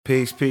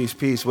Peace, peace,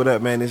 peace. What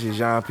up, man? This is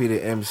Jean P,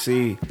 the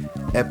MC,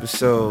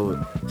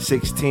 episode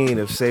 16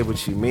 of Say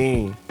What You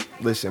Mean.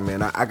 Listen,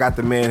 man, I got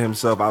the man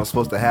himself. I was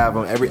supposed to have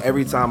him.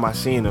 Every time I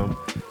seen him,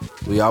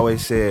 we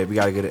always said we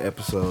got to get an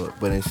episode.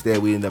 But instead,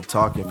 we end up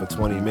talking for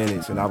 20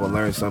 minutes, and I will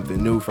learn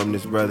something new from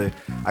this brother.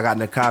 I got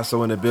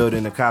Nicasso in the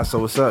building.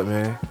 Nicasso, what's up,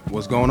 man?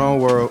 What's going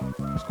on, world?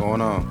 What's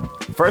going on?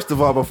 First of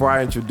all, before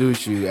I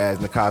introduce you as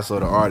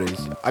Nicasso, the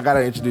artist, I got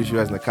to introduce you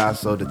as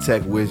Nicasso, the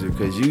tech wizard,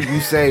 because you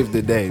saved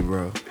the day,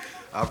 bro.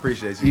 I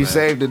appreciate you, You man.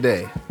 saved the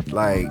day.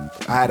 Like,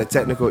 I had a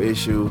technical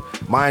issue.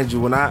 Mind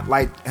you, when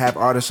I have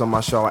artists on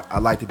my show, I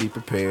like to be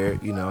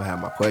prepared,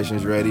 have my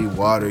questions ready,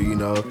 water,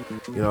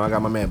 I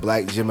got my man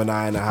Black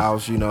Gemini in the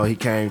house, he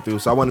came through.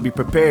 So I want to be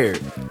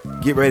prepared.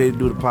 Get ready to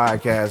do the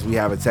podcast. We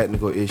have a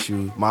technical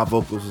issue. My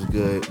vocals was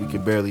good. We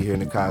could barely hear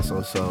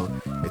Nicasso, so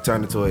it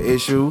turned into an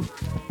issue.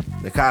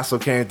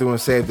 Nicasso came through and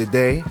saved the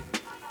day.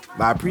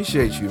 I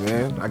appreciate you,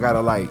 man. I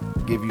gotta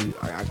give you.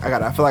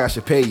 I feel like I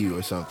should pay you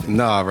or something.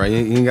 Nah, bro,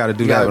 you ain't gotta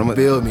do You that. gotta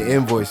bill me,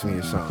 invoice me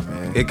or something,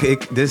 man.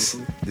 This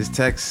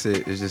text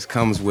it just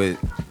comes with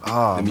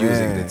the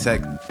music. Man. The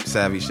tech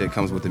savvy shit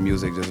comes with the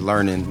music. Just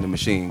learning the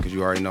machine, because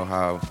you already know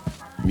how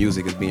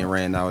music is being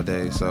ran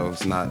nowadays. So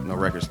it's not no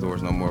record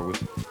stores no more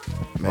with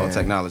all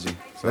technology.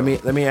 So.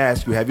 Let me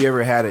ask you: have you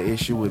ever had an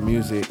issue with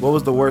music? What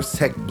was the worst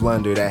tech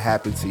blunder that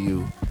happened to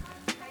you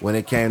when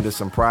it came to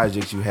some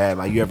projects you had?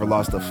 Like, you ever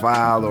lost a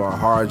file or a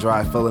hard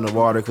drive fell in the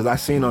water? Because I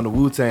seen on the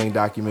Wu-Tang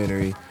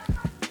documentary,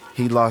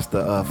 he lost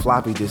the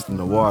floppy disk in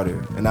the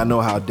water. And I know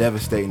how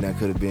devastating that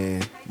could have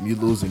been, you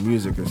losing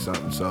music or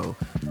something. So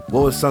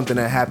what was something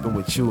that happened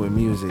with you in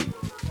music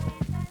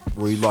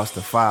where you lost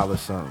a file or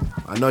something?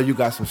 I know you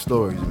got some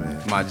stories,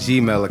 man. My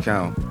Gmail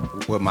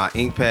account with my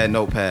InkPad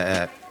Notepad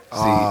app.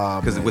 See,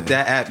 because with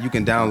that app, you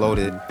can download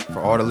it. For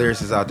all the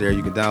lyricists out there,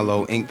 you can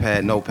download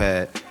InkPad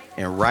Notepad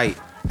and write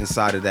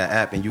inside of that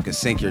app, and you can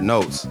sync your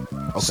notes.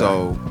 Okay.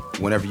 So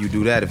whenever you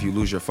do that, if you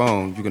lose your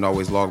phone, you can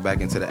always log back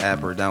into the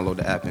app or download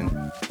the app and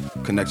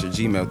connect your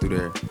Gmail through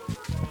there.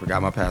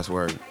 Forgot my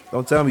password.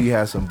 Don't tell me you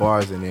had some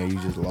bars in there you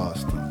just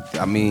lost them.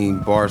 I mean,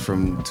 bars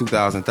from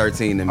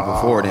 2013 and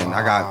before then.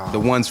 I got the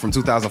ones from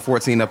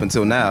 2014 up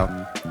until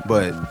now,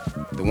 but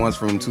the ones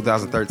from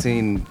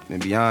 2013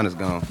 and beyond is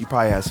gone. You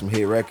probably had some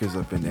hit records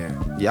up in there.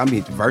 Yeah, I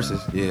mean,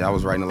 verses. Yeah, I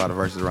was writing a lot of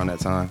verses around that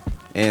time,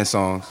 and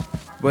songs.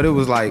 But it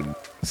was like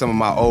some of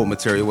my old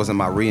material. It wasn't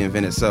my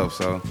reinvented self,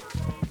 so.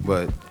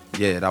 But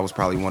yeah, that was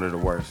probably one of the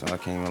worst. I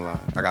can't even lie.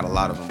 I got a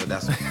lot of them, but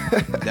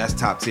that's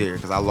top tier,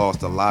 because I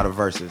lost a lot of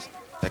verses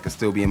that could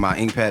still be in my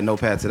InkPad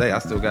Notepad today. I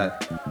still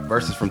got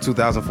verses from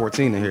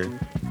 2014 in here.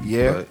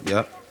 Yeah. But,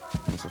 yep,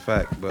 that's a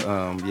fact. But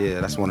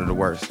yeah, that's one of the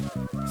worst.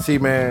 See,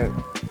 man,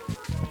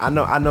 I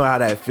know how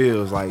that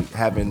feels, like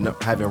having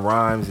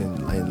rhymes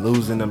and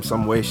losing them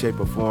some way, shape,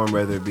 or form.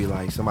 Whether it be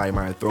like somebody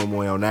might have thrown them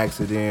away on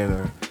accident,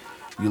 or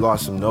you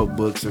lost some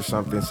notebooks or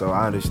something. So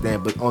I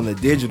understand. But on the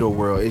digital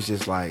world, it's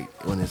just like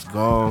when it's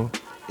gone.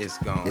 It's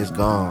gone. It's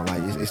gone.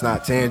 Like, it's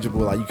not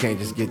tangible. Like, you can't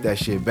just get that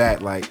shit back,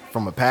 like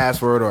from a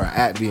password or an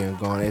app being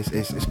gone.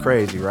 It's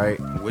crazy, right?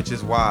 Which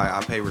is why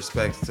I pay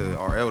respects to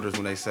our elders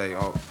when they say,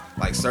 oh,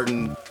 like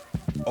certain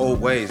old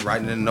ways,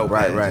 writing in a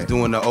notepad, right. just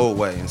doing the old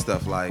way and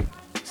stuff like.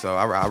 So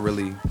I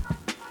really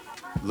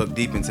look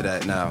deep into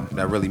that now.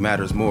 That really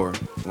matters more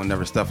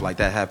whenever stuff like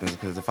that happens,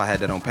 because if I had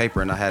that on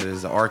paper and I had it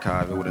as an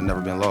archive, it would have never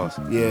been lost.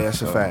 Yeah,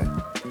 that's a fact.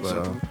 But,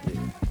 so, yeah.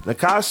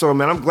 Nicasso,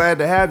 man, I'm glad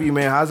to have you,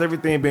 man. How's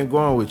everything been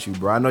going with you,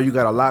 bro? I know you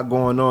got a lot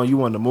going on.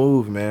 You on the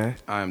move, man.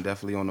 I am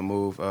definitely on the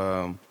move.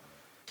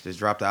 Just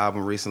dropped the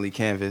album recently,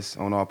 Canvas,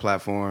 on all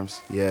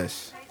platforms.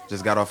 Yes.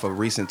 Just got off a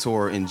recent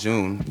tour in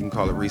June. You can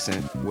call it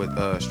recent, with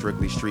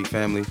Strictly Street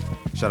Family.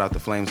 Shout out to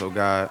Flames Oh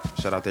God.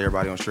 Shout out to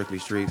everybody on Strictly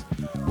Streets.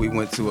 We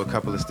went to a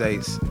couple of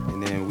states,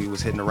 and then we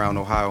was hitting around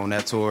Ohio on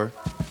that tour.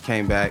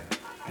 Came back,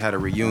 had a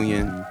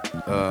reunion.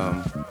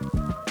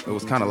 It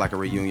was kind of like a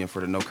reunion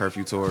for the No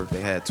Curfew tour. They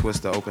had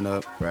Twista open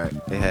up. Right.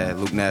 They had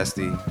Luke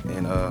Nasty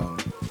and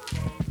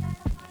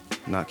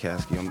not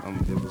Caskey.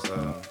 It was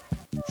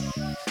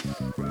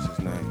what is his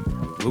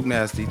name? Luke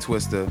Nasty,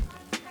 Twista,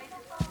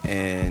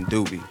 and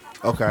Doobie.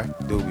 Okay.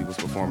 Doobie was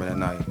performing that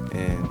night,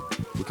 and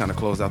we kind of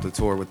closed out the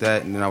tour with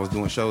that. And then I was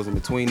doing shows in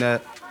between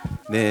that.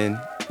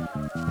 Then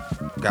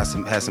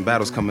had some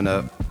battles coming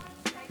up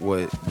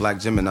with Black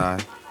Gemini.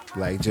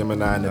 Black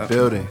Gemini in the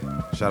building.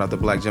 Shout out to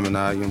Black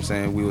Gemini, you know what I'm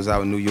saying? We was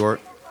out in New York,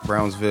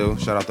 Brownsville.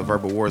 Shout out to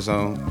Verbal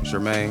Warzone,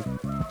 Charmaine.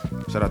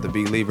 Shout out to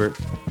B. Liebert.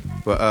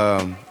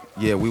 But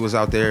yeah, we was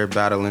out there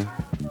battling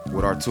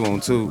with our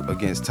 2-on-2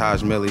 against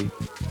Taj Millie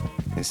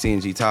and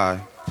CNG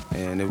Ty.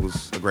 And it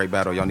was a great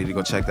battle. Y'all need to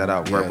go check that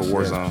out. Verbal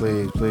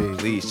Warzone.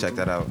 Please check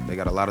that out. They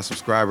got a lot of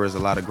subscribers, a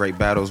lot of great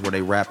battles where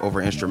they rap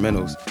over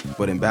instrumentals,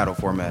 but in battle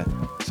format.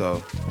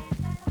 So,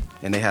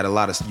 and they had a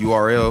lot of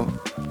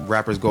URL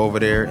rappers go over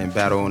there and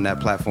battle on that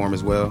platform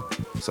as well.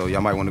 So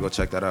y'all might want to go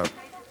check that out.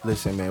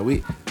 Listen,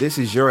 man, this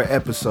is your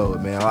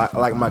episode, man. I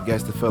like my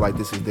guests to feel like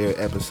this is their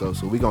episode.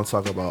 So we're going to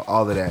talk about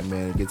all of that,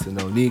 man. Get to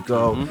know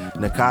Nico,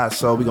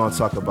 Nicasso. We're going to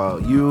talk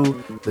about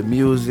you, the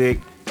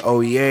music,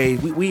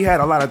 OEA. We had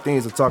a lot of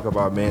things to talk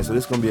about, man. So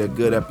this is gonna be a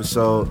good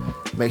episode.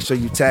 Make sure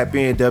you tap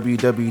in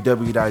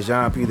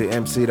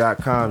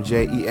www.jeanpthemc.com,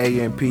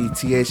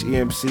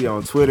 JeampThemc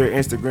on Twitter,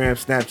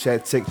 Instagram,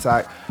 Snapchat,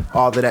 TikTok,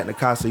 all of that.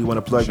 Nicasso, you want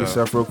to plug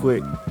yourself real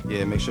quick?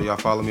 Yeah, make sure y'all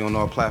follow me on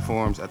all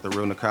platforms at The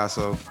Real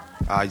Nicasso,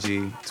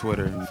 IG,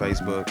 Twitter,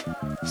 Facebook,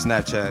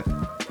 Snapchat,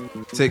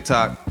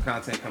 TikTok.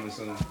 Content coming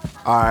soon.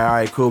 All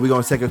right, cool. We're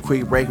going to take a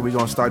quick break and we're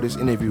going to start this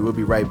interview. We'll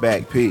be right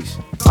back. Peace.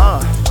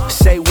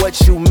 Say what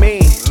you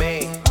mean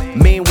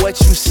what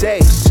you say.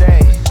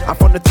 I'm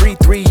from the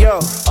 330,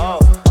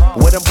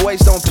 where them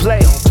boys don't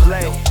play.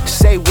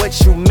 Say what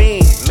you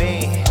mean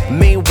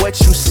what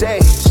you say.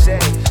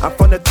 I'm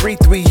from the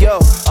 330,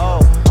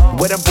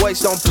 where them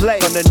boys don't play.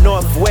 From the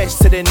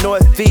northwest to the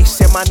northeast,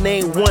 say my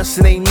name once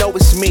and they know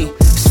it's me.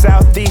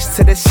 Southeast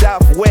to the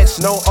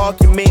southwest, no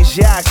arguments,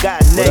 yeah, I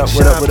got next.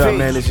 What up,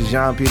 man? This is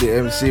Jean P, the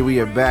MC. We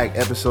are back,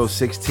 episode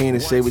 16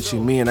 of Say What You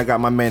Mean. I got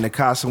my man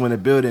Nicasso in the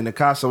building.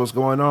 Nicasso, what's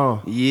going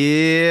on?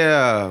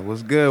 Yeah,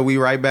 what's good? We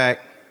right back.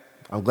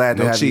 I'm glad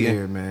to have you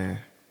here, man.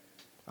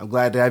 I'm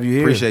glad to have you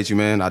here. Appreciate you,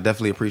 man. I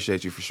definitely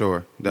appreciate you for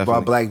sure. Definitely.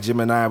 Brought Black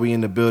Gemini, we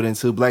in the building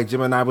too. Black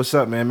Gemini, what's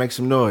up, man? Make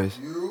some noise.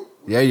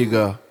 There you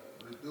go.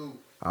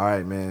 All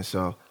right, man.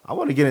 So I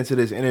want to get into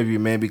this interview,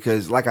 man,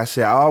 because like I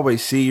said, I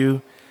always see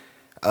you.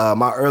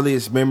 My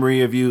earliest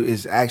memory of you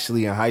is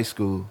actually in high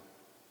school.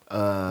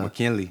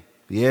 McKinley.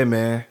 Yeah,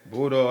 man.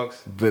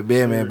 Bulldogs. But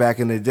yeah, man, back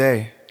in the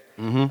day.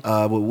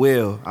 With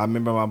Will. I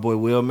remember my boy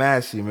Will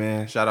Massey,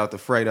 man. Shout out to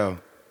Fredo.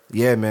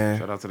 Yeah, man.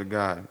 Shout out to the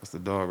guy. That's the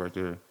dog right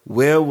there.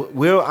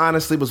 Will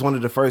honestly was one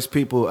of the first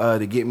people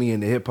to get me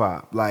into hip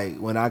hop. Like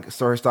when I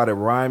started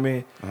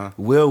rhyming,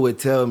 Will would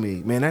tell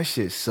me, "Man, that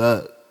shit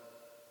suck,"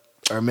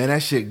 or "Man,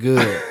 that shit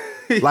good."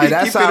 Like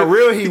that's how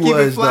real he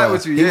was. Though.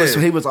 With you, yeah.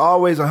 He was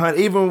always 100.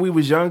 Even when we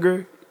was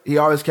younger, he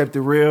always kept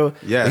it real.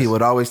 Yes. He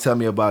would always tell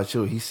me about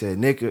you. He said,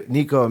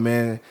 "Nico,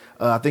 man,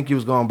 I think he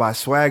was going by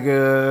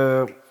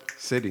Swagger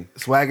City.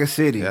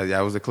 Yeah,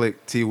 that was a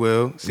click. T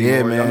Will.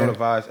 Yeah, man. Y'all know the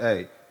vibes.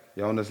 Hey,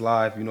 y'all on this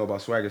live. You know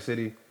about Swagger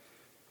City.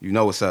 You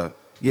know what's up.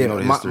 Yeah, you know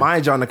the history.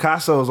 Mind y'all,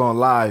 Nicasso's on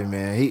live,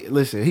 man.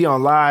 He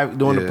on live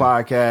doing the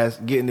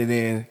podcast, getting it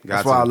in.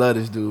 That's why I love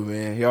this dude,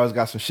 man. He always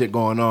got some shit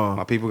going on.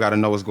 My people got to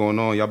know what's going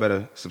on. Y'all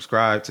better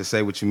subscribe to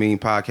Say What You Mean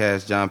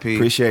podcast, John P.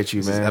 Appreciate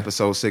you, this man. Is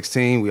episode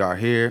 16. We are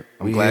here.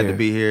 I'm glad to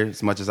be here.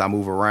 As much as I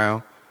move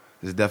around,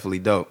 it's definitely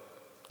dope.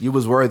 You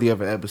was worthy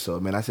of an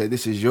episode, man. I said,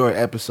 this is your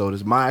episode.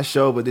 It's my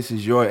show, but this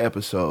is your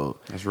episode.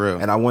 That's real.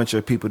 And I want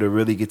your people to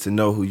really get to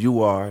know who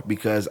you are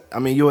because, I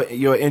mean,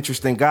 you're an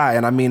interesting guy.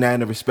 And I mean that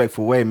in a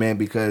respectful way, man,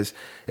 because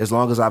as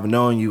long as I've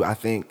known you, I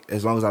think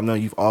as long as I've known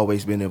you, you've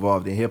always been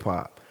involved in hip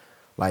hop.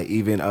 Like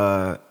even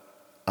a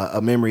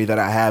memory that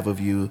I have of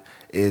you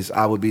is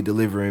I would be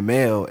delivering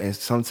mail and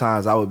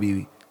sometimes I would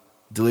be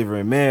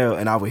delivering mail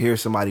and I would hear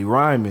somebody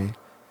rhyming.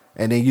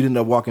 And then you end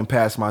up walking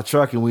past my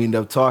truck and we end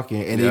up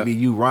talking and it'd be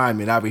you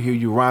rhyming. I would hear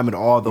you rhyming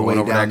all the way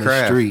down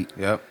the street.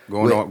 Yep,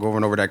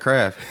 going over that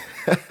craft.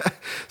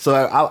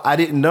 So I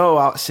didn't know.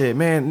 I said,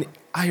 man,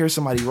 I hear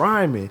somebody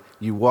rhyming.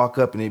 You walk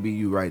up and it'd be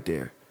you right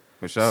there.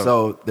 For sure.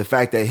 So the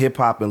fact that hip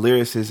hop and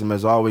lyricism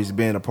has always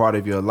been a part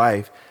of your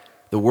life,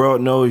 the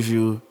world knows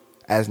you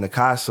as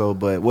Nicasso,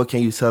 but what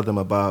can you tell them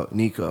about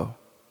Nico?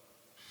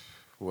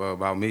 Well,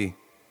 about me.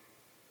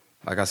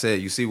 Like I said,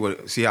 you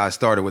see how I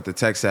started with the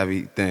tech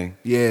savvy thing.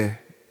 Yeah.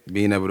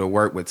 Being able to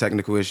work with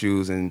technical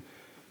issues and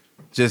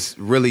just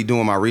really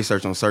doing my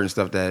research on certain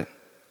stuff that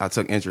I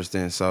took interest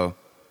in. So,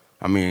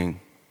 I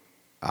mean,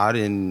 I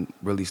didn't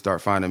really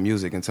start finding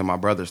music until my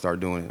brother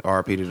started doing it.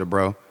 R.I.P. to the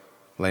bro.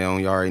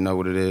 Leon, you already know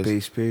what it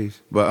is. Peace.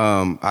 But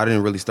I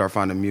didn't really start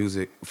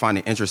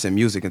finding interest in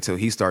music until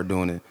he started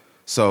doing it.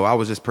 So I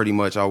was just pretty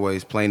much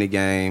always playing the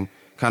game,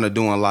 kind of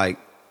doing like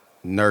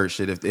nerd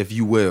shit, if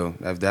you will,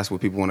 if that's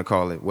what people want to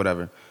call it,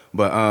 whatever.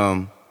 But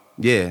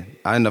yeah,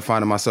 I ended up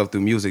finding myself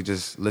through music,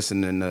 just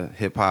listening to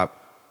hip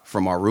hop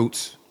from our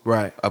roots,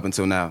 right, up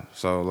until now.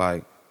 So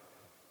like,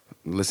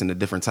 listen to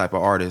different type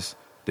of artists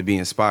to be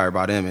inspired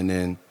by them, and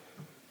then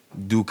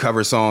do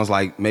cover songs,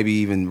 like maybe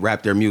even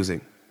rap their music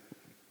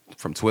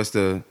from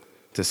Twista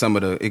to some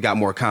of it got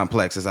more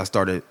complex as I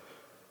started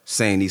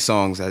saying these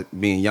songs at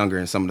being younger,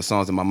 and some of the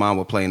songs that my mom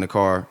would play in the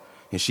car,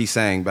 and she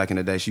sang back in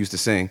the day. She used to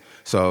sing,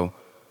 so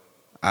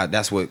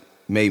that's what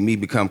made me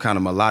become kind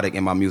of melodic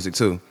in my music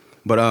too.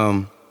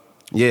 But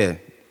yeah,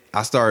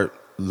 I started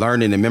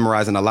learning and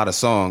memorizing a lot of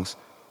songs,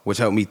 which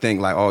helped me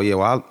think like, oh yeah,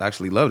 well I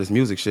actually love this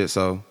music shit,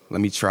 so let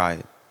me try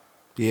it.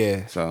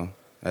 Yeah. So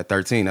at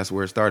 13, that's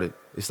where it started.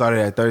 It started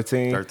at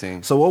 13?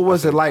 13. So what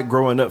was it like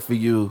growing up for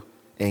you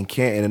in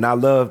Canton? And I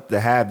love to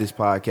have this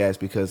podcast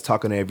because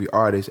talking to every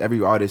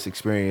artist's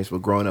experience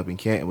with growing up in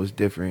Canton was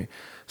different.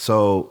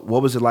 So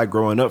what was it like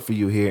growing up for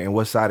you here, and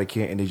what side of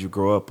Canton did you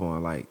grow up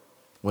on, like,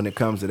 when it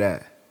comes to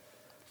that?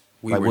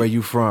 Where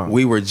you from?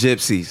 We were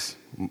gypsies.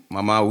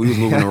 My mom, we was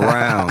moving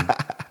around.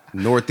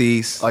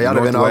 Northeast, oh, y'all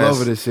have been all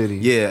over the city.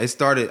 Yeah,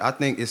 I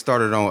think it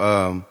started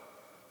on,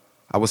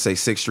 I would say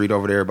 6th Street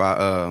over there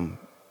by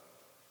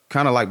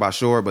kind of like by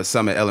Shore, but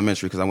Summit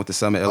Elementary, because I went to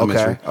Summit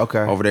Elementary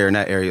over there in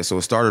that area. So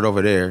it started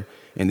over there,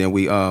 and then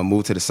we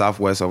moved to the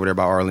Southwest over there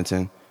by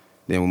Arlington.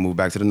 Then we moved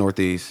back to the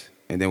Northeast,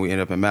 and then we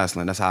ended up in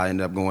Massillon. That's how I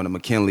ended up going to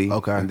McKinley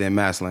and then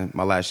Massillon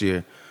my last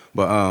year.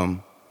 But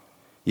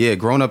yeah,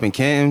 growing up in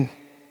Canton,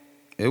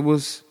 it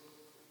was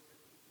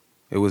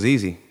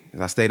easy.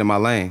 I stayed in my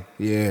lane.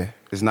 Yeah.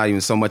 It's not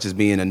even so much as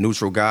being a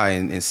neutral guy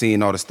and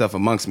seeing all the stuff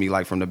amongst me,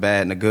 like from the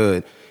bad and the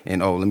good,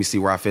 and let me see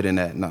where I fit in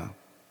at. No,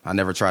 I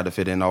never tried to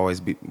fit in.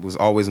 Was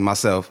always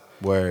myself.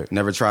 Word.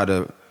 Never tried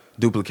to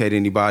duplicate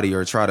anybody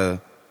or try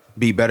to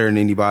be better than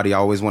anybody. I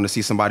always want to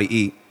see somebody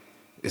eat,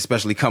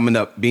 especially coming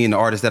up, being the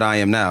artist that I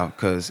am now,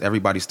 because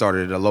everybody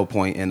started at a low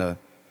point and a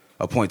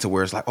point to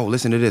where it's like, oh,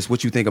 listen to this.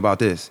 What you think about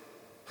this?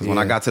 Because when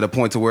I got to the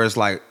point to where it's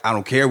like, I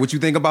don't care what you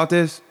think about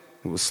this,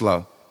 it was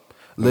slow.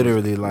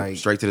 Literally, like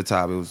straight to the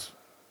top. It was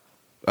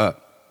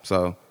up.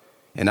 So,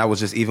 and that was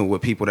just even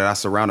with people that I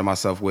surrounded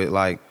myself with,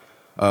 like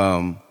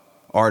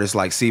artists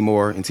like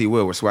Seymour and T.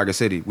 Will with Swagger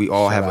City. We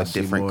all have a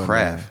different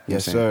craft.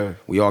 Yes, sir.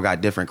 We all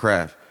got different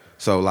craft.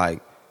 So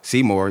like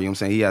Seymour, you know what I'm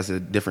saying, he has a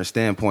different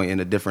standpoint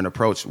and a different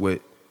approach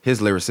with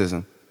his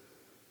lyricism.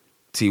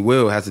 T.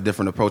 Will has a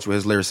different approach with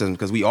his lyricism,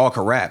 because we all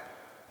can rap,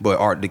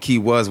 but the key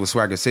was with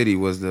Swagger City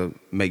was to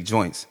make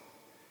joints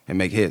and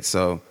make hits.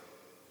 So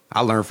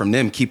I learned from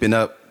them keeping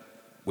up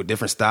with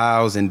different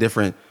styles and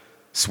different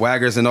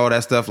swaggers and all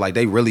that stuff. Like,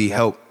 they really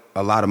helped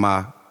a lot of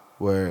my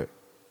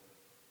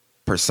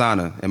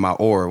persona and my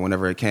aura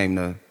whenever it came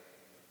to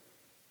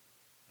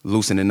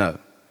loosening up.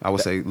 I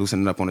would say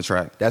loosening up on the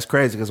track. That's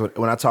crazy, because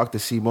when I talked to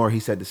Seymour, he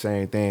said the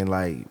same thing,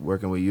 like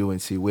working with you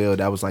and T. Will,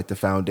 that was like the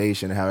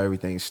foundation of how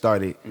everything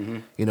started,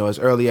 you know, as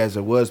early as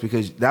it was,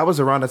 because that was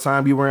around the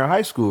time you were in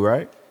high school,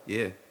 right?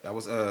 Yeah, that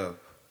was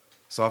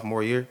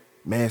sophomore year.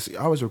 Man, see,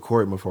 I was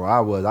recording before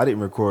I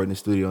didn't record in the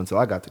studio until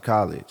I got to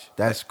college.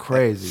 That's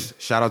crazy.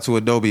 Shout out to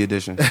Adobe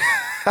Edition.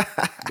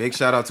 Big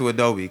shout out to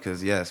Adobe,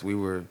 because yes, we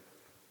were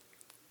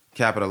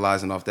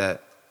capitalizing off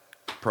that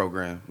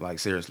program. Like,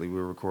 seriously, we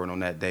were recording on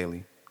that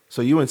daily.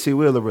 So you and T.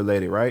 Will are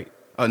related, right?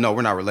 No,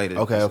 we're not related.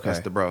 Okay. That's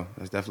the bro.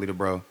 That's definitely the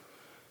bro.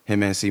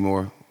 Him and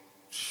Seymour,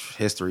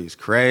 history is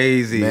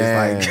crazy.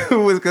 Man. It's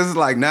like, because it's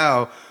like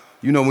now,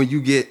 you know, when you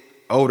get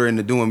older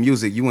into doing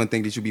music, you wouldn't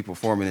think that you'd be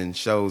performing in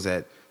shows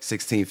at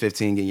 16,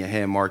 15, getting your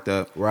hand marked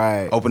up.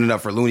 Right. Opening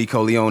up for Looney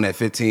Coleon at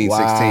 15, Wow.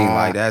 16.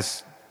 Like,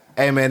 that's...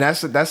 Hey man,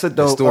 that's a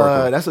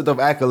dope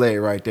accolade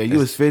right there. You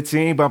was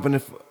 15,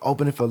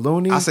 opening for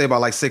Looney. I say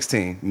about like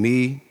 16.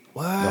 Me,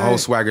 what? The whole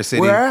Swagger City.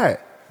 Where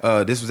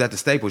at? This was at the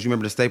Staples. You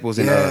remember the Staples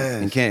in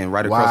Canton,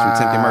 right across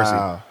from Tempe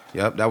Mercy.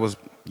 Yep, that was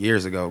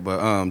years ago.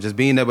 But just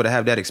being able to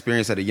have that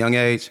experience at a young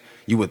age,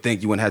 you would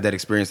think you wouldn't have that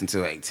experience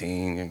until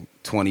 18 and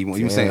 20.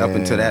 You were saying up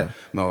until that.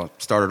 No,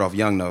 started off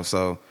young though.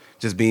 So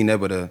just being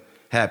able to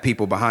have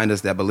people behind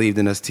us that believed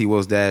in us. T.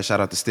 Will's dad, shout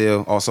out to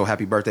Still. Also,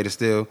 happy birthday to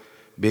Still.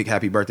 Big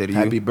happy birthday to you.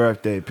 Happy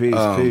birthday.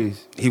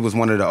 Peace. He was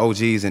one of the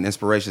OGs and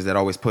inspirations that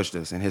always pushed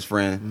us. And his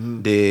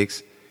friend,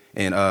 Diggs,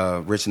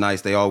 and Rich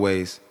Nice, they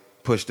always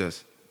pushed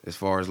us as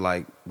far as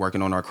like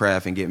working on our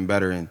craft and getting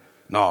better. And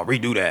no,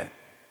 redo that.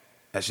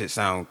 That shit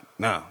sound,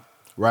 no.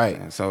 Right.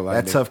 And so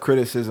like that tough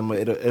criticism,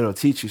 it'll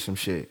teach you some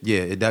shit. Yeah,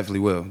 it definitely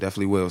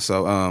will.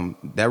 So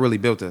that really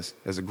built us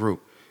as a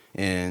group.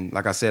 And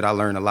like I said, I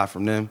learned a lot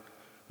from them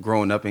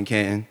growing up in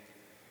Canton.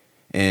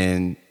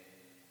 And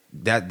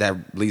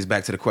that leads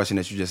back to the question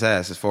that you just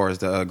asked as far as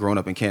the growing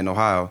up in Canton,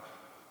 Ohio.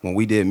 When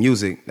we did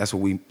music, that's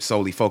what we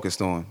solely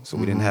focused on. So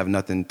we didn't have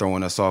nothing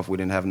throwing us off. We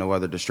didn't have no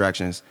other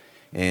distractions.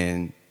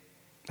 And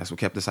that's what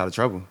kept us out of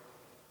trouble.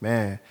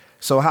 Man.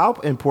 So how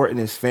important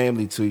is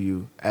family to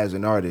you as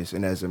an artist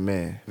and as a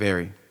man?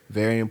 Very.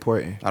 Very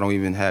important. I don't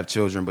even have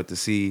children, but to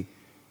see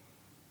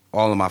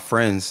all of my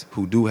friends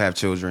who do have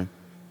children,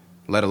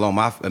 let alone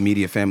my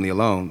immediate family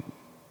alone,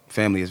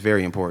 family is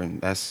very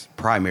important. That's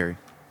primary.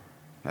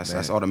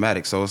 That's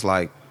automatic. So it's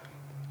like,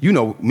 you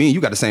know, me and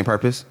you got the same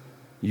purpose.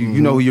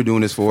 You know who you're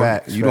doing this for.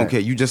 Facts, don't care.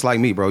 You just like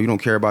me, bro. You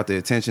don't care about the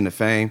attention, the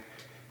fame.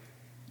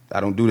 I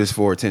don't do this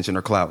for attention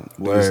or clout.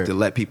 Do this to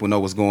let people know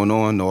what's going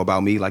on, know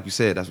about me. Like you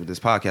said, that's what this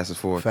podcast is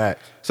for.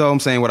 Facts. So I'm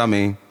saying what I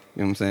mean. You know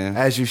what I'm saying?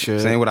 As you should.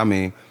 Saying what I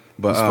mean.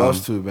 But you're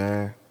supposed to,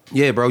 man.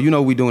 Yeah, bro. You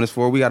know what we doing this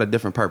for. We got a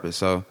different purpose.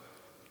 So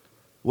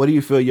what do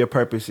you feel your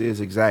purpose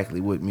is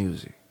exactly with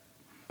music?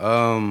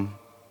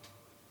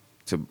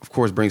 To, of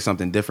course, bring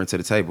something different to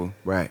the table.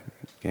 Right.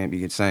 Can't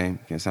be the same.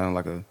 Can't sound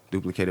like a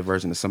duplicated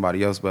version of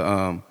somebody else. But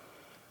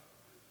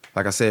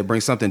like I said,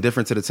 bring something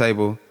different to the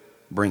table.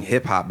 Bring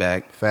hip-hop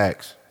back.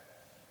 Facts.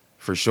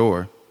 For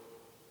sure.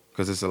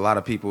 Because there's a lot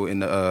of people in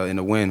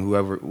the wind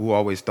who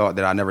always thought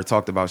that I never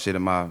talked about shit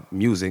in my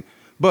music.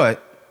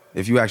 But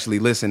if you actually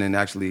listen and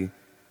actually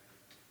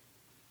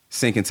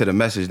sink into the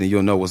message, then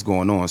you'll know what's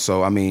going on.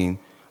 So, I mean,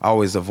 I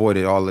always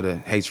avoided all of the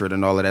hatred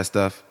and all of that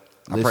stuff.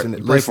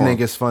 Listening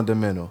is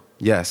fundamental.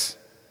 Yes.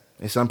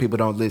 And some people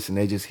don't listen.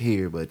 They just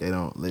hear, but they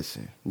don't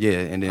listen. Yeah,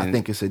 and then I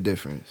think it's a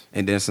difference.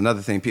 And then it's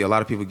another thing. A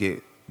lot of people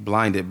get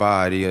blinded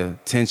by the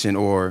attention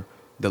or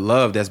the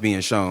love that's being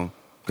shown.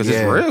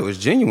 Because it's real, it's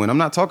genuine. I'm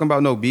not talking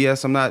about no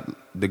BS. I'm not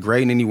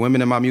degrading any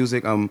women in my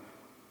music. I'm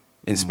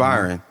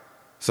inspiring.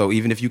 So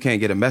even if you can't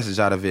get a message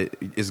out of it,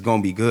 it's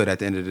gonna be good at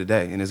the end of the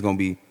day, and it's gonna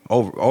be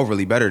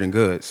overly better than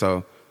good.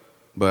 So,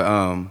 but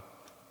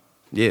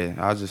yeah,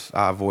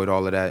 I avoid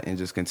all of that and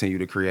just continue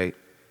to create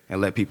and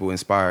let people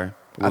inspire.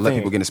 Let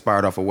people get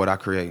inspired off of what I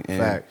create. And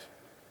facts.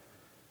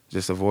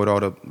 Just avoid all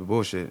the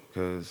bullshit,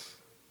 because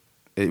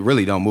it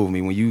really don't move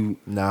me. When you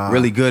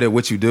really good at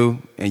what you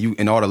do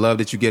and all the love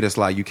that you get, it's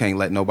like you can't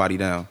let nobody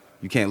down.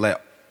 You can't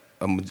let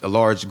a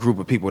large group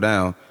of people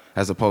down,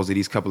 as opposed to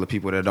these couple of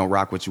people that don't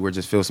rock with you or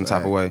just feel some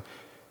type of way.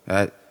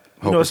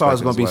 It's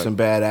always going to be some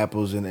bad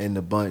apples in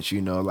the bunch,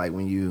 like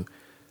when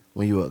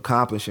you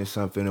accomplishing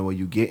something or when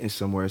you getting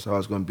somewhere, it's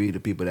always going to be the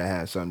people that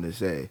have something to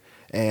say.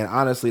 And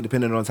honestly,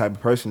 depending on the type of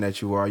person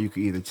that you are, you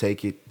can either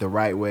take it the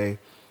right way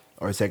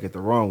or take it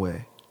the wrong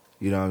way.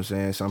 You know what I'm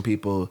saying? Some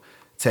people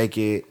take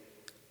it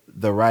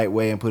the right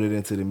way and put it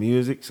into the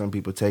music. Some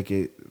people take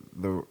it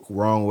the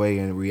wrong way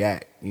and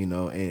react,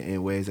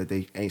 in ways that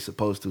they ain't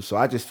supposed to. So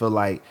I just feel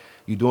like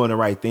you're doing the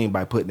right thing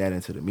by putting that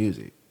into the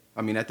music.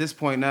 I mean, at this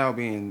point now,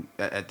 being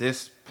at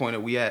this point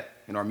that we at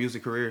in our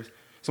music careers,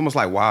 it's almost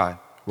like, why?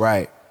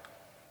 Right.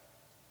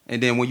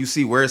 And then when you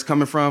see where it's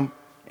coming from,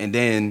 and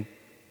then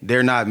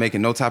they're not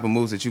making no type of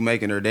moves that you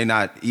making, or they're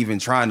not even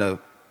trying to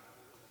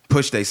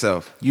push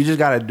themselves. You just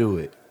got to do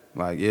it.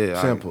 Like, yeah.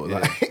 Simple.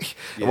 Like,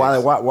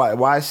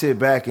 why sit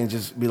back and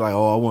just be like,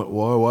 oh,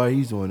 why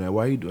he's doing that?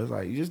 Why he do it? It's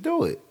like, you just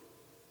do it.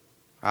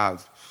 I'll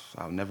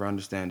never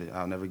understand it.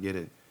 I'll never get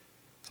it.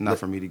 It's not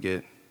for me to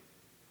get.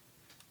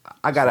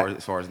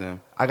 As far as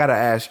them. I gotta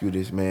ask you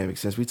this, man,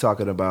 since we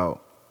talking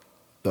about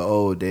the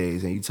old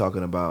days and you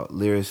talking about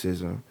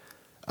lyricism.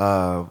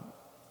 What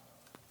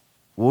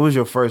was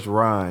your first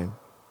rhyme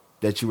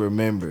that you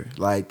remember,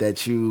 like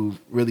that you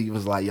really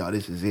was like, yo,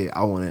 this is it.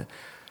 I want to,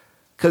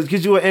 cause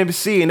you an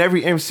MC, and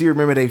every MC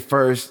remember their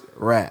first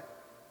rap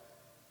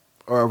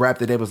or a rap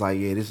that they was like,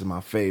 yeah, this is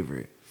my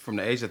favorite. From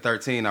the age of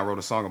 13, I wrote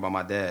a song about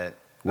my dad.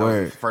 That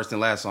was the first and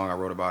last song I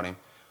wrote about him,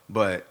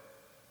 but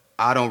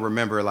I don't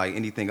remember like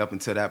anything up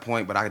until that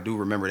point. But I do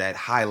remember that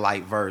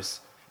highlight verse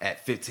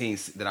at 15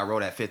 that I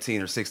wrote at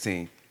 15 or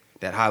 16.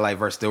 That highlight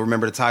verse. Still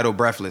remember the title,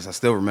 Breathless. I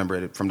still remember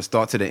it from the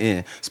start to the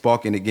end.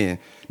 Sparking again.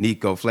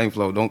 Nico, flame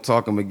flow, don't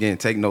talk him again.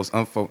 Take notes,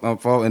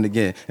 unfolding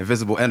again.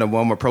 Invisible animal,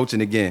 I'm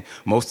approaching again.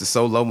 Most is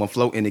so low, I'm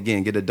floating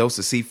again. Get a dose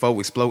of C4,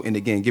 exploding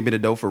again. Give me the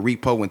dough for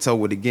repo and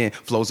tow it again.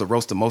 Flows a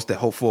roast the most that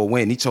hope for a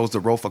win. He chose the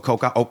roll for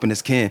coke, I open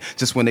his can.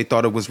 Just when they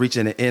thought it was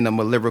reaching the end, I'm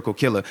a lyrical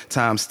killer.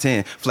 Times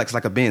 10, flex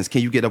like a Benz.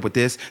 Can you get up with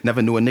this?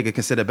 Never knew a nigga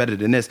consider better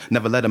than this.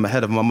 Never let him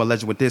ahead of him, I'm a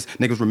legend with this.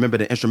 Niggas remember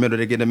the instrumental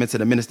to get them into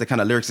the minutes. The kind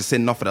of lyrics are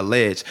sitting off of the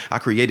ledge. I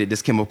created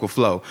this chemical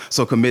flow.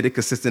 So committed,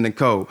 consistent, and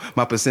cold.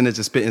 My percentage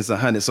of spitting's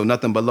 100, so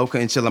nothing below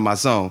couldn't chill in my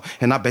zone.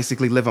 And I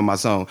basically live in my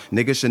zone.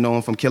 Niggas should know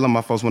I'm from killing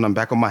my foes when I'm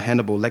back on my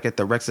Hannibal. Like at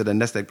the Rex of the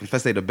nest that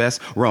confess they the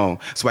best. Wrong.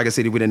 Swagger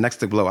City with the next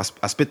to blow.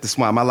 I spit the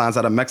swine. My lines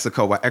out of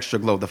Mexico. I extra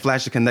glow. The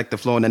flash to connect the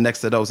flow and the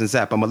next to those. And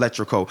zap, I'm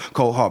electrical.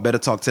 Cold heart, better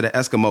talk to the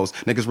Eskimos.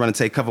 Niggas run and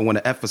take cover when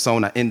the F is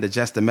on. I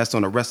indigest the mess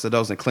on the rest of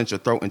those and clench your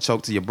throat and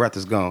choke till your breath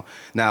is gone.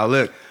 Now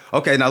look.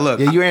 Okay, now look.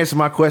 Yeah, you answered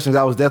my questions.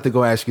 I was definitely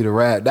going to ask you to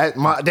rap.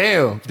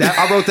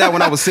 I wrote that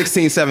when I was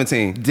 16,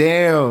 17.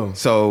 Damn.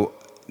 So,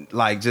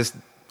 like, just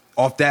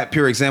off that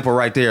pure example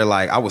right there,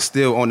 like, I was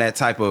still on that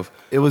type of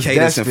cadence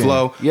destined. And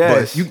flow.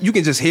 Yes. But you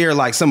can just hear,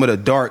 like, some of the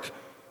dark,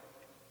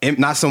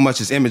 not so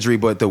much as imagery,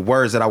 but the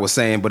words that I was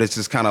saying, but it's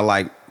just kind of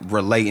like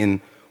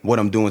relating what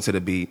I'm doing to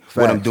the beat, Facts.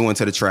 What I'm doing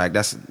to the track.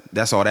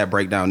 That's all that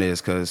breakdown is,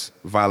 because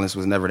violence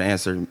was never the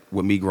answer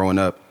with me growing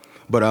up.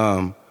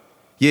 But,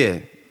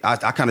 yeah. I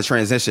kind of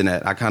transitioned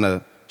that. I kind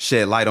of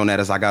shed light on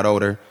that as I got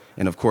older.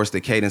 And of course the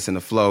cadence and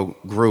the flow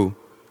grew,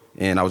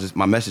 and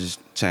my message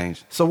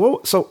changed.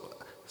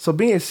 So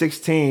being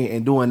 16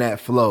 and doing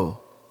that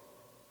flow,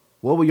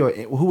 who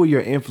were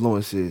your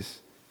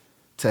influences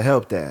to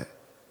help that?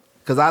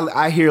 Cause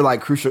I hear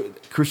like crucial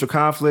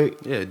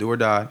conflict. Yeah, Do or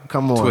Die.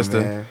 Come on,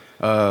 Twister,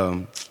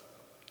 man.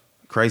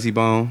 Crazy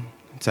Bone,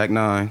 Tech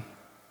 9.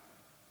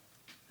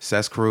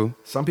 Cess Crew.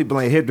 Some people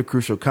ain't hit the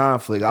Crucial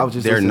Conflict. I was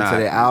just listening to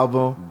their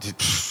album.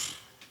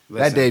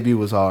 That debut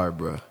was hard,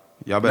 bro.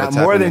 Y'all better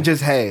not more than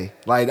just Hey.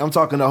 Like, I'm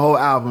talking the whole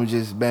album,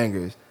 just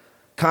bangers.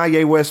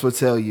 Kanye West will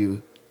tell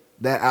you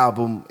that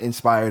album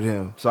inspired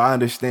him. So I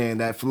understand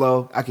that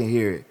flow. I can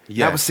hear it.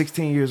 Yeah. I was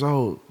 16 years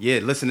old.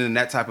 Yeah, listening to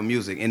that type of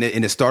music. And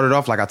it started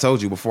off, like I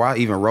told you, before I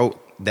even wrote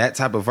that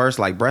type of verse,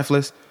 like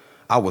Breathless,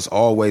 I was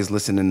always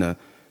listening to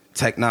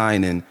Tech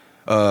 9 and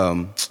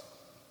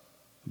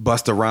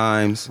Busta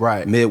Rhymes,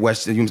 right?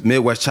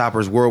 Midwest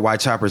choppers, worldwide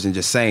choppers, and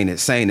just saying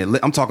it.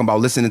 I'm talking about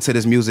listening to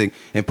this music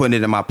and putting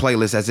it in my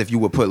playlist as if you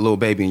would put Lil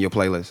Baby in your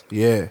playlist.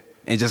 Yeah.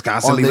 And just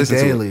constantly listen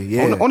daily, to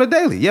it. Yeah. On the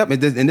daily, yep.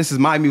 And this is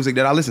my music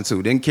that I listen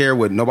to. Didn't care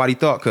what nobody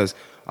thought, because,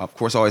 of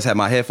course, I always had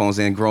my headphones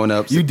in growing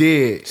up. You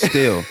did.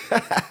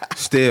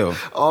 Still.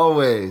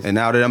 Always. And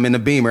now that I'm in the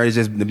Beamer, it's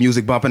just the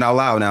music bumping out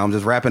loud now. I'm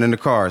just rapping in the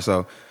car.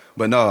 So,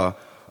 but no,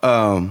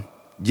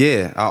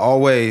 yeah, I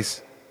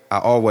always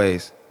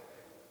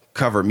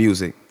cover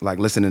music, like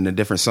listening to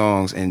different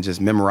songs and just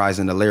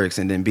memorizing the lyrics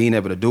and then being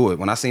able to do it.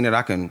 When I seen that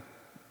I can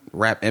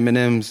rap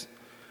Eminem's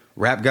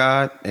Rap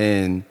God,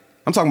 and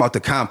I'm talking about the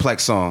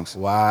complex songs.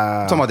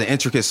 Wow. I'm talking about the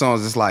intricate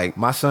songs. It's like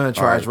my son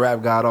tries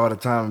Rap God all the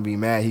time and be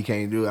mad he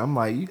can't do it. I'm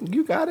like,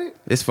 you got it.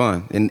 It's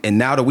fun. And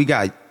now that we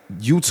got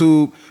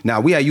YouTube, now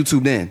we had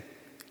YouTube then.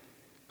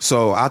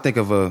 So I think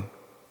of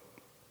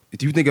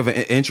if you think of an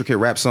intricate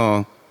rap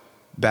song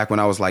back when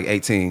I was like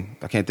 18,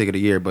 I can't think of the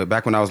year, but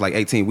back when I was like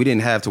 18, we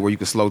didn't have to where you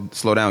could slow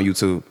down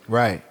YouTube.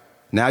 Right.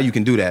 Now you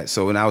can do that.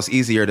 So now it's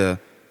easier to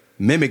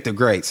mimic the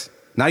greats.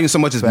 Not even so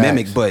much as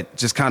mimic, but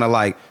just kind of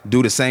like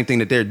do the same thing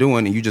that they're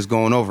doing and you just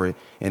going over it.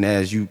 And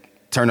as you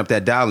turn up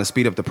that dial and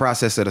speed up the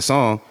process of the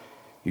song,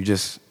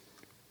 it's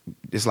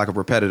like a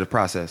repetitive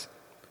process.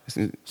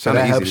 So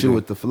that helps you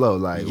with the flow,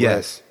 like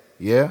yes.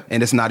 Right? Yeah.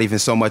 And it's not even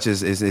so much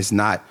as it's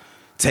not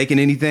taking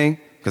anything,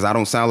 because I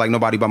don't sound like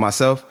nobody by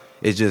myself.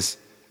 It's just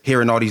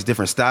hearing all these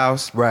different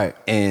styles. Right.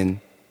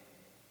 And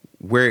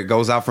where it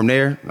goes out from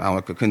there, I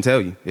couldn't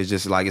tell you. It's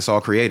just like it's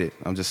all created.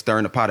 I'm just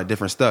stirring a pot of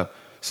different stuff.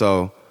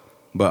 So,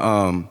 but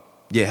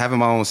yeah, having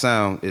my own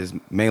sound is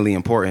mainly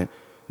important.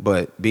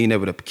 But being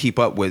able to keep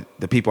up with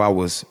the people I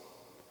was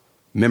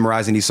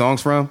memorizing these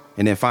songs from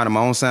and then finding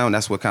my own sound,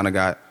 that's what kind of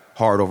got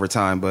hard over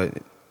time. But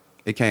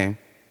it came.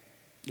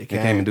 It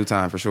came in due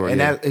time for sure. And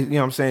that, you know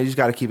what I'm saying? You just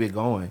got to keep it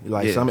going.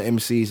 Like some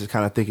MCs just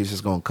kind of think it's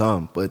just going to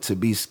come. But to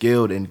be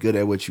skilled and good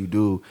at what you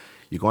do,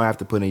 you're going to have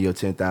to put in your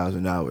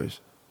 10,000 hours.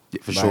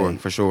 Yeah,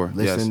 for sure.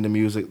 Listening to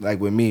music, like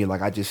with me,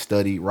 like I just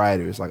studied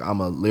writers. Like I'm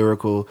a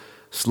lyrical,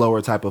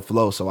 slower type of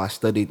flow. So I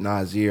studied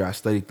Nasir. I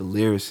studied the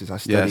lyricists. I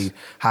studied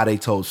how they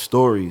told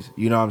stories.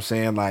 You know what I'm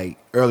saying? Like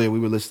earlier we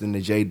were listening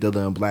to Jay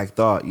Dilla and Black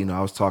Thought. You know,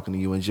 I was talking to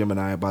you and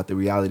Gemini about the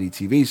reality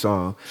TV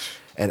song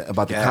and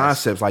about the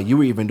concepts. Like you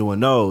were even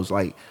doing those.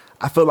 Like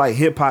I feel like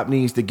hip hop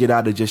needs to get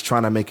out of just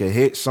trying to make a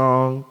hit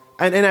song.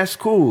 And that's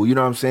cool. You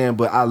know what I'm saying?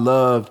 But I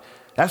loved...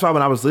 That's why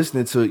when I was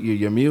listening to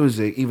your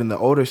music, even the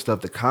older stuff,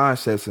 the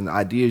concepts and the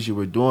ideas you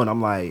were doing,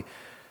 I'm like,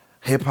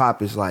 hip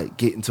hop is like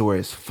getting to where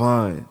it's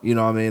fun. You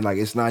know what I mean? Like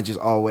it's not just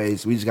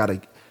always, we just got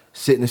to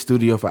sit in the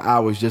studio for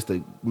hours just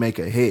to make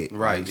a hit.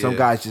 Right. Like, some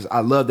guys just, I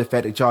love the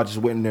fact that y'all just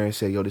went in there and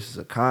said, yo, this is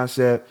a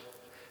concept.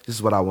 This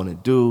is what I want to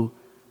do.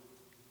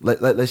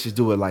 Let's just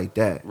do it like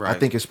that. Right. I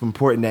think it's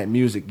important that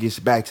music gets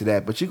back to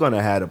that, but you're going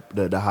to have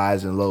the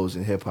highs and lows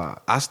in hip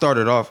hop. I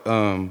started off,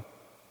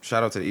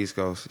 shout out to the East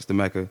Coast, it's the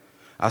Mecca.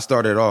 I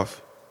started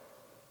off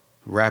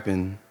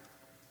rapping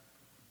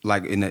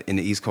like in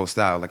the East Coast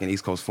style, like in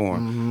East Coast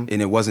form,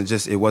 and it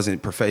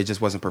wasn't perfect. It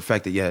just wasn't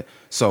perfected yet.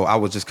 So I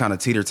was just kind of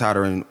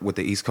teeter-tottering with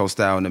the East Coast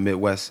style in the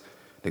Midwest,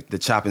 the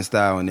chopping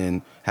style, and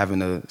then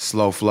having a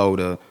slow flow,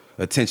 the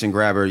attention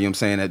grabber. You know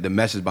what I'm saying? The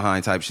message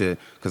behind type shit.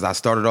 Because I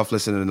started off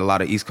listening to a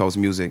lot of East Coast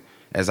music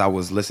as I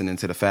was listening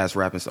to the fast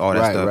rap and all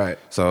that stuff. Right.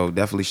 So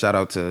definitely shout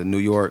out to New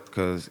York,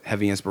 because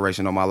heavy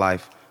inspiration on my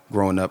life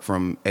growing up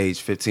from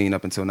age 15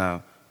 up until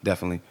now.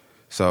 Definitely.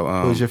 So,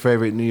 who's your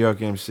favorite New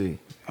York MC?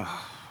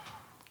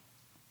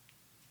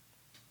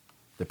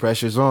 The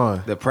pressure's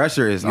on. The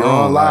pressure is You're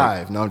on. on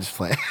live. No, I'm just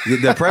playing.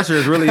 The pressure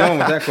is really on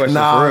with that question.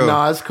 For real.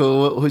 No, it's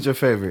cool. Who's your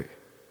favorite?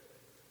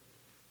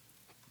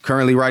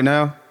 Currently, right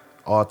now?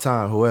 All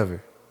time,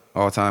 whoever.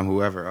 All time,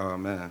 whoever. Oh,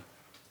 man.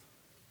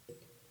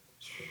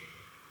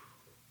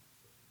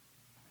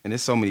 And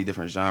there's so many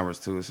different genres,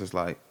 too. It's just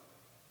like...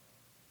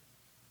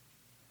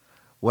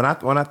 When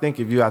I think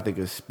of you, I think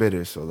of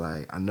spitters. So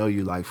like, I know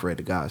you like Fred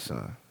the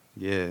Godson.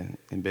 Yeah,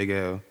 and Big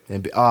L.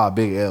 And Big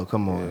L,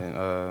 come on.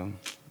 Yeah, and,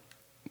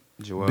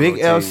 Joel Big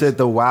Ortiz. L said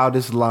the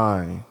wildest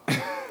line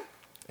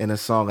in a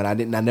song, and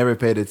I never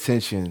paid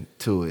attention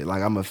to it.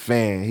 Like I'm a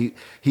fan.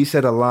 He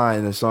said a line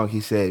in the song. He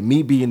said,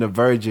 "Me being a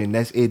virgin,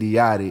 that's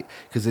idiotic.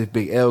 Because if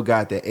Big L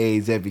got the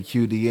AIDS, every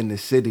cutie in the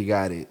city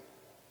got it."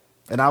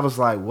 And I was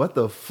like, "What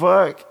the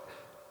fuck,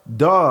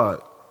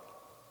 dog?"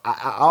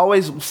 I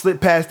always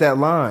slip past that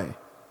line.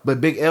 But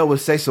Big L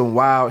would say some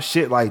wild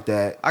shit like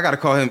that. I got to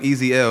call him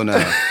Easy L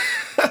now.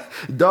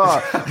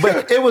 Dog.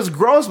 But it was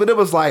gross, but it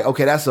was like,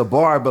 okay, that's a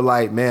bar, but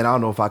like, man, I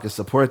don't know if I could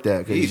support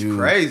that. He's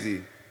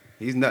crazy.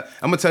 He's not.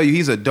 I'm going to tell you,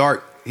 he's a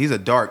dark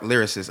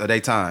lyricist of their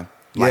time.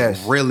 Like,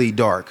 really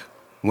dark.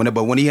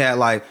 But when he had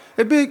like,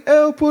 hey, Big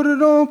L, put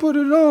it on,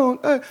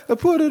 hey,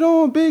 put it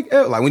on, Big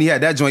L. Like when he had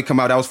that joint come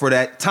out, that was for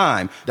that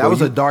time. That was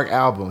a dark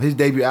album. His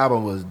debut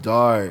album was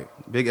dark.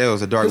 Big L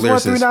is a dark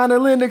lyricist. 139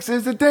 in Linux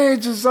is the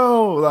danger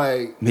zone.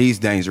 Like he's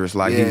dangerous.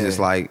 Like he's just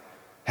like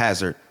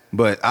hazard.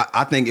 But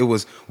I think it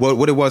was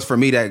what it was for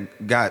me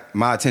that got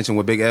my attention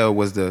with Big L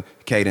was the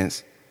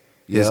cadence,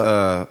 his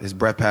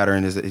breath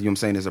pattern, you know what I'm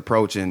saying, his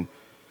approach and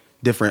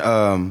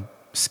different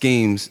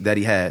schemes that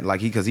he had.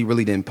 Like because he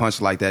really didn't punch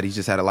like that. He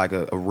just had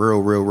a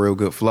real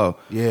good flow.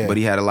 Yeah. But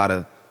he had a lot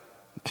of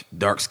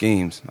dark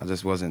schemes. I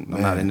just wasn't.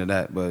 I'm not into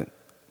that. But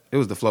it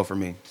was the flow for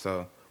me.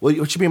 So. What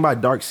you mean by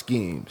dark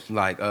schemes?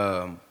 Like,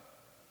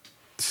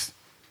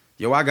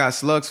 yo, I got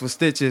slugs for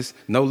stitches,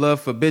 no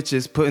love for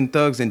bitches, putting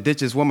thugs in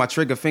ditches when my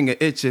trigger finger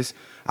itches.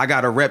 I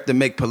got a rep to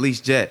make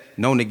police jet,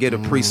 known to get a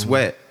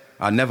pre-sweat.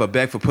 I never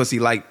beg for pussy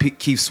like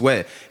Keith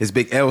Sweat. Is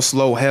Big L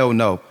slow? Hell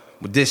no.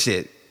 With this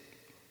shit.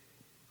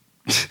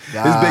 This Big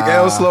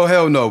L slow?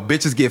 Hell no.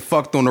 Bitches get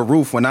fucked on the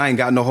roof when I ain't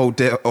got no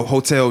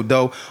hotel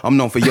dough. I'm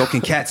known for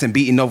yoking cats and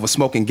beating over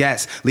smoking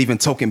gats, leaving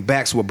token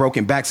backs with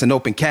broken backs and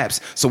open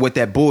caps. So with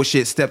that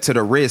bullshit, step to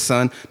the rear,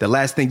 son. The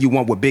last thing you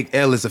want with Big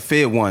L is a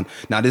fair one.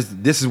 Now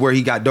this is where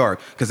he got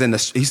dark. Cause in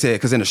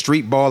the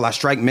street ball, I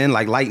strike men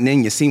like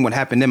lightning. You seen what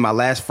happened in my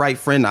last fight,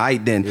 friend? I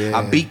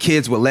beat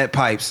kids with lead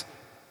pipes.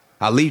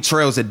 I leave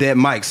trails at dead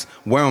mics.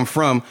 Where I'm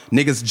from,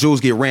 niggas'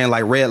 jewels get ran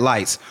like red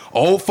lights.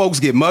 Old folks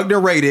get mugged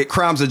and raided.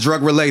 Crimes are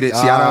drug related.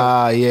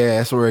 Yeah,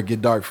 that's where it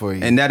get dark for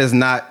you. And that is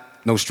not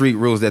no street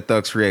rules that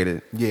thugs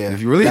created. Yeah,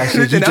 if you really, that's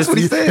what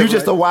he said. You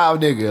just a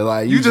wild nigga.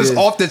 Like you just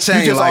off the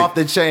chain. You just like, off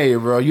the chain,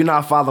 bro. You're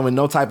not following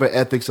no type of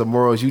ethics or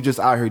morals. You just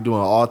out here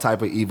doing all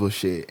type of evil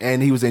shit.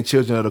 And he was in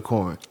Children of the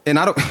Corn. And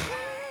I don't.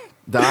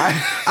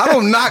 I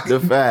don't knock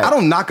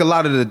a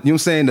lot of the, you know what I'm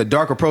saying, the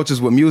dark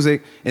approaches with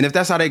music. And if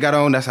that's how they got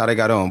on, that's how they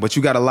got on. But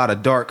you got a lot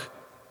of dark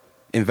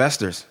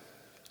investors.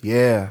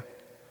 Yeah.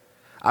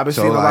 I've been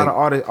seeing a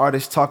lot of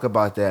artists talk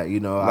about that, you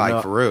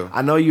know. For real.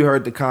 I know you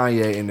heard the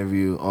Kanye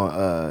interview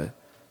on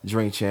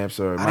Drink Champs.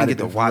 I didn't get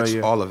to watch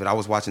all of it. I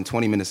was watching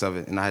 20 minutes of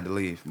it and I had to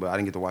leave. But I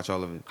didn't get to watch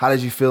all of it. How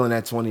did you feel in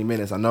that 20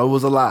 minutes? I know it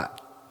was a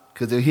lot.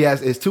 Because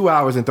it's 2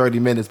 hours and 30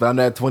 minutes, but I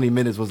know that 20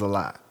 minutes was a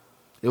lot.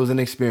 It was an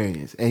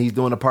experience. And he's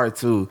doing a part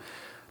 2.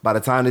 By the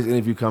time this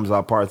interview comes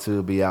out, part 2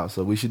 will be out.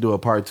 So we should do a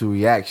part 2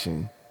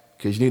 reaction.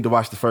 Because you need to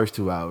watch the first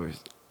 2 hours.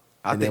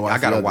 I think I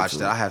got to watch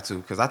that. I have to.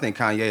 Because I think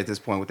Kanye at this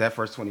point, with that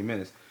first 20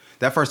 minutes,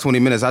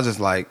 I just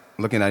like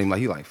looking at him like,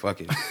 he like, fuck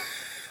it.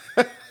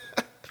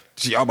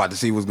 Y'all about to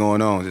see what's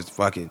going on. Just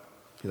fuck it.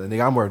 Like,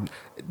 nigga, I'm worth.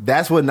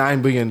 That's what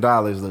 $9 billion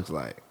looks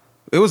like.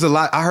 It was a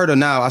lot. I heard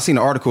I seen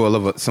an article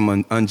of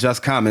some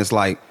unjust comments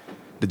like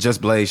the Just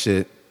Blaze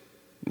shit.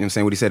 You know what I'm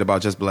saying? What he said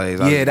about Just Blaze.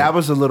 Yeah, that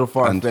was a little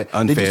far-fetched.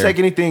 Unfair. Did you take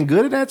anything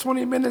good in that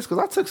 20 minutes?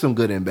 Because I took some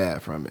good and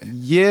bad from it.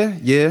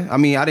 Yeah. I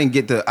mean, I didn't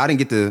get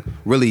to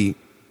really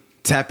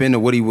tap into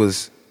what he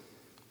was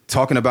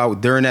talking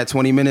about during that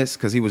 20 minutes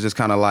because he was just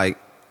kind of like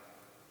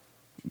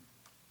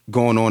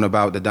going on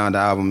about the Donda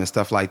album and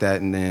stuff like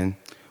that.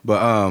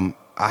 But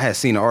I had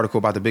seen an article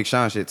about the Big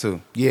Sean shit too.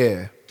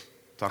 Yeah.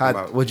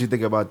 About what'd you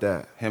think about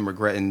that? Him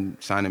regretting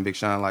signing Big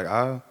Sean. Like,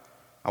 I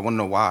want to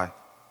know why.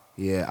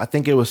 Yeah, I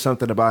think it was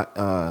something about,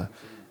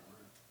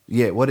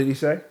 what did he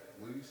say?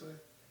 What did he say?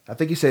 I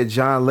think he said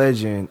John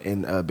Legend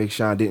and Big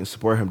Sean didn't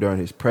support him during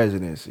his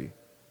presidency.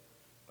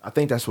 I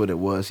think that's what it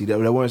was. They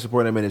weren't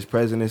supporting him in his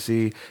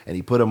presidency, and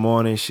he put him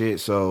on and shit,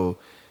 so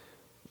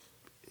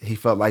he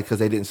felt like because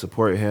they didn't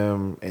support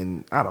him,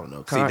 and I don't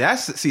know.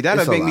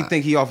 That'll make me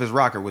think he off his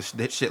rocker with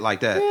shit like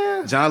that.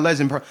 Yeah. John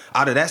Legend,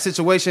 out of that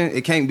situation,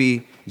 it can't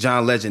be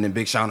John Legend and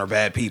Big Sean are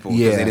bad people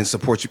because they didn't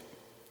support you.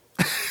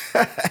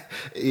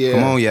 Yeah.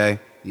 Come on, Ye.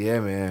 Yeah,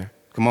 man.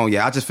 Come on,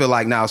 yeah. I just feel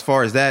like now, as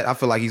far as that, I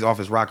feel like he's off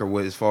his rocker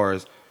with as far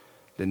as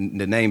the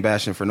name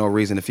bashing for no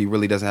reason if he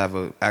really doesn't have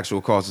an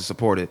actual cause to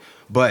support it.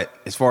 But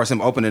as far as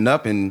him opening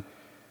up and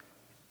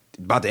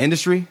about the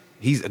industry,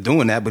 he's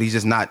doing that, but he's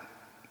just not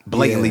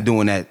blatantly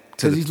doing that.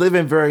 Because he's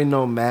living very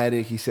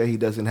nomadic. He said he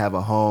doesn't have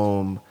a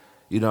home.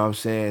 You know what I'm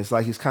saying? It's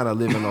like he's kind of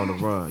living on the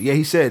run. Yeah,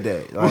 he said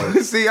that. Like,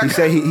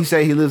 he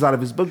said he lives out of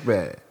his book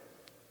bag.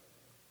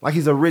 Like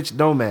he's a rich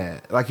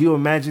nomad. Like you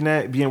imagine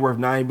that being worth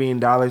 $9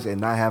 billion and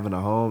not having a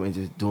home and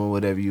just doing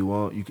whatever you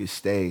want. You could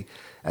stay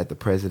at the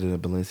president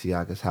of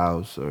Balenciaga's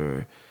house,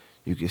 or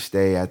you could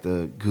stay at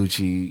the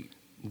Gucci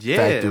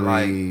factory.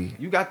 Like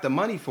you got the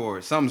money for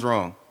it. Something's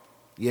wrong.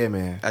 Yeah,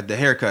 man. At the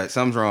haircut,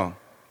 something's wrong.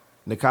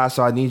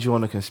 Nicasso, I need you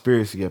on a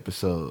conspiracy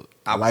episode.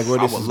 I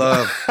will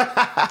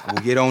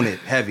get on it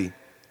heavy.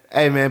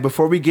 Hey, man,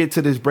 before we get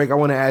to this break, I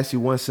want to ask you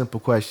one simple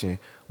question.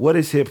 What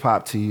is hip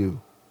hop to you?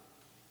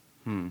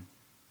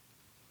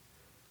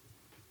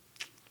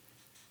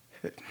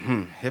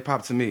 Hip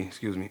hop to me,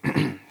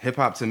 hip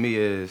hop to me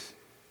is,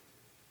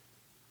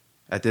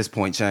 at this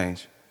point,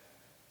 change.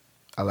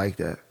 I like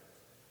that.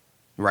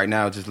 Right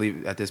now, just leave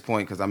it at this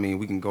point because I mean,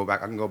 we can go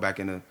back. I can go back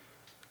in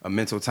a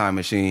mental time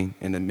machine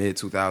in the mid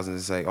 2000s and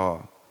say,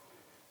 oh,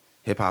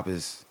 hip hop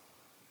is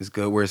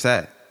good where it's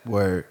at.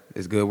 Word.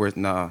 It's good where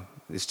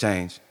it's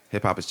changed.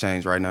 Hip hop has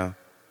changed right now,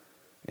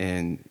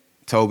 and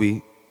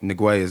Toby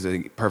Niguez is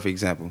a perfect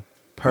example.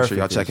 Make sure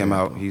y'all check him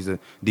out. He's a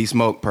D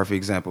Smoke, perfect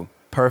example.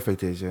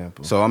 Perfect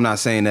example. So I'm not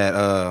saying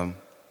that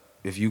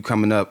if you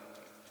coming up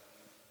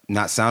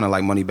not sounding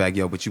like Moneybagg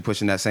Yo, but you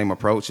pushing that same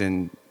approach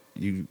and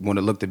you want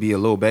to look to be a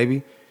little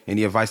baby,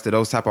 any advice to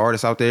those type of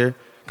artists out there,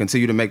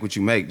 continue to make what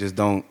you make. Just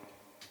don't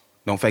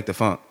fake the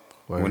funk.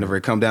 Word. Whenever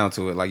it come down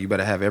to it, like you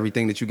better have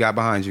everything that you got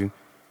behind you.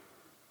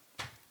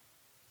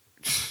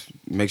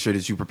 Make sure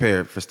that you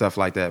prepared for stuff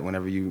like that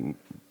whenever you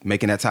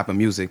making that type of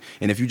music.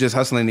 And if you just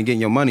hustling and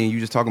getting your money and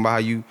you just talking about how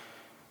you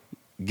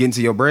getting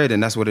to your bread,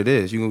 and that's what it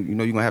is. You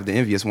know you're gonna have the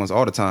envious ones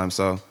all the time.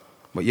 So,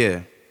 but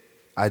yeah,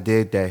 I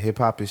did that. Hip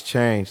hop has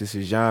changed. This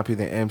is John P.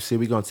 the MC.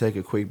 We're gonna take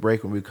a quick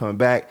break. When we come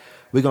back,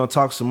 we're gonna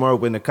talk some more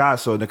with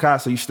Nicasso.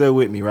 Nicasso, you still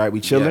with me, right?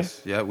 We chilling?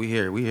 Yes. Yeah, we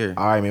here.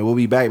 All right, man. We'll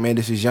be back, man.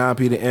 This is John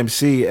P. the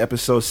MC,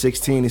 episode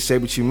 16. And say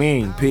what you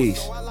mean.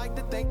 Peace. I like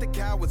to thank the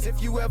cowards if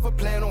you ever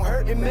plan on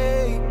hurting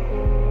me.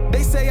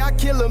 They say I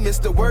kill them, it's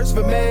the worst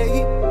for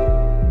me.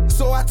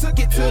 So I took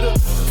it to the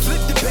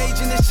flip the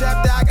page in this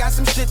chapter. I got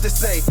some shit to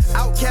say.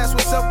 Outcast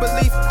with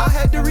self-belief, I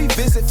had to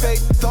revisit fate.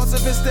 Thoughts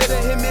of instead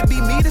of him, it be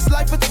me. This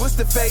life a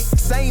twisted fate.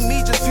 Same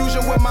me, just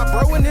fusion with my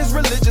bro and his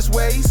religious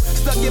ways.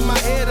 Stuck in my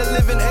head, a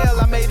living hell.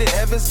 I made it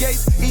heaven's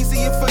gates.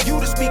 Easier for you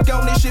to speak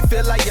on this shit.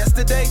 Feel like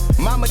yesterday.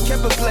 Mama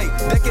kept a plate.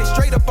 Decade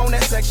straight up on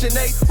that section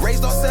 8.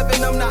 Raised all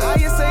 7, I'm the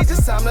highest age.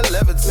 It's time to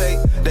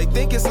levitate. They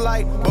think it's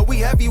light, but we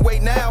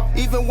heavyweight now.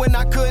 Even when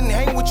I couldn't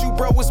hang with you,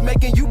 bro, was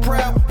making you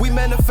proud. We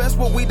manifest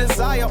what we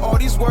desire, all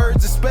these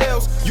words and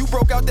spells. You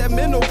broke out that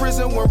mental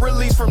prison when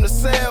released from the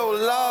cell.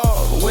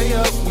 Lord, way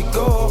up we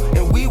go,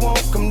 and we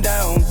won't come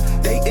down.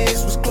 They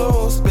ears was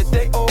closed, but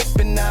they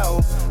open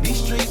now.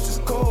 These streets is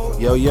cold.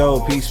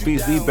 Yo, peace. We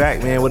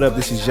back, man. What up?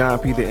 This is John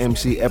P. the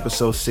MC,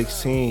 episode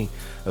 16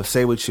 of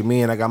Say What You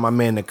Mean. I got my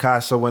man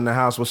Nicasso in the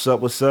house. What's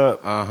up?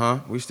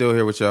 We still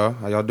here with y'all.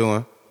 How y'all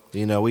doing?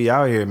 You know, we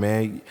out here,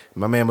 man.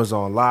 My man was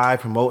on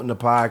live promoting the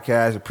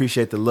podcast.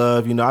 Appreciate the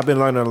love. You know, I've been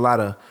learning a lot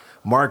of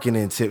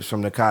marketing tips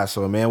from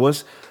Nicasso, man.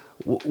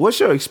 What's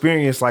your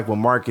experience like with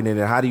marketing,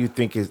 and how do you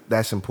think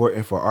that's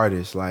important for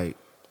artists? Like,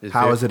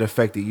 how has it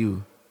affected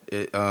you?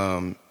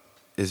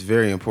 It's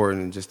very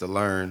important just to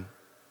learn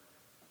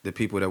the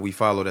people that we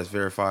follow that's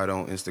verified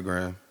on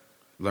Instagram,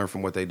 learn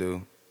from what they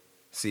do,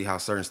 see how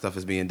certain stuff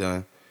is being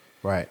done.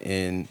 Right.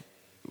 And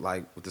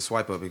like with the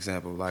swipe up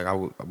example, like I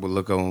would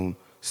look on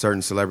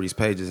certain celebrities'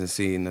 pages and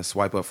seeing the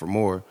swipe up for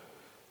more,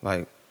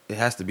 like it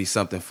has to be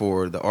something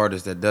for the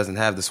artist that doesn't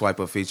have the swipe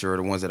up feature or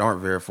the ones that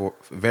aren't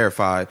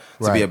verified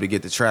to be able to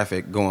get the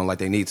traffic going like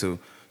they need to.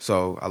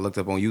 So I looked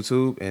up on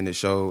YouTube and it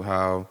showed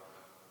how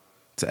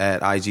to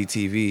add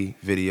IGTV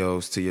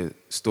videos to your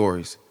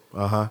stories.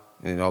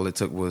 And all it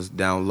took was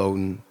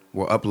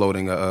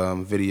uploading a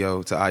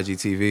video to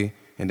IGTV,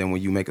 and then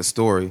when you make a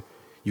story,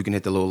 you can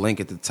hit the little link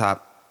at the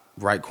top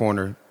right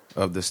corner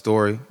of the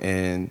story,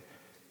 and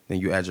then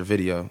you add your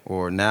video.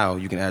 Or now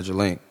you can add your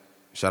link.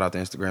 Shout out to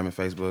Instagram and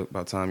Facebook.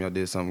 About time y'all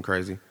did something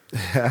crazy.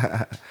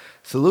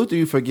 Salute to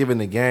you for giving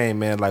the game,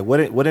 man. Like,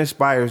 what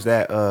inspires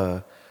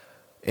that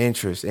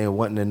interest in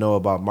wanting to know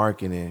about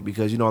marketing?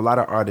 Because, you know, a lot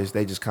of artists,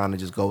 they just kind of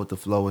just go with the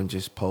flow and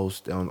just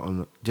post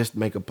just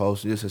make a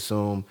post, just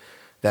assume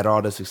that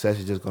all the success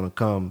is just going to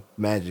come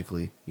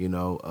magically, you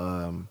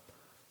know.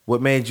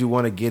 What made you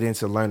want to get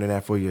into learning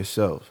that for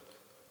yourself?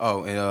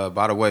 Oh, and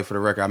by the way, for the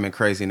record, I'm in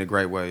crazy in a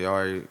great way.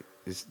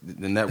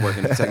 The network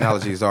and the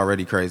technology is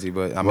already crazy,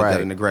 but I'm in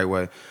that in a great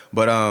way.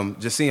 But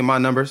just seeing my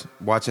numbers,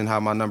 watching how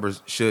my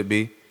numbers should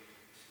be,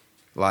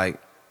 like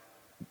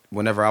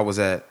whenever I was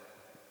at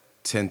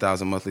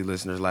 10,000 monthly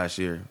listeners last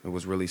year, it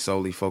was really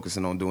solely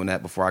focusing on doing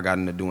that before I got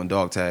into doing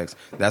dog tags.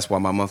 That's why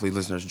my monthly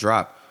listeners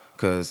dropped,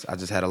 because I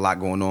just had a lot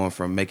going on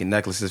from making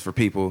necklaces for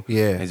people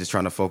and just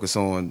trying to focus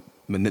on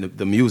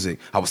the music.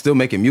 I was still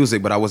making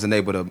music, but I wasn't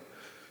able to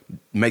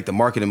make the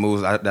marketing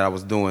moves that I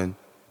was doing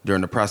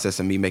during the process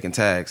of me making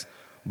tags.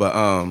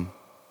 But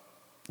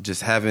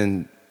just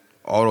having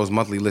all those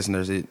monthly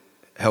listeners, it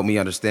helped me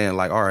understand,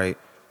 like, all right,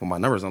 well, my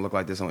numbers don't look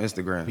like this on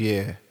Instagram.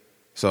 Yeah.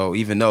 So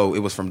even though it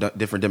was from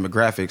different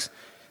demographics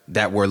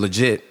that were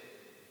legit,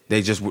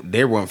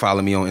 they weren't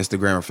following me on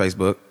Instagram or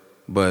Facebook,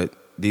 but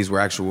these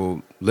were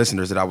actual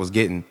listeners that I was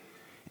getting.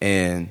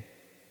 And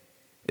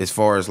as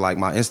far as like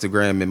my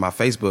Instagram and my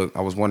Facebook,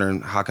 I was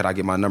wondering how could I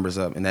get my numbers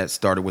up, and that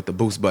started with the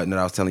boost button that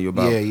I was telling you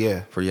about.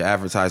 Yeah. For your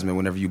advertisement,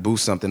 whenever you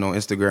boost something on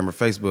Instagram or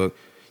Facebook,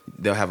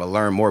 they'll have a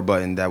learn more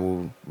button that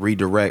will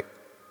redirect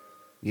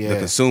the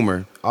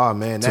consumer. Oh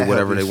man, that to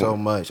whatever helped me they so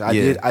want. much.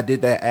 I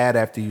did that ad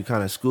after you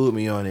kind of schooled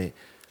me on it.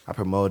 I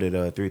promoted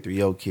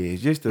 330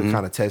 Kids just to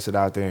kind of test it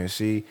out there and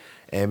see.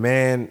 And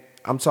man,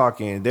 I'm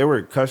talking, there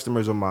were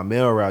customers on my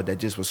mail route that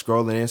just was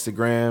scrolling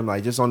Instagram,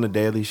 like just on the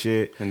daily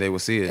shit. And they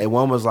would see it. And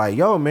one was like,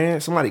 yo, man,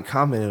 somebody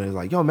commented and was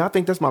like, yo, man, I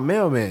think that's my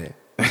mailman.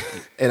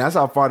 And that's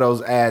how far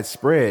those ads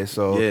spread.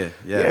 So,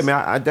 yeah, man,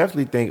 I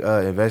definitely think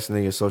investing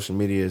in your social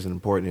media is an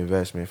important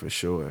investment for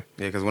sure.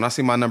 Yeah, because when I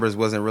see my numbers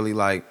wasn't really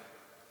like,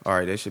 all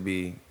right, they should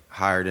be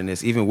higher than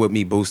this, even with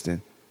me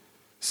boosting.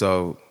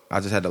 So I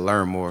just had to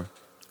learn more.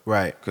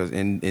 Right. Because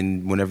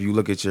in whenever you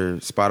look at your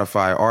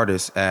Spotify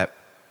artist app,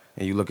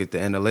 and you look at the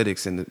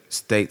analytics in the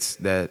states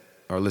that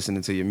are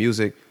listening to your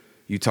music,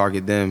 you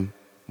target them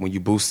when you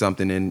boost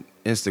something in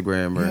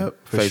Instagram or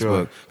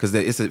Facebook. Because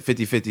it's a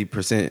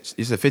 50-50%.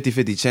 It's a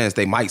 50-50 chance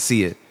they might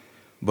see it,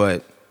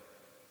 but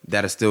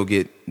that'll still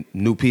get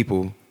new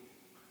people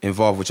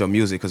involved with your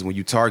music. Because when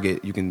you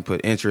target, you can put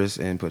interest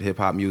and put hip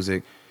hop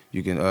music.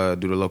 You can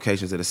do the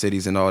locations of the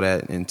cities and all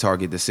that, and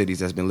target the cities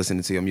that's been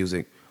listening to your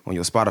music on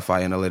your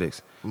Spotify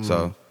analytics.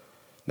 So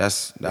That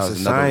was It's a another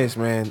science,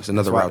 man. It's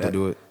another That's why route to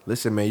do it.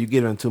 Listen, man, you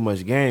get on too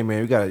much game,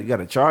 man. You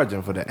gotta charge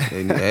them for that.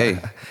 Hey,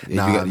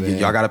 Nah, man.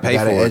 y'all gotta pay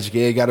for it.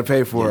 Educate, you gotta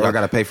pay for it. Y'all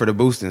gotta pay for the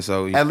boosting.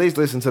 So at least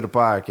listen to the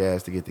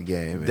podcast to get the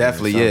game. Man.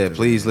 Definitely, yeah.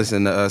 Please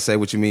listen to Say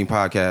What You Mean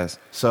podcast.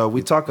 So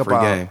we talk Free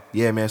about game.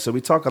 Yeah, man. So we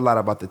talk a lot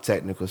about the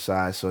technical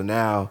side. So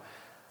now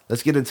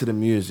let's get into the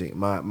music.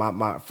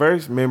 My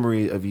first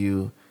memory of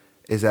you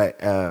is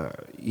that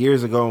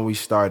years ago when we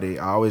started,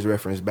 I always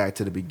reference back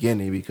to the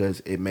beginning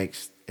because it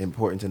makes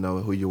important to know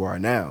who you are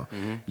now.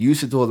 Mm-hmm. You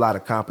used to do a lot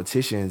of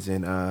competitions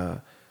and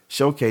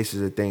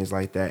showcases and things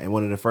like that. And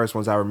one of the first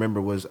ones I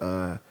remember was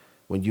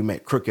when you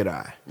met Crooked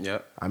Eye.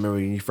 Yep. I remember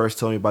when you first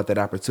told me about that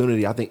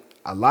opportunity. I think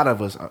a lot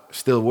of us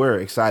still were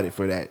excited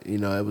for that. You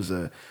know, it was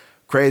a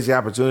crazy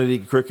opportunity.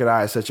 Crooked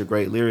Eye is such a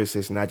great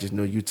lyricist, and I just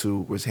knew you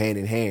two was hand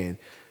in hand.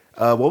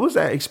 What was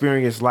that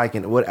experience like,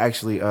 and what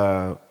actually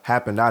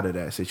happened out of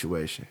that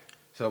situation?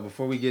 So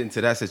before we get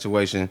into that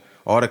situation,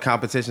 all the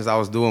competitions I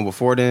was doing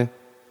before then,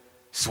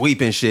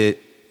 sweeping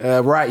shit.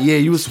 Right, yeah,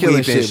 you was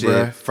killing shit,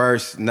 bro.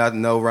 First,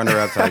 no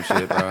runner-up type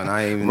shit, bro. And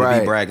I ain't even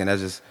Right. be bragging.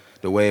 That's just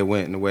the way it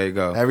went and the way it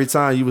go. Every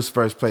time you was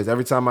first place.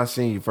 Every time I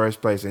seen you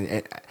first place,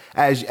 and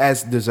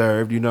as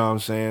deserved, you know what I'm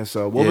saying?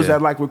 So what was Yeah.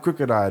 that like with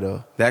Crooked Eye,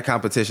 though? That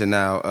competition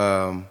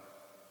now,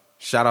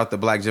 shout out to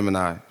Black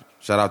Gemini.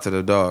 Shout out to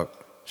the dog.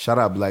 Shout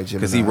out Black Gemini.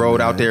 Because he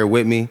rode man. out there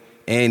with me.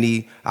 And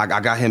I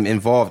got him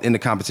involved in the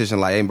competition.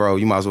 Like, hey, bro,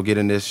 you might as well get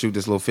in this, shoot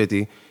this little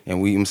 50. And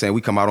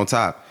we come out on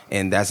top.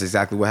 And that's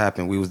exactly what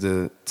happened. We was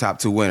the top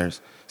 2 winners.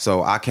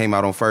 So I came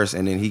out on first,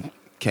 and then he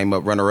came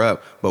up runner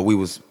up. But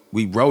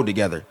we rode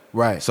together.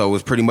 Right. So it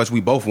was pretty much we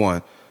both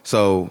won.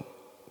 So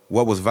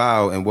what was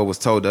vowed and what was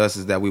told to us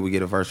is that we would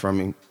get a verse from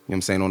him, you know what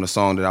I'm saying, on the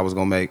song that I was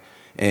going to make.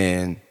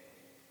 And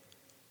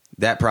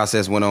that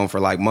process went on for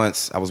like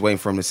months. I was waiting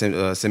for him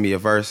to send me a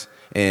verse.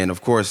 And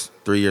of course,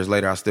 3 years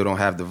later, I still don't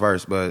have the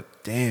verse. But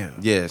damn.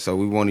 Yeah, so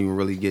we won't even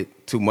really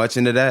get too much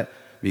into that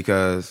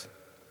because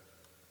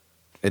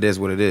it is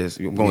what it is.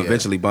 You're going to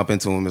eventually bump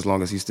into him as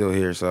long as he's still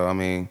here. So, I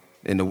mean,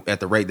 at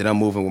the rate that I'm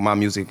moving with my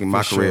music and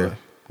my career,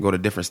 go to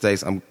different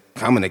states, I'm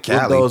coming to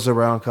Cali. What goes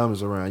around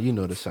comes around. You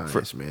know the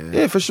science, man.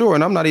 Yeah, for sure.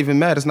 And I'm not even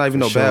mad. It's not even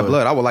no bad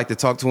blood. I would like to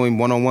talk to him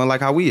one-on-one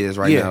like how he is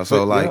right now.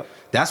 So,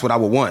 that's what I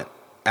would want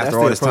after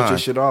all this time. It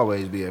should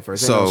always be at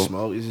first. Ain't no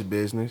smoke. It's just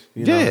business.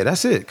 You yeah, know?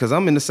 That's it. Because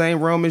I'm in the same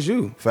realm as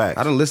you. Facts.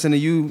 I done listen to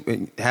you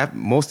and have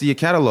most of your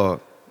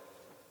catalog.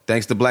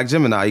 Thanks to Black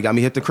Gemini, he got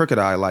me hip to Crooked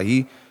Eye.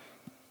 Like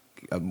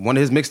one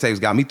of his mixtapes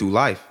got me through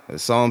life.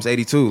 Psalms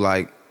 82.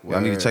 Like, I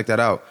need to check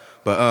that out.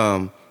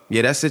 But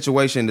yeah, that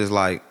situation is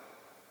like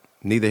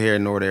neither here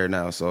nor there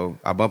now. So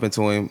I bump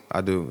into him,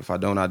 I do. If I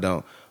don't, I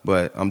don't.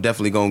 But I'm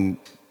definitely gonna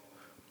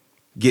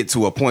get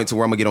to a point to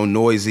where I'm gonna get on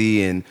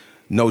Noisy and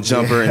No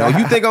Jumper. And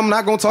you think I'm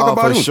not gonna talk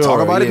about it? Sure. Talk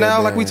about it now,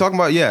 man. like we talking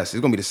about. Yes,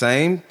 it's gonna be the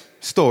same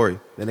story.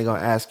 Then they're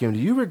gonna ask him, "Do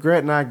you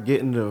regret not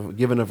giving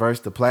the verse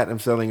to platinum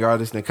selling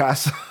artist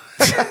Nicasso?"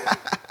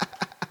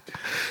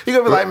 He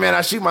gonna be like, "Man,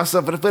 I shoot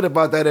myself in the foot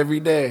about that every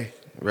day."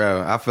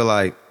 Bro, I feel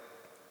like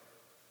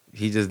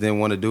he just didn't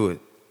want to do it.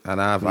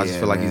 And I just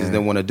feel like he just man.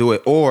 didn't want to do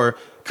it. Or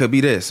could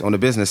be this, on the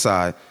business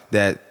side,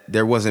 that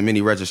there wasn't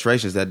many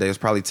registrations that day. It was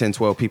probably 10,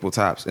 12 people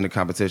tops in the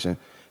competition.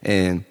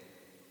 And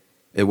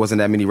it wasn't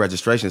that many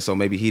registrations, so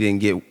maybe he didn't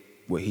get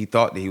what he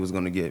thought that he was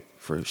going to get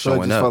for So it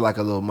showing just up. felt like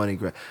a little money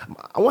grab.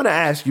 I want to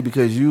ask you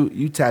because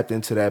you tapped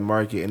into that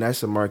market, and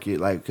that's a market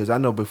like because I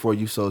know before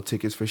you sold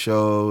tickets for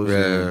shows.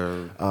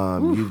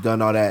 And, you've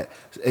done all that.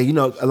 And, you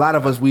know, a lot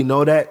of us we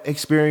know that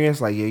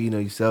experience. Like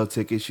you sell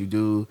tickets, you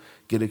do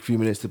get a few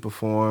minutes to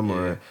perform,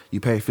 or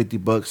you pay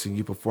 $50 and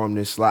you perform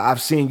this slot.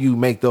 I've seen you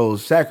make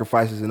those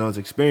sacrifices and those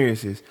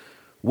experiences.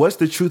 What's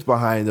the truth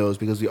behind those?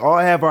 Because we all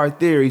have our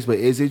theories, but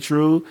is it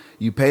true?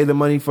 You pay the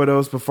money for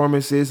those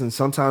performances, and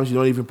sometimes you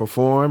don't even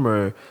perform,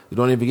 or you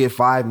don't even get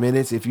 5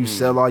 minutes if you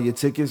sell all your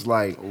tickets.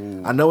 Like,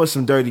 I know it's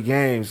some dirty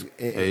games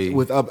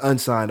with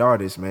unsigned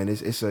artists, man.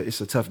 It's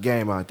a tough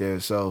game out there.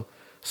 So,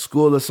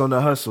 school us on the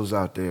hustles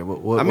out there.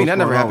 I mean, that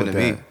never happened to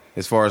me.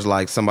 As far as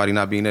like somebody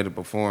not being able to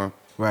perform,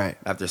 right?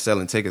 After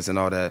selling tickets and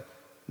all that.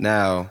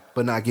 Now,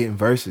 but not getting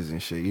verses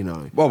and shit, you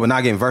know. Well, but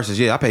not getting verses.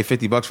 Yeah, I paid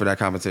 $50 for that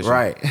competition.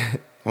 Right.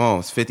 Come on,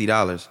 it's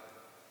 $50.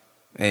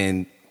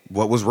 And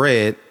what was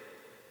read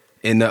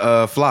in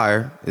the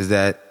flyer is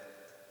that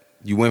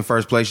you win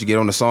first place, you get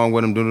on the song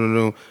with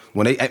them.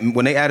 When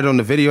they added on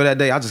the video that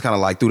day, I just kind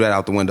of like threw that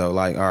out the window.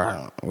 Like, all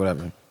right,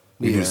 whatever.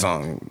 You do the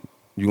song.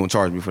 You're going to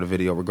charge me for the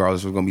video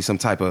regardless. There's going to be some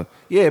type of...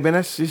 Yeah, man,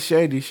 that's just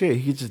shady shit.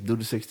 He could just do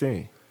the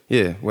 16.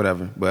 Yeah,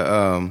 whatever.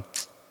 But,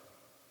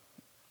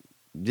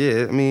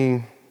 yeah, I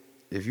mean,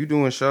 if you're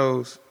doing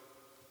shows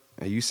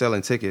and you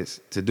selling tickets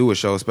to do a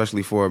show,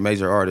 especially for a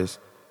major artist,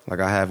 like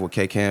I have with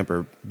K Camp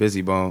or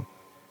Busy Bone,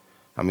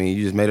 I mean,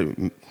 you just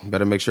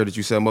better make sure that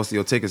you sell most of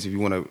your tickets if you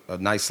want a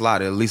nice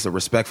slot, at least a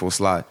respectful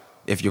slot.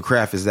 If your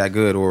craft is that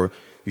good or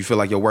you feel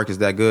like your work is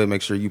that good,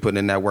 make sure you putting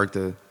in that work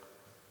to...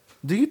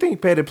 Do you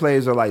think pay to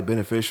plays are like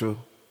beneficial?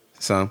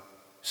 Some.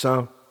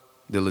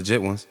 The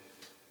legit ones.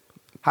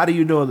 How do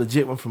you know a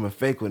legit one from a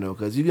fake one though?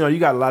 Because you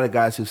got a lot of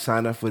guys who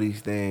sign up for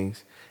these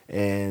things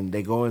and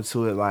they go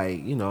into it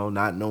like, you know,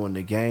 not knowing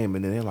the game,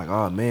 and then they're like,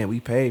 oh man, we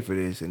paid for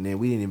this, and then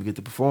we didn't even get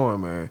to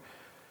perform, or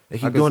they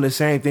keep doing the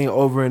same thing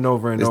over and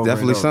over and over. It's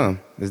definitely and over. some.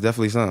 It's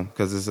definitely some,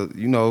 because it's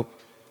you know,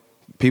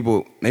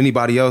 people,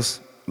 anybody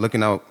else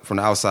looking out from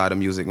the outside of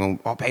music, going,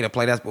 oh, pay to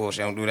play, that's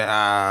bullshit, don't do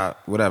that,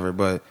 whatever.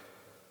 But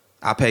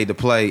I paid to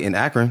play in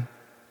Akron,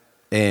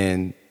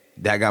 and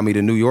that got me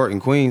to New York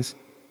and Queens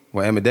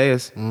with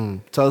Amadeus.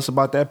 Tell us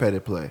about that pay to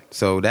play.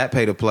 So that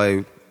pay to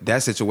play,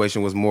 that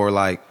situation was more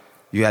like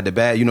you had the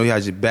bad, you know, you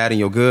had your bad and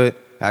your good.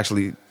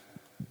 Actually,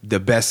 the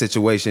best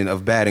situation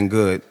of bad and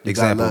good. You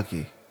example. got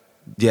lucky.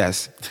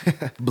 Yes.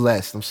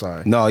 Blessed, I'm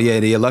sorry. No, yeah,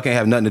 the luck ain't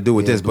have nothing to do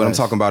with this, but I'm blessed.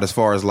 talking about as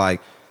far as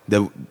like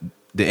the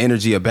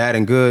energy of bad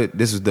and good.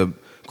 This is the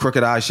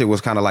Crooked Eye shit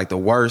was kind of like the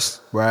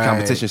worst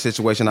competition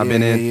situation I've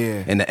been in.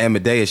 Yeah. And the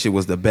Amadeus shit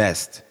was the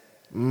best.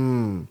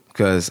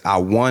 Because I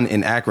won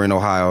in Akron,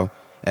 Ohio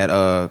at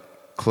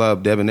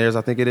Club Debonair's,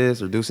 I think it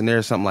is, or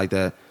Deucenaire, something like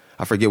that.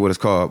 I forget what it's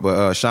called.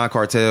 But Sean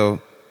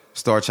Cartel,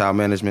 Star Child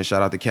Management,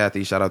 shout out to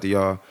Kathy, shout out to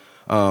y'all.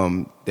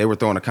 They were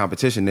throwing a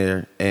competition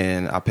there,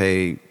 and I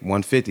paid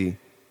 $150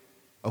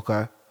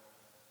 Okay.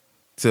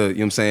 to, you know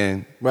what I'm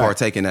saying, Right.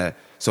 partake in that.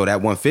 So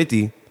that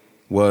 $150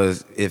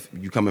 was, if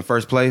you come in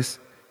first place,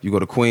 you go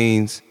to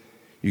Queens,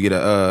 you get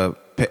a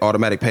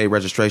automatic paid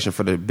registration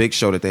for the big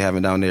show that they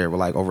having down there with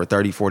like over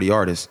 30, 40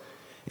 artists.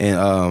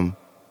 And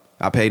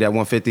I paid that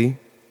 $150.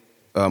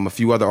 A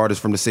few other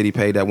artists from the city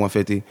paid that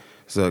 $150.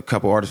 It's a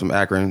couple artists from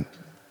Akron.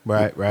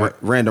 Right.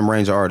 Random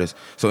range of artists.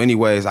 So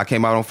anyways, I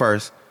came out on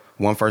first,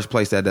 won first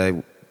place that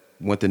day,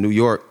 went to New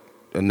York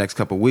the next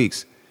couple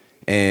weeks,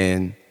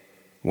 and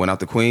went out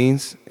to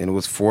Queens, and it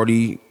was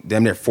 40,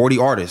 damn near 40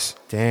 artists.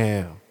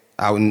 Damn.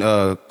 Out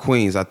in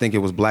Queens. I think it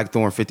was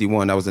Blackthorn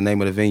 51. That was the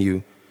name of the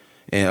venue.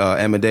 And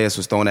Amadeus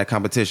was throwing that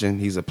competition.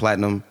 He's a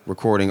platinum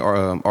recording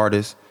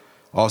artist,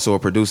 also a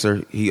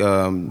producer. He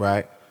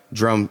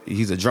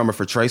He's a drummer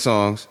for Trey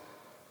Songz.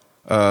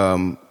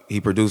 He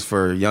produced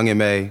for Young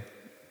M.A.,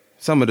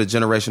 some of the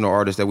generational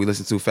artists that we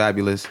listen to,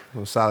 Fabulous.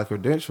 Well, solid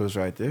credentials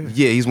right there.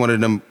 Yeah, he's one of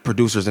them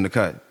producers in the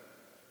cut.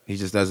 He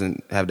just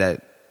doesn't have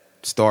that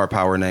star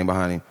power name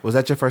behind him. Was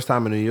that your first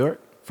time in New York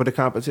for the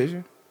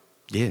competition?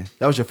 Yeah.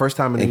 That was your first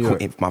time in New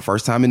York? My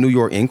first time in New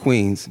York, in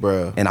Queens.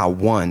 Bruh. And I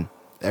won.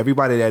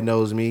 Everybody that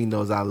knows me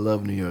knows I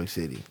love New York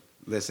City.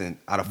 Listen,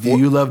 out of Do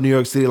you love New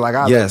York City like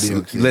I love New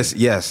York City?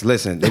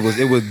 Listen.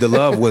 It was the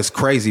love was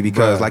crazy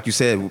because, Bruh. like you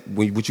said,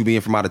 with you being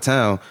from out of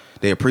town,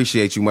 they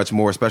appreciate you much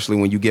more, especially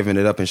when you giving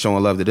it up and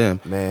showing love to them.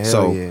 Man, hell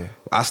so yeah.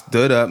 I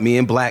stood up. Me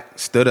and Black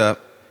stood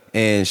up,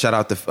 and shout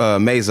out to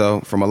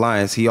Mazo from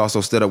Alliance. He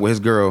also stood up with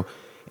his girl,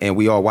 and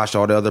we all watched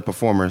all the other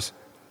performers.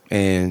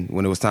 And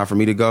when it was time for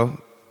me to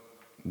go,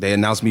 they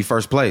announced me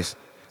first place.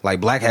 Like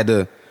Black had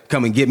to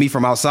come and get me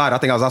from outside. I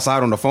think I was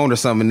outside on the phone or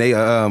something. And they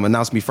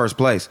announced me first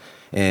place,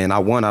 and I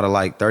won out of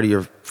like 30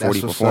 or 40 That's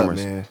what's performers.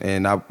 up, man.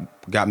 And I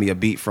got me a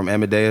beat from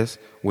Amadeus,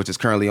 which is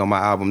currently on my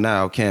album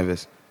now,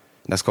 Canvas.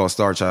 That's called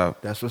Star Child.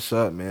 That's what's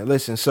up, man.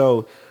 Listen,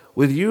 so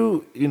with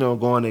you,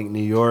 going to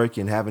New York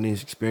and having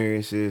these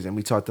experiences, and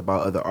we talked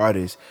about other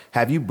artists,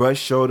 have you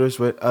brushed shoulders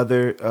with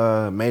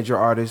other major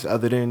artists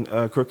other than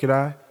Crooked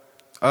Eye?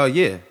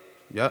 Yeah.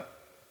 Yep.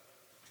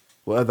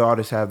 What other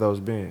artists have those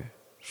been?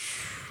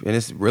 And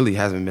it really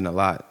hasn't been a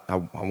lot.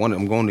 I'm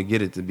going to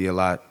get it to be a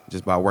lot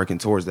just by working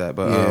towards that.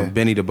 But Yeah.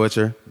 Benny the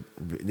Butcher,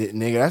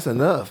 Nigga, that's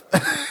enough.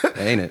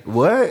 ain't it?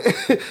 What?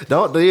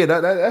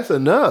 That's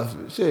enough.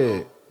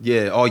 Shit.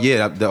 Yeah. Oh,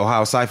 yeah. The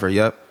Ohio Cypher.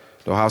 Yep.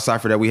 The Ohio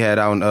Cypher that we had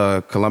out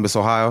in Columbus,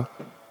 Ohio.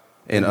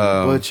 And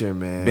Butcher,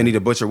 man. Benny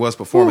the Butcher was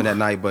performing that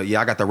night. But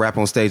yeah, I got to rap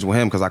on stage with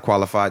him because I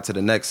qualified to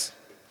the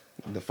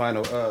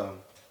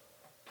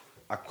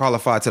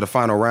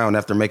final round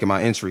after making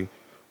my entry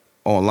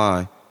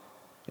online.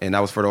 And that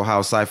was for the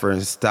Ohio Cypher.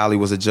 And Stally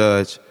was a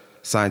judge.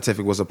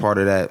 Scientific was a part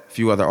of that. A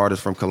few other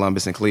artists from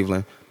Columbus and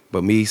Cleveland.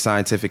 But me,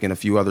 Scientific, and a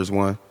few others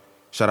won.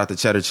 Shout out to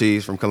Cheddar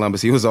Cheese from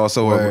Columbus. He was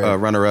also a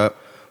runner-up.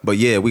 But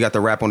yeah, we got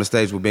to rap on the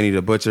stage with Benny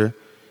the Butcher.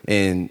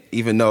 And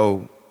even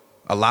though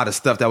a lot of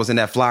stuff that was in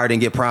that flyer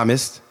didn't get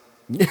promised,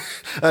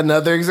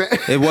 Another example.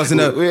 it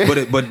wasn't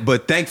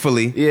but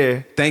thankfully,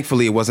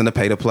 it wasn't a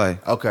pay to play.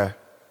 Okay.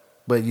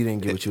 But you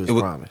didn't get what you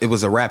was promised. It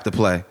was a rap to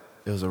play.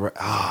 It was a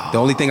The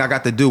only thing I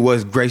got to do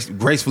was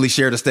gracefully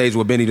share the stage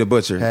with Benny the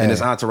Butcher and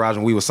his entourage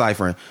when we were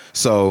ciphering.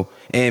 So,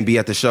 and be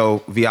at the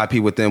show, VIP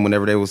with them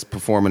whenever they was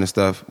performing and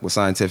stuff with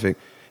Scientific,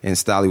 and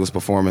Stally was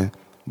performing.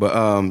 But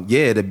I'm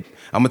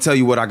gonna tell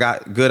you what I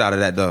got good out of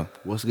that though.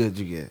 What's good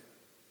you get?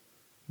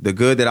 The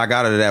good that I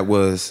got out of that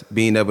was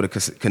being able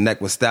to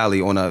connect with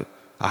Stally on a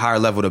higher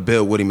level to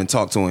build with him and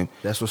talk to him.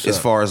 That's what's as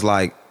up. far as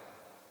like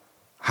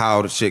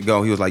how the shit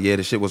go. He was like, yeah,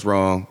 the shit was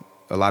wrong.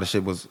 A lot of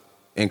shit was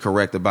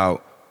incorrect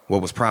about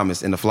what was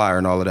promised in the flyer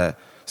and all of that.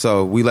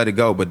 So we let it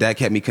go, but that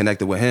kept me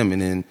connected with him.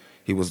 And then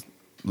he was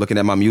looking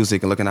at my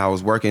music and looking how I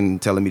was working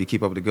and telling me to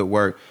keep up with the good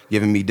work,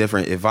 giving me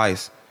different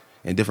advice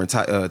and different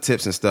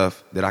tips and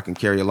stuff that I can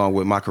carry along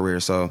with my career.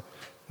 So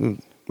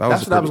it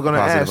That's what I was going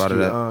to ask you.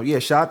 That. Yeah,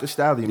 shout out to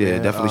Stally, man. Yeah,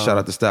 definitely shout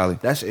out to Stally.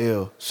 That's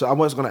ill. So I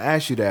was going to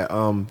ask you that.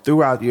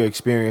 Throughout your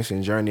experience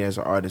and journey as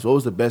an artist, what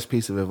was the best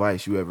piece of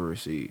advice you ever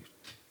received?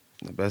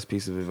 The best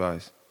piece of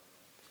advice?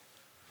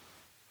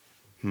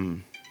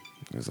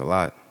 There's a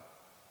lot.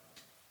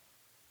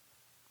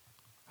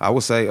 I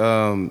would say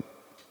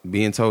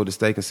being told to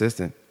stay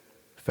consistent.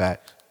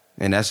 Facts.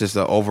 And that's just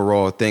an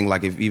overall thing.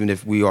 Like even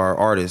if we are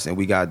artists and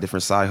we got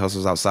different side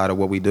hustles outside of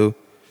what we do,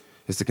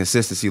 it's the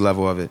consistency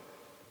level of it.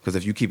 Because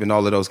if you keeping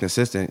all of those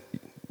consistent,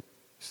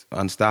 it's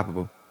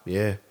unstoppable.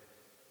 Yeah.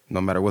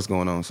 No matter what's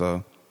going on.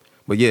 So,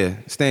 but yeah,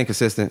 staying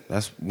consistent.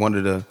 That's one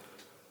of the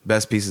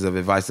best pieces of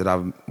advice that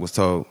I was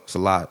told. It's a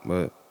lot,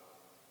 but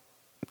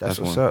that's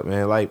what's up,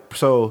 man. Like,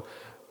 so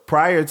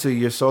prior to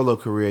your solo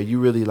career, you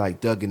really like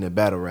dug into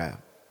battle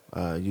rap.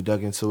 You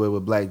dug into it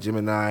with Black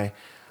Gemini.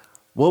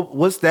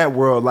 What's that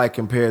world like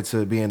compared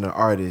to being an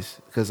artist?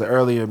 Because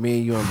earlier, me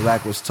and you and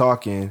Black was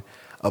talking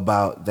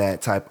about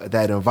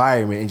that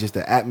environment and just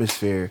the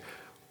atmosphere.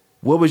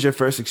 What was your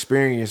first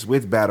experience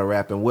with battle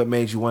rap, and what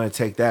made you want to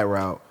take that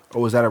route,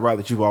 or was that a route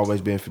that you've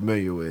always been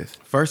familiar with?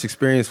 First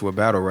experience with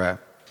battle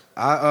rap,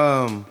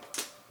 I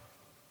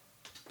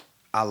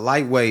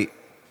lightweight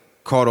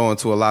caught on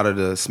to a lot of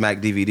the Smack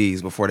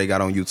DVDs before they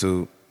got on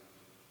YouTube,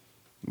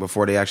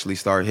 before they actually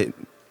started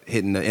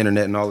hitting the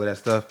internet and all of that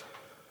stuff.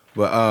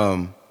 But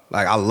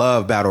like, I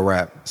love battle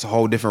rap. It's a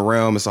whole different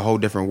realm. It's a whole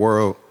different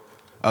world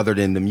other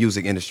than the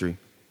music industry.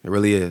 It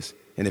really is.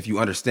 And if you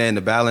understand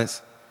the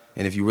balance,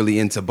 and if you really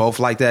into both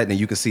like that, then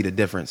you can see the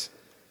difference.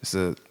 It's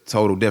a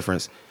total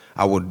difference.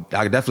 I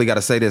definitely got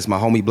to say this. My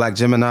homie Black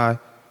Gemini,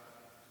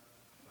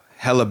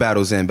 hella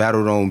battled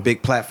on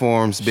big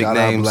platforms, big names.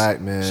 Shout out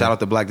Black, man. Shout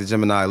out to Black the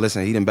Gemini.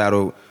 Listen, he done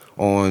battled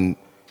on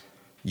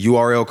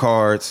URL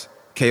cards,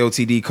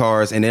 KOTD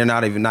cards, and they're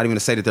not even to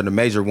say that they're the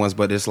major ones,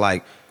 but it's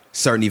like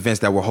certain events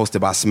that were hosted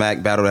by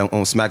Smack, battled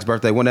on Smack's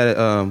birthday. Wasn't that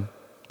at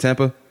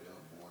Tampa?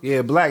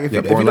 Yeah, Black.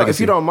 If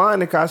you don't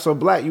mind, Nicasso,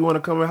 Black, you want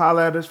to come and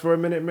holler at us for a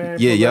minute, man?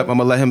 Yeah, yep. I'm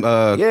gonna let him.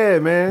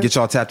 Man. Get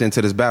y'all tapped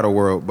into this battle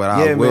world, but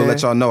I will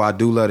let y'all know I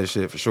do love this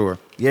shit for sure.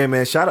 Yeah,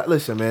 man. Shout out.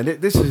 Listen, man.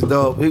 This is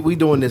dope. We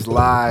doing this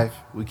live.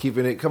 We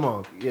keeping it. Come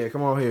on. Yeah,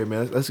 come on here,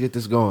 man. Let's get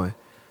this going.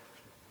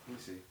 Let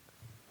me see.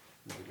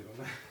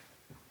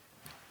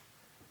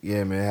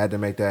 Yeah, man. I had to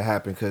make that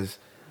happen because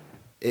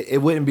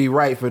it wouldn't be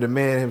right for the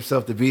man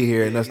himself to be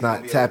here and us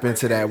not tap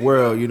into that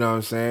world. You know what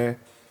I'm saying?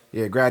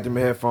 Yeah, grab them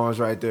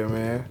headphones right there,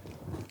 man.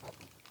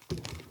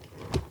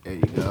 There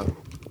you go.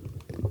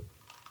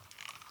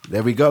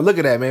 There we go. Look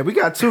at that, man. We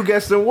got two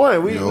guests in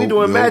one. We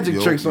doing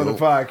magic tricks on the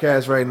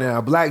podcast right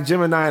now. Black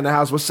Gemini in the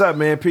house. What's up,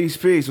 man? Peace.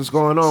 What's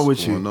going on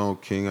with you? What's going on,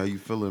 King? How you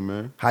feeling,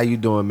 man? How you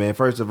doing, man?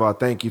 First of all,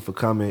 thank you for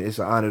coming. It's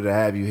an honor to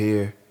have you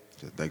here.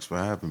 Thanks for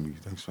having me.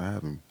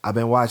 I've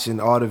been watching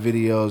all the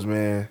videos,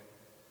 man.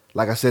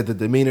 Like I said, the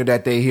demeanor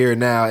that they hear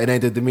now, it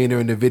ain't the demeanor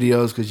in the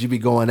videos because you be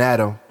going at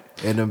them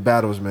in them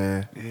battles,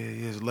 man. Yeah,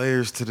 there's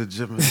layers to the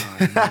Gemini.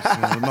 You know what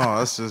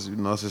I'm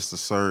saying? No, it's just a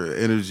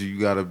certain energy you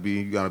gotta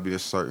be a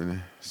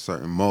certain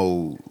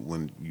mode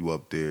when you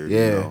up there.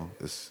 Yeah. You know?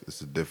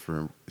 It's a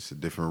different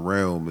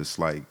realm. It's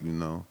like,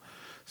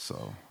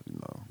 so,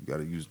 you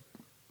gotta use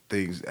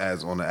things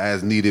on an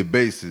as needed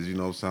basis,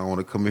 so I don't want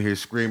to come in here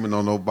screaming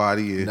on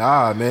nobody.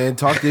 Nah, man,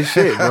 talk this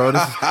shit, bro.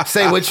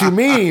 Say what you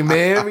mean,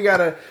 man. We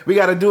gotta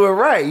do it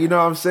right, you know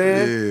what I'm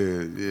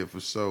saying? Yeah,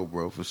 for sure,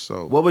 bro, for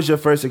sure. What was your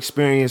first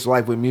experience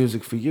like with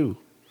music for you?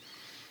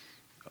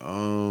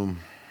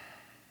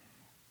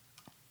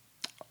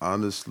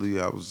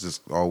 Honestly, I was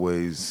just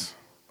always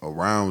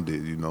around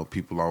it,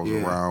 people I was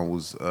around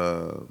was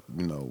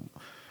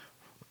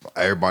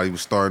everybody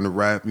was starting to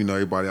rap,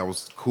 everybody I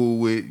was cool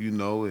with,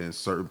 and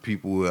certain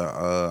people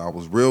I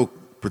was real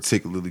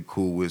particularly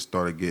cool with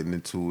started getting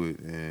into it,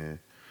 and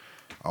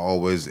I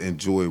always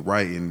enjoyed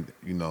writing,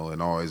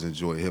 and always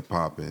enjoyed hip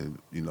hop, and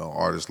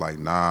artists like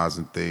Nas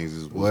and things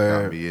is what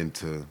got me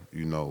into,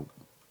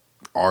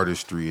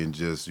 artistry and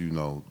just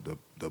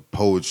the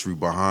poetry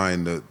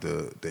behind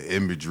the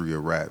imagery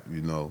of rap.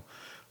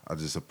 I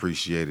just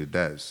appreciated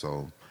that.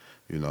 So,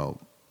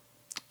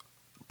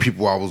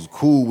 people I was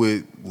cool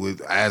with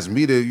would ask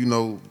me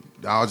to,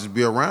 I'll just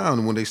be around,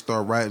 and when they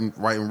start writing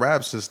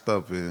raps and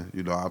stuff,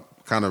 and I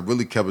kind of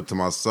really kept it to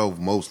myself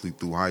mostly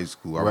through high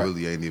school. I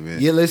really ain't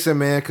even. Yeah, listen,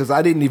 man, because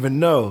I didn't even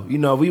know.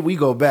 We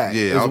go back.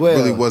 Yeah,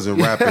 really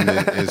wasn't rapping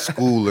in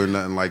school or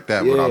nothing like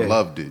that, but I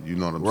loved it. You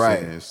know what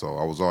I'm saying? So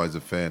I was always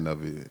a fan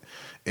of it,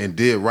 and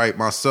did write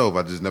myself.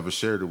 I just never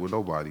shared it with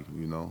nobody,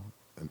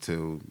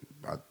 until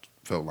I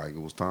felt like it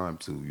was time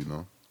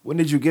to. When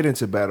did you get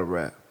into battle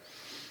rap?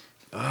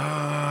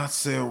 I'd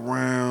say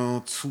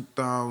around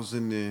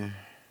 2000 and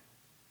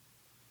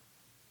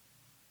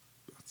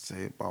I'd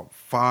say about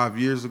 5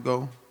 years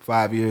ago.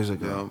 5 years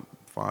ago.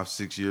 Yeah,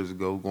 5-6 years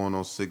ago, going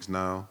on 6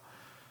 now.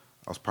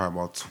 I was probably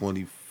about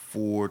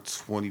 24,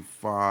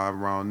 25,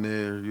 around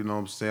there. You know what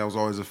I'm saying? I was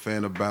always a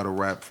fan of battle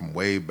rap from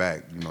way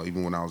back.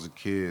 Even when I was a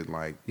kid.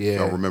 Like,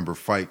 y'all remember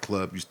Fight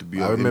Club used to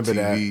be on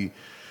MTV. That.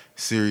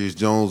 Serious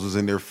Jones was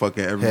in there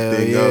fucking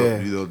everything yeah.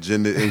 up. You know,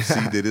 Jen the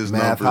MC did his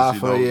Math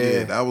numbers. Hoffa,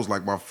 yeah. That was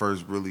like my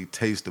first really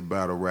taste of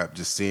battle rap,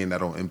 just seeing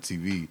that on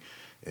MTV.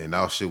 And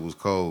that shit was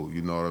cold,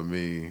 you know what I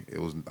mean?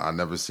 I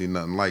never seen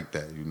nothing like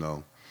that, you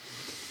know.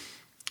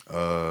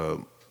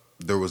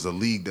 There was a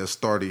league that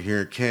started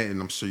here in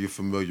Canton. I'm sure you're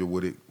familiar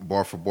with it.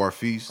 Bar for Bar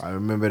Feast. I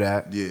remember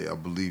that. Yeah, I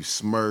believe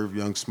Smurf,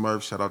 Young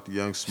Smurf. Shout out to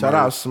Young Smurf. Shout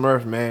out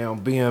Smurf, man,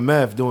 on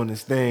BMF doing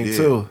this thing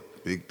too.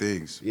 Big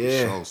things.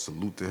 Yeah. So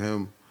salute to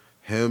him.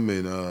 Him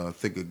and I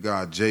think a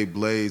guy, Jay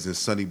Blaze and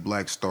Sonny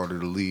Black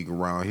started a league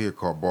around here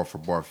called Bar for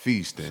Bar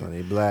Feast. And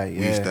Sonny Black, yeah.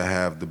 we used to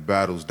have the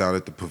battles down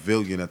at the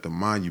pavilion at the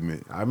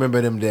monument. I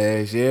remember them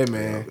days, yeah,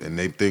 man. And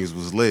they things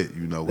was lit,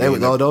 you know.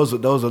 Those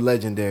are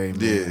legendary,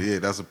 man. Yeah,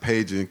 that's a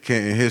page in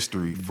Canton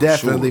history.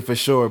 Definitely, for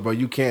sure, bro.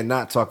 You can't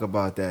not talk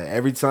about that.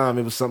 Every time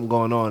it was something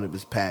going on, it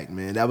was packed,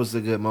 man. That was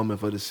a good moment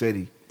for the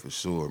city. For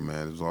sure,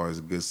 man. It was always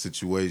a good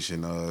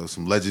situation.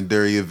 Some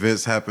legendary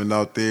events happened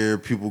out there.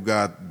 People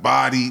got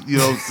bodied, you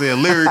know what I'm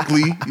saying,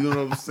 lyrically. You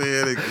know what I'm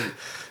saying?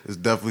 There's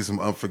definitely some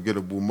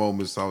unforgettable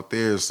moments out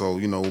there. So,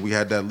 you know, when we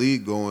had that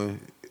league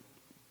going,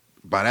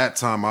 by that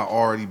time I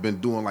already been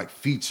doing like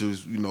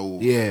features, you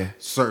know,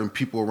 certain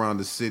people around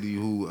the city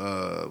who,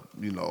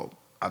 you know,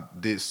 I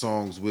did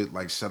songs with,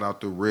 like shout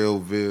out to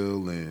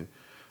Realville and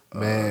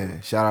man,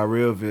 shout out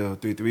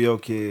Realville, 330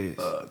 kids.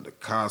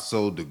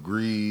 Nicasso,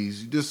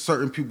 Degrees, just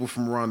certain people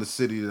from around the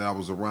city that I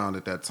was around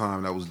at that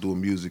time that was doing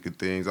music and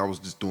things. I was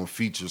just doing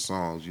feature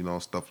songs, you know,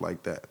 stuff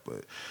like that.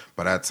 But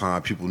by that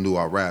time, people knew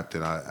I rapped,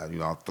 and I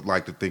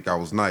like to think I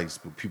was nice.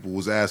 But people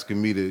was asking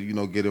me to, you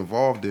know, get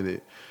involved in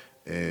it,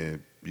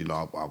 and you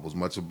know, I was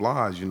much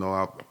obliged. You know,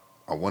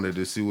 I wanted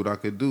to see what I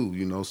could do,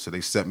 you know, so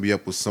they set me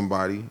up with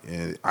somebody,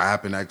 and I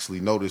happen to actually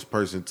know this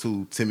person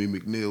too, Timmy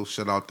McNeil,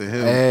 shout out to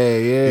him.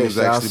 Hey, yeah, he was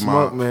actually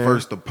my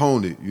first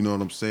opponent, you know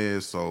what I'm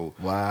saying? So,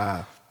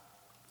 wow.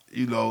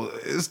 You know,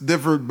 it's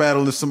different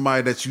battling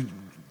somebody that you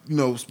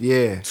know,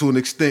 yeah, to an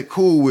extent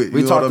cool with.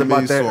 We talked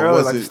about that so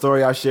earlier, like the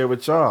story I shared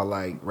with y'all,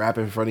 like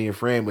rapping in front of your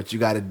friend, but you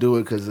got to do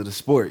it because of the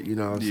sport, you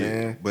know what I'm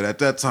saying? But at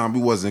that time, we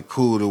wasn't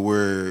cool to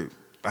where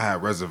I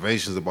had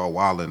reservations about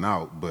wilding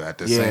out, but at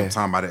the same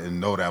time, I didn't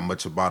know that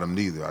much about him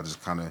neither. I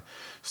just kind of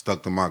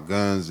stuck to my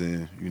guns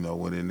and, you know,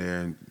 went in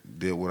there and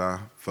did what I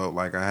felt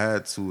like I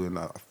had to, and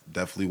I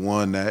definitely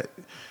won that.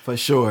 For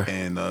sure.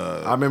 And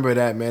I remember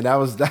that, man. That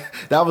was dope,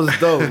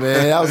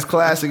 man. That was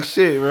classic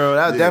shit, bro.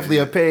 That was definitely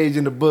a page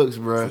in the books,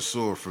 bro. For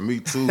sure. For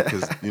me, too,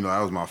 because, you know,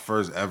 that was my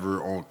first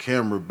ever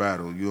on-camera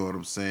battle, you know what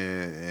I'm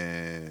saying?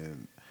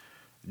 And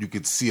you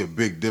could see a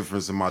big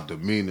difference in my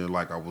demeanor,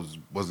 like I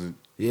wasn't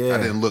I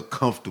didn't look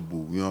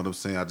comfortable, you know what I'm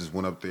saying? I just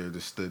went up there,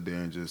 just stood there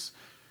and just.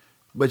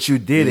 But you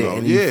did it,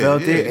 and you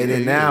felt it, and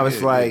then now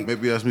it's like.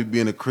 Maybe that's me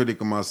being a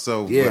critic of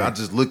myself, but I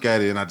just look at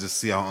it and I just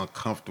see how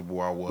uncomfortable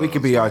I was. We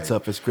could be our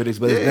toughest critics,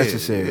 but it's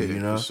necessary, you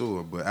know? For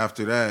sure. But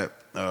after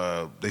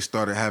that, they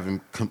started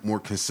having more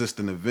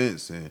consistent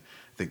events, and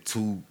I think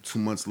two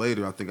months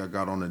later, I think I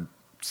got on a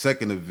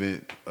second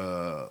event.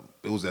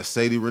 It was at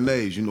Sadie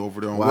Renee's, you know,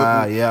 over there on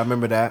Wow, Whipple. yeah, I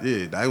remember that.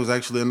 Yeah, that was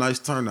actually a nice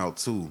turnout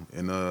too.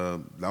 And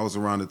that was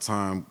around the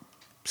time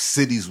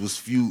cities was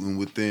feuding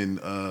within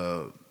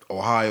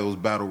Ohio's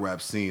battle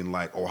rap scene.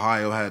 Like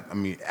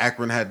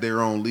Akron had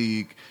their own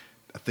league.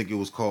 I think it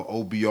was called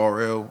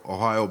OBRL,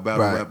 Ohio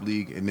Battle Rap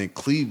League. And then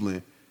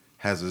Cleveland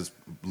has a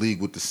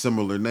league with the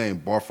similar name,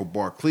 Bar for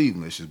Bar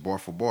Cleveland. It's just Bar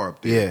for Bar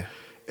up there. Yeah.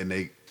 And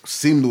they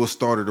seem to have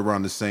started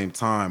around the same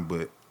time,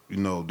 but, you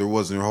know, there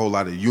wasn't a whole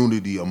lot of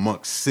unity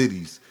amongst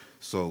cities.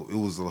 So it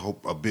was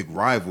a big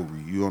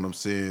rivalry, you know what I'm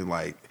saying?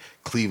 Like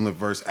Cleveland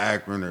versus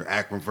Akron or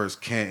Akron versus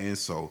Canton.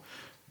 So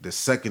the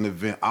second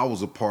event I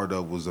was a part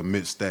of was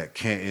amidst that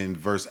Canton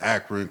versus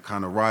Akron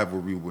kind of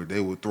rivalry where they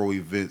would throw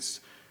events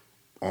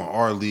on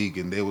our league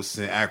and they would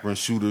send Akron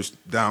shooters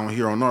down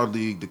here on our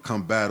league to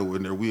come battle,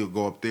 and then we'll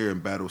go up there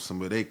and battle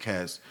some of their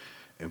cats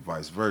and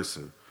vice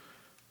versa.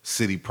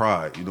 City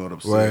pride, you know what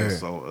I'm saying? Right.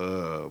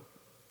 So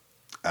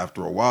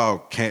after a while,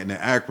 Canton and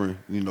Akron,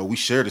 you know, we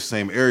share the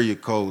same area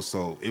code,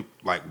 so it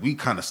like we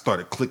kind of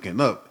started clicking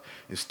up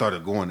and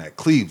started going at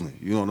Cleveland.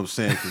 You know what I'm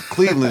saying? Because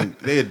Cleveland,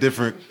 they had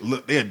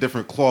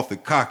different cloth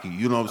and cocky.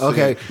 You know what I'm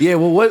saying? Okay, yeah.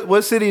 Well,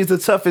 what city is the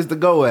toughest to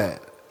go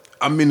at?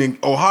 I mean, in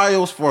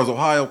Ohio, as far as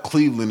Ohio,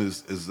 Cleveland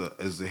is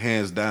a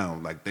hands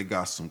down. Like they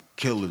got some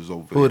killers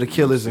over there. Who are the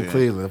killers in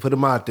Cleveland? Put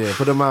them out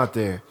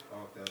there.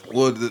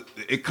 Well,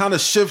 it kind of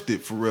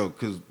shifted for real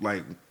because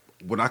like.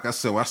 Like I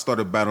said, I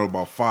started battling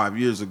about 5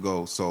 years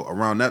ago. So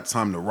around that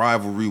time, the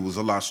rivalry was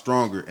a lot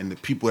stronger. And the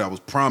people that was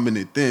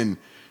prominent then,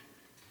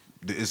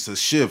 it's a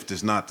shift.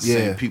 It's not the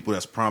same people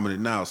that's prominent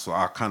now. So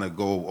I kind of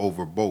go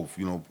over both.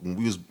 You know, when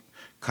we was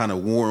kind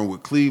of warring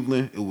with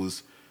Cleveland, it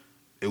was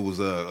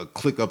a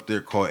clique up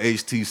there called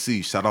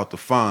HTC. Shout out to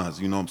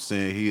Fonz. You know what I'm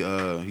saying?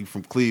 He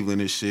from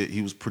Cleveland and shit.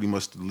 He was pretty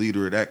much the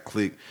leader of that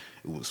clique.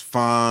 It was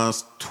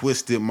Fonz,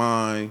 Twisted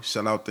Mind.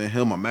 Shout out to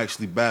him. I'm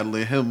actually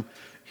battling him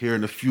here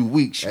in a few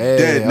weeks. Hey,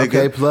 dead, nigga.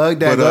 Okay, plug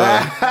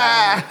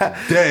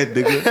that. Dead,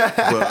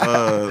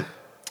 nigga.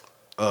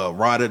 But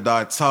Ride or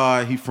Die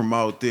Ty, he from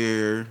out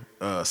there.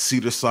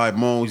 Cedar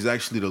Simone. He's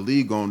actually the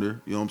league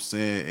owner. You know what I'm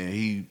saying?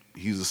 And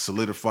he's a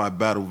solidified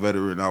battle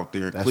veteran out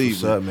there in That's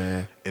Cleveland. what's up,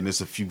 man. And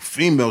there's a few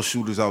female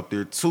shooters out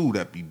there too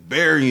that be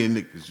burying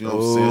niggas. You know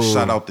what I'm saying?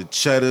 Shout out to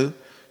Cheddar.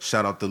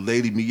 Shout out to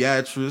Lady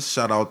Beatrice.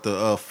 Shout out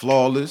to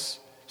Flawless.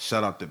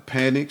 Shout out to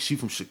Panic. She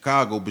from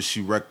Chicago, but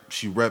she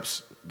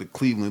reps the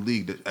Cleveland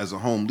League as a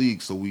home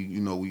league. So we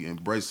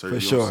embrace her. For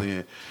you know sure. what I'm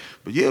saying?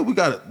 But yeah, we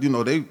got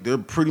they're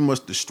pretty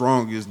much the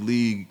strongest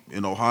league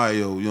in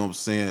Ohio. You know what I'm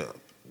saying?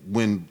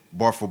 When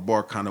bar for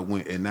bar kind of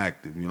went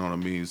inactive. You know what I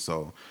mean?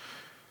 So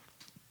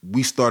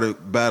we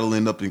started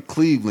battling up in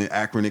Cleveland.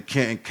 Akron and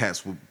Canton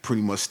cats would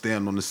pretty much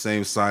stand on the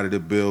same side of the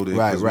building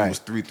because we was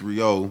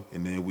 3-3-0,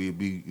 and then we'd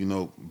be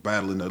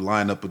battling the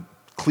lineup of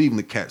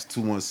Cleveland cats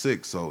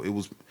 2-1-6. So it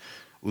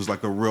was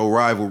like a real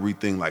rivalry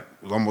thing, like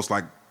it was almost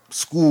like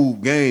school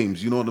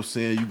games. You know what I'm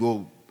saying? You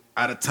go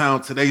out of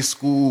town to their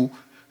school,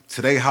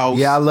 to their house.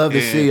 Yeah, I love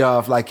to see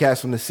like cats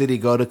from the city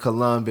go to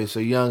Columbus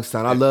or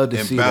Youngstown. I love to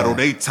see that. And battle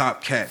they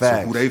top cats,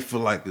 Facts. who they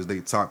feel like is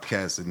they top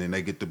cats, and then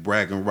they get the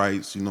bragging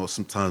rights.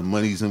 Sometimes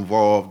money's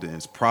involved and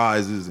it's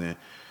prizes and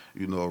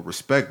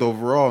respect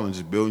overall and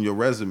just building your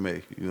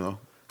resume.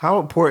 How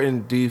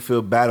important do you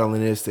feel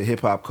battling is to hip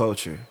hop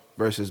culture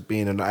versus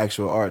being an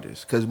actual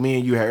artist? Because me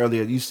and you had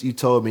earlier, you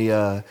told me,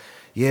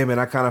 yeah, man,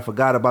 I kind of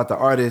forgot about the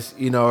artist,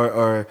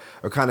 or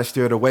kind of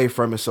steered away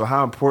from it. So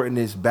how important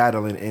is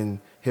battling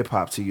in hip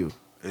hop to you?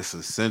 It's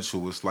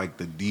essential. It's like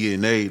the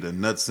DNA, the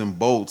nuts and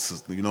bolts,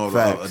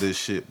 of this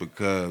shit,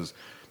 because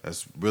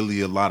that's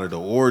really a lot of the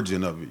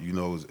origin of it.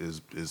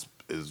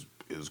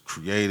 Is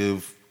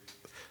creative,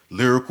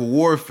 lyrical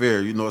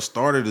warfare. It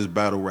started as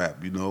battle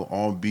rap.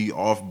 On beat,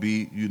 off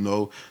beat.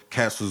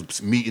 Cats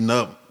was meeting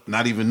up,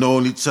 not even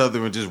knowing each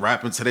other, and just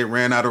rapping till they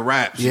ran out of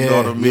raps. You know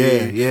what I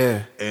mean?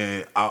 Yeah.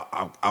 And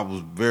I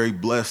was very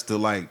blessed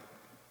to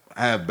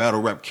have battle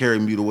rap carry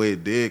me the way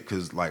it did,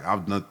 because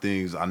I've done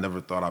things I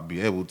never thought I'd be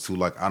able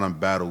to. I done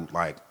battled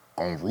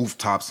on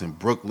rooftops in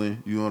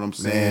Brooklyn. You know what I'm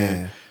saying?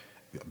 Man.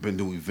 I've been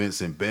to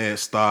events in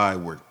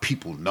Bed-Stuy where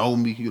people know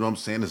me. You know what I'm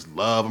saying? It's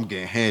love. I'm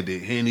getting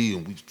handed Henny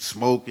and we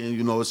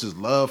smoking. It's just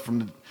love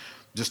from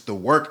just the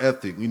work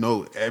ethic.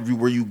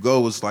 Everywhere you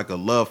go, it's like a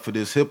love for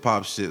this hip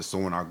hop shit. So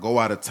when I go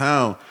out of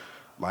town,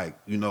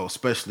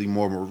 especially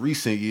more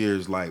recent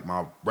years,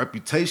 my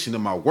reputation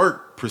and my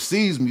work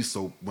precedes me.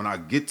 So when I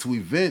get to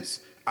events,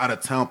 out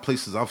of town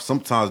places I've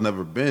sometimes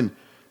never been,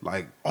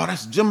 oh,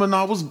 that's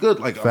Gemini, was good.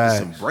 I'm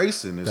just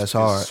embracing it. That's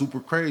hard. It's super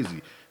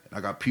crazy. And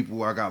I got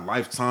people I got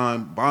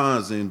lifetime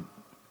bonds and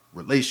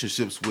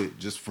relationships with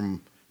just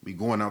from me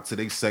going out to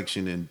their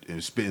section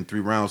and spitting 3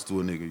 rounds to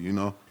a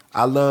nigga,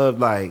 I love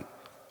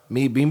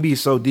me being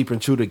so deep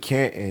and true to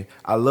Canton.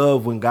 I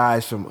love when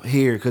guys from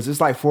here, because it's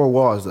like 4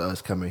 walls to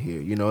us coming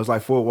here. It's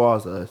like 4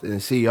 walls to us,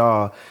 and see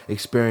y'all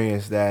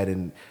experience that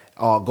and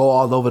go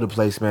all over the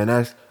place, man.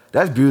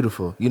 That's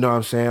beautiful. You know what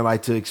I'm saying?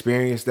 To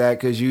experience that,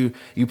 because you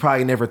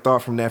probably never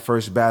thought from that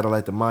first battle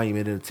at the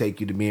Monument it'll take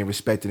you to being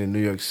respected in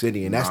New York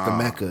City, and that's the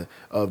mecca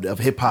of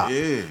hip hop.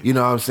 Yeah. You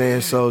know what I'm saying? Yeah.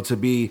 So to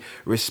be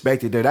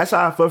respected there, that's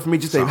how I felt for me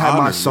just to have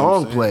my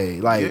song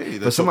played.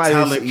 But somebody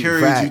talent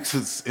carries you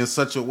in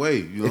such a way.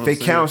 If it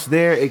counts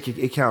there,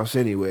 it counts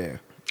anywhere.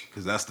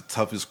 Because that's the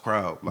toughest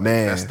crowd.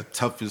 Man, that's the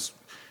toughest.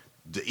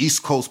 The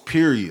East Coast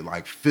period,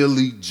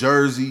 Philly,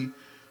 Jersey,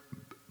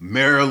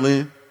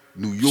 Maryland,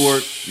 New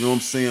York, you know what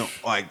I'm saying?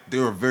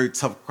 They're a very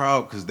tough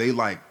crowd because they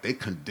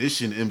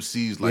condition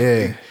MCs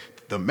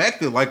the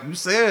Mecca, like you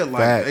said,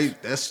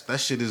 that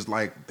shit is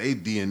they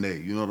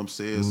DNA, you know what I'm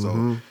saying?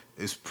 Mm-hmm. So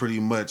it's pretty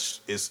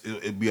much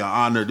it'd be an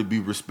honor to be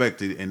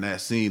respected in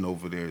that scene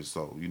over there.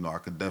 So, I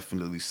could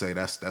definitely say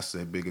that's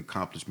a big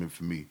accomplishment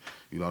for me.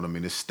 You know what I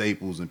mean? There's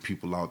staples and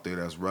people out there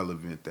that's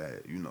relevant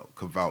that,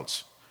 could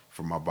vouch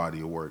for my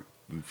body of work.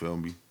 You feel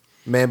me?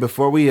 Man,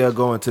 before we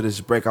go into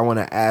this break, I want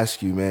to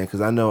ask you, man,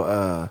 because I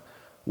know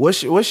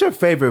what's your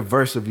favorite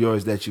verse of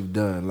yours that you've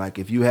done?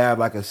 If you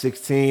have a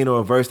 16 or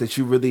a verse that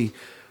you really,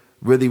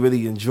 really,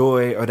 really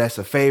enjoy, or that's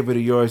a favorite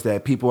of yours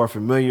that people are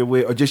familiar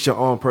with, or just your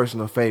own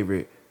personal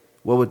favorite,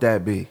 what would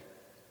that be?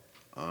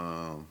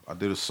 I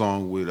did a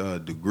song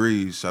with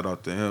Degrees. Shout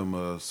out to him.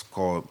 It's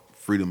called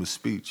Freedom of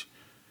Speech.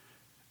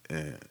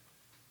 And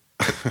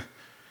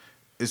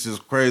it's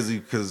just crazy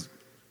because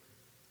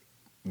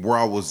where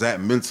I was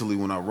at mentally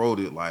when I wrote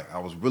it, I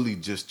was really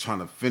just trying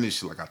to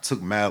finish it. I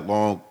took mad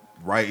long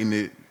writing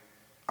it.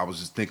 I was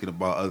just thinking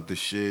about other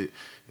shit.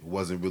 It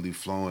wasn't really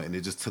flowing, and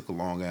it just took a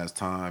long ass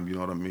time. You know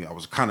what I mean? I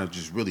was kind of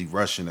just really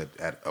rushing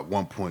at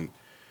one point,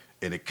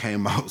 and it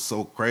came out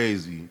so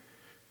crazy.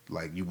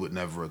 You would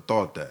never have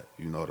thought that.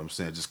 You know what I'm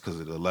saying? Just because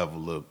of the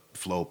level of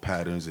flow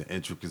patterns and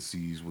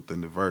intricacies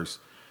within the verse.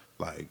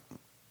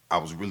 I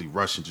was really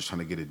rushing, just trying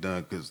to get it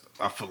done because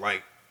I feel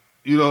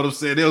you know what I'm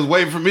saying? They was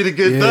waiting for me to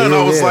get done.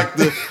 I was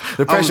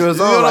the pressure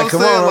was on.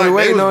 Come on, we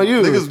waiting on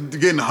you. Niggas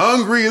getting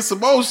hungry and some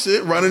more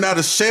shit, running out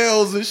of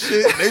shells and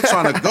shit. They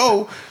trying to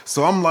go.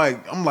 So I'm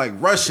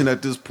rushing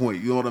at this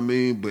point. You know what I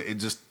mean? But it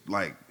just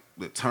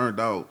it turned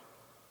out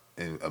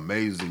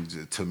amazing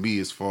to me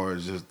as far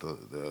as just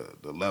the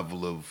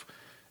level of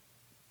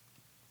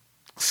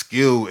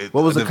skill.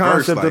 What was the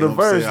concept of the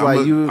verse? Like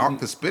I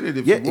could spit it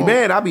if you want.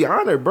 Man, I'd be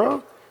honored,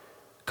 bro.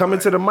 Come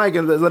into the mic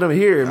and let them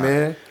hear it,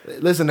 man.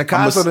 Listen,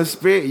 Nicasso the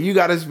spit. You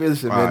got to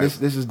listen, man.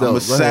 This is dope. I'm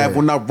a sad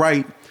when I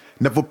write.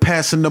 Never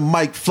passing the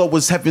mic, flow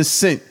is heaven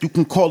sent. You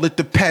can call it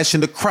the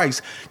passion of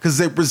Christ, cause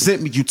they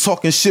resent me. You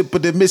talking shit,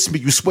 but they miss me.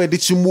 You swear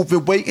that you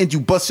moving weight and you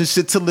busting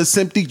shit till it's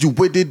empty. You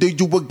with it or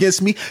you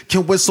against me?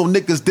 Can win so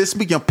niggas diss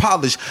me? I'm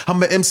polished.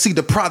 I'm an MC,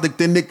 the product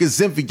that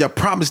niggas envy. I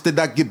promise that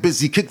I get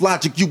busy. Kick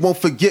logic, you won't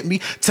forget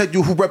me. Tell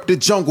you who rep the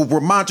jungle,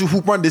 remind you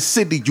who run the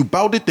city. You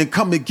bout it, then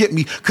come and get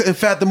me. Couldn't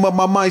fathom up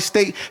my mind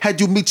state.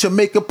 Had you meet your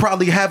maker,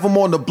 probably have him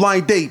on a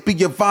blind date.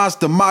 Be advised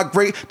to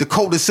migrate, the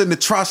coldest in the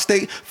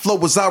tri-state. Flow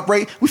was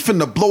irate. We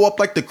finna blow up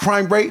like the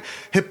crime rate.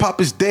 Hip hop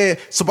is dead,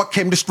 so I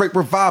came to straight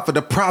revive for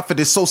the prophet.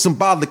 It's so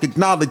symbolic.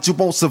 Acknowledge you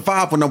won't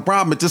survive when I'm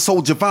rhyming. Just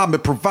hold your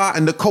vomit,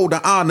 providing the code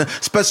of honor,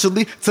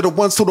 especially to the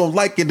ones who don't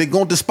like it. They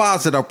gon'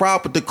 despise it. I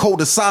ride with the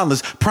code of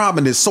silence,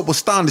 prominent, so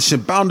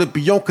astonishing, bound to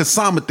be on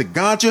consignment. The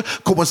ganja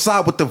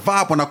coincide with the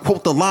vibe when I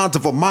quote the lines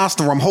of a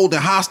monster. I'm holding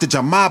hostage.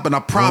 I'm mobbing.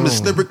 I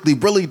promise, lyrically,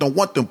 really don't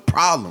want them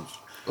problems.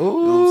 Ooh. You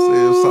know what I'm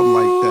saying? Something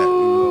like that. You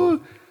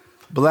know?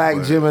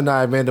 Black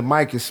Gemini, man, the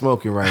mic is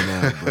smoking right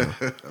now,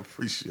 bro.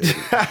 Appreciate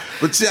it.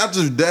 But see, I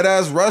just dead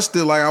ass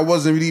rusted. Like I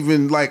wasn't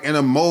even like in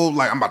a mode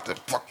like I'm about to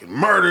fucking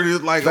murder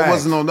this. Like Facts. I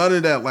wasn't on none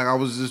of that. Like I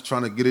was just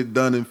trying to get it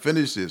done and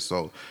finish it.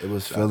 So it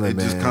was feeling, it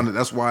just man. kind of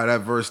that's why that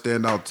verse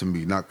stand out to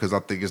me. Not because I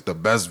think it's the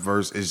best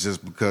verse. It's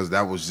just because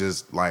that was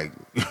just like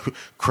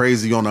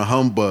crazy on a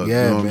humbug.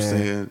 Yeah, you know what man. I'm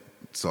saying?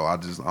 So I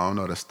don't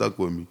know, that stuck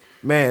with me.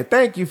 Man,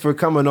 thank you for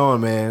coming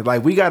on, man.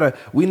 Like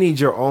we need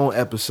your own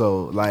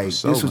episode. Like For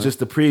sure, this was man.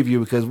 just a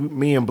preview because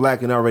me and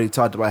Black and already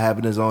talked about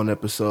having his own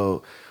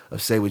episode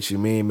of Say What You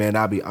Mean, man.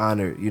 I'd be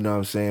honored, you know what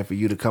I'm saying, for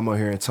you to come on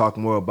here and talk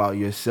more about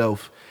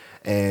yourself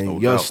and No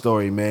your doubt.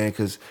 story, man.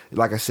 Because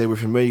like I said, we're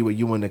familiar with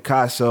you and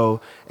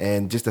Nicasso,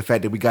 and just the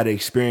fact that we got the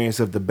experience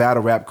of the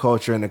battle rap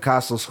culture, and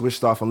Nicasso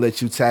switched off and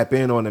let you tap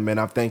in on it, man.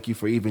 I thank you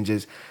for even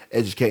just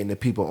educating the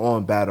people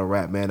on battle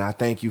rap, man. I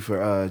thank you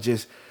for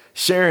just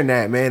sharing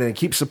that, man, and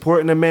keep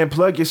supporting them, man.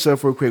 Plug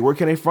yourself real quick. Where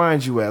can they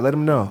find you at? Let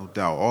them know. No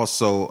doubt.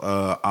 Also,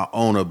 I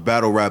own a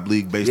battle rap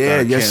league based Yeah, out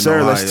of yes, Canton, sir.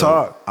 Ohio. Let's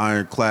talk.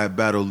 Ironclad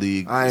Battle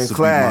League. This will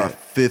be Ironclad.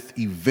 my 5th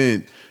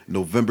event,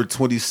 November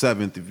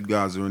 27th. If you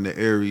guys are in the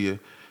area,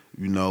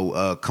 you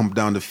know, come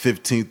down to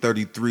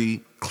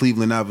 1533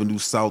 Cleveland Avenue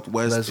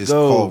Southwest. Let's It's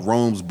go. called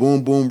Rome's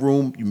Boom Boom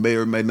Room. You may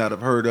or may not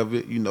have heard of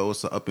it. You know,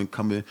 it's an up and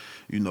coming,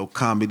 you know,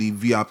 comedy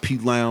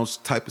VIP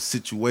lounge type of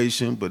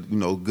situation. But, you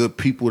know, good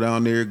people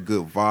down there,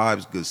 good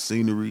vibes, good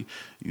scenery.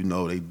 You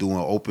know, they doing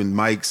open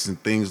mics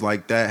and things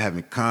like that,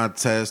 having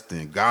contests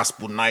and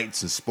gospel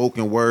nights and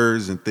spoken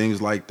words and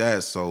things like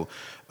that. So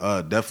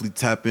definitely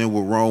tap in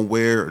with Ron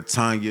Ware or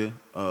Tanya.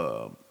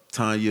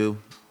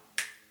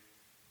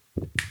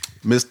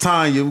 Miss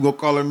Tanya, we're gonna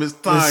call her Miss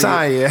Tanya. Miss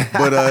Tanya.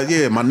 But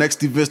yeah, my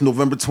next event's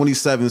November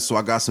 27th, so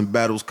I got some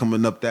battles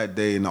coming up that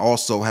day, and I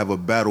also have a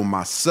battle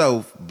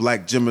myself,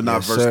 Black Gemini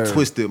Yes, versus sir.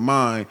 Twisted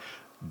Mind,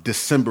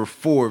 December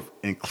 4th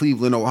in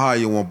Cleveland,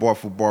 Ohio on Bar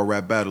for Bar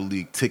Rap Battle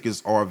League.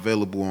 Tickets are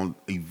available on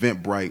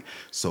Eventbrite,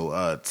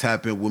 so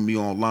tap in with me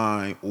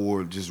online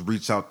or just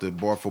reach out to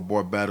Bar for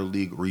Bar Battle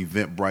League or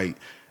Eventbrite.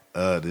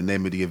 The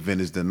name of the event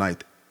is the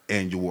 9th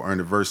annual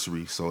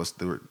anniversary, so it's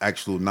the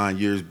actual 9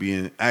 years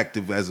being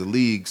active as a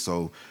league.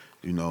 So,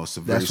 you know, it's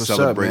a very That's what's up,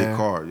 celebrated man.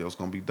 card. Yo, it's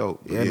gonna be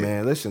dope. But Yeah,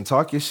 man. Listen,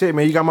 talk your shit,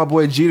 man. You got my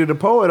boy Jeter the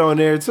Poet on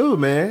there too,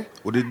 man.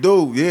 What it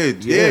do? Yeah.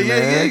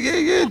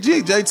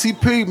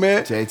 JTP,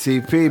 man.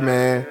 JTP,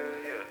 man.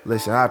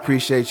 Listen, I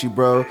appreciate you,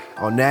 bro.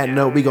 On that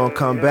note, we gonna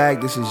come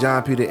back. This is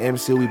John Peter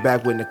MC. We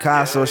back with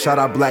Nicasso. Shout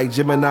out Black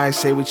Gemini.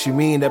 Say What You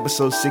Mean,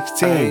 episode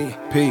 16.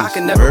 Peace. I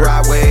can never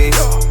ride waves.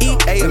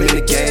 EA, I'm in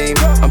the game.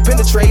 I'm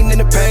penetrating in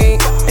the pain,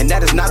 and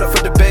that is not up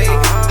for debate.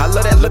 I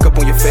love that look up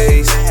on your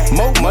face.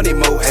 More money,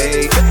 more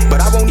hate.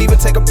 But I won't even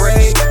take a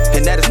break,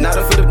 and that is not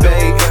up for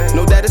debate.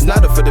 No, that is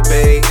not up for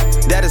debate.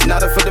 That is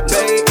not up for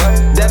debate.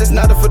 That is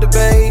not up for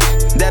debate.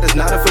 That is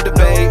not up for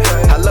debate.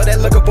 I love that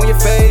look up on your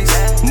face.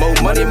 More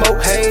money, more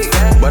hate.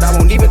 But I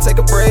won't even take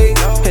a break,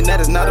 and that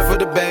is not up for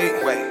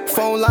debate.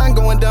 Phone line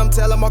going dumb,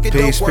 tell them market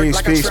Peace, don't work peace,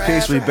 like peace, a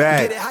peace. We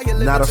back. Get it how you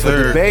live Not it, up for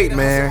sir. debate,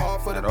 man.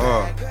 At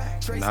all.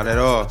 Not at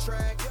all. Shout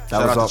was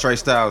out all- to Trey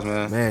Styles,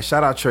 man. Man,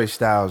 shout out Trey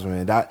Styles,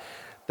 man.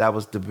 That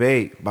was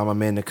Debate by my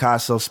man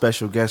Nicasso,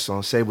 special guest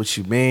on Say What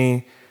You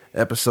Mean,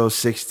 episode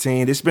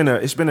 16. It's been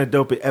a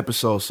dope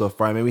episode so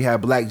far, man. We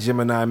had Black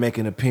Gemini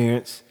making an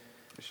appearance,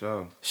 For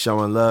sure.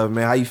 showing love,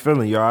 man. How you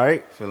feeling? You all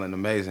right? Feeling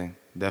amazing.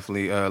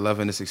 Definitely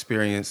loving this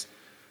experience,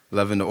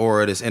 loving the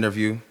aura of this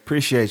interview.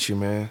 Appreciate you,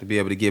 man. To be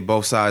able to get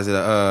both sides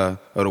of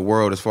the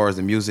world as far as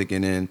the music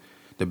and then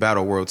the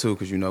battle world too,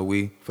 because you know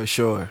we For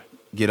sure.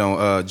 get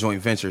on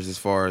joint ventures as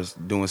far as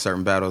doing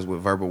certain battles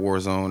with Verbal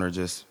Warzone or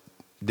just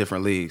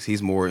different leagues.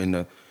 He's more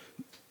into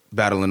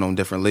battling on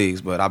different leagues,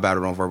 but I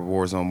battled on Verbal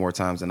Warzone more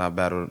times than I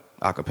battled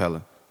a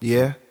cappella.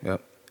 Yeah.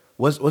 Yep.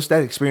 What's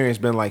that experience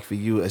been like for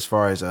you as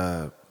far as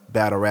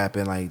battle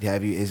rapping? Like,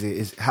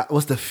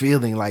 what's the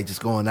feeling like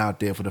just going out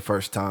there for the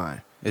first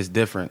time? It's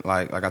different.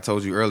 Like I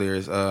told you earlier,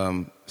 it's,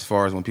 as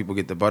far as when people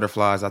get the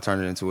butterflies, I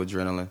turn it into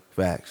adrenaline.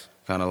 Facts.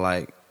 Kind of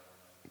like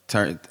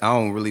I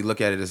don't really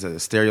look at it as a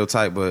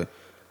stereotype, but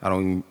I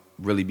don't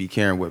really be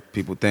caring what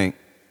people think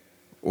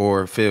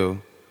or feel.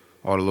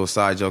 All the little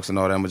side jokes and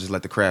all that, I'm gonna just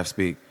let the craft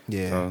speak.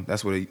 Yeah. So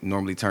that's what it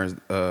normally turns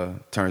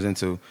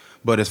into.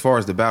 But as far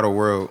as the battle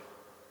world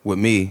with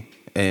me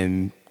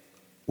and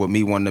with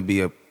me wanting to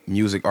be a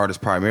music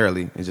artist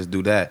primarily and just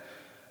do that,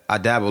 I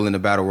dabble in the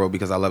battle world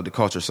because I love the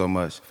culture so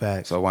much.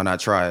 Facts. So why not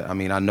try it? I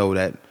mean, I know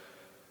that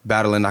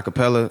battling a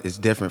cappella is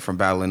different from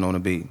battling on a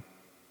beat.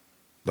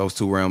 Those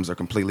two realms are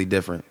completely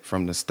different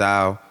from the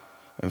style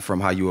and from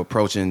how you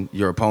approaching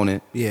your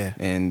opponent. Yeah.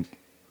 And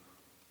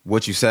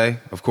what you say,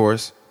 of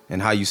course,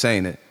 and how you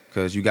saying it,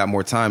 because you got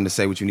more time to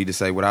say what you need to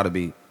say without a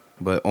beat.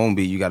 But on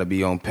beat, you got to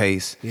be on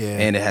pace,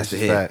 and it has to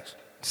hit. Facts.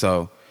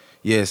 So,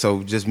 yeah,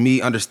 so just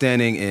me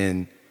understanding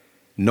and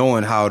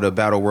knowing how the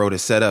battle world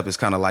is set up is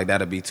kind of like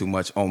that'll be too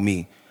much on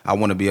me. I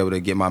want to be able to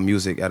get my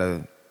music at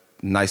a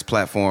nice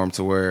platform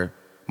to where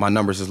my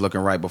numbers is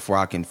looking right before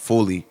I can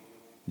fully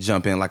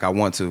jump in like I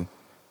want to.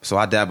 So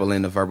I dabble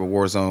in the verbal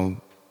war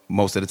zone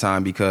most of the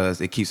time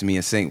because it keeps me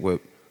in sync with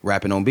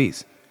rapping on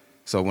beats.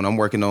 So when I'm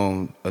working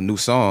on a new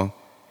song,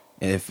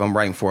 and if I'm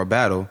writing for a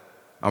battle,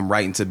 I'm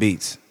writing to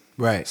beats.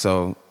 Right.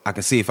 So I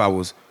can see if I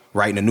was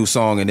writing a new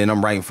song and then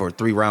I'm writing for a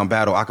 3-round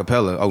battle a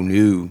cappella. Oh,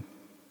 no.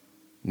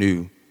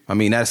 I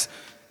mean, that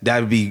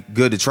would be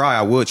good to try.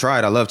 I would try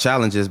it. I love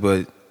challenges,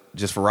 but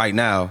just for right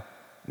now,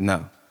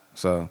 no.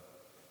 So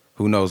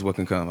who knows what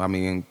can come. I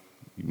mean,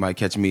 you might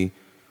catch me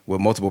with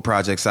multiple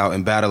projects out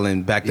and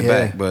battling back to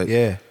back.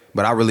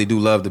 But I really do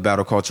love the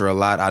battle culture a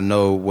lot. I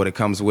know what it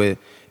comes with,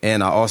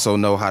 and I also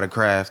know how to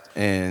craft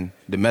and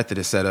the method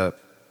is set up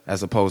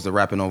as opposed to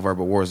rapping on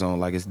Verbal Warzone.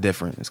 Like, it's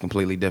different. It's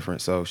completely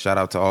different. So shout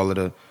out to all of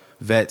the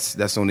vets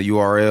that's on the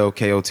URL,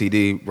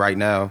 KOTD right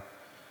now,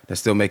 that's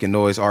still making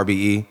noise,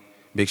 RBE.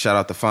 Big shout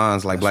out to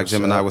Fonz, like Black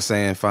Gemini was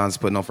saying. Fonz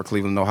putting on for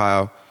Cleveland,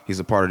 Ohio. He's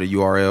a part of the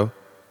URL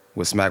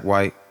with Smack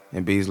White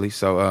and Beasley.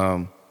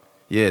 So,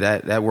 yeah,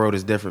 that world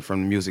is different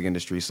from the music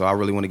industry. So I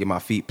really want to get my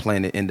feet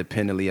planted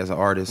independently as an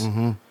artist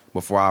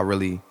before I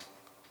really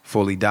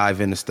fully dive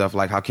into stuff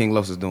like how King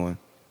Los is doing.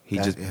 He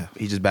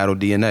just battled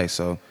DNA,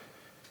 so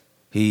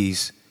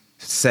he's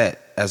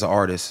set as an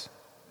artist.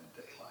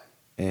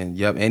 And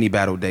and he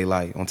battled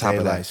Daylight on top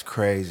of that. Daylight's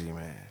crazy,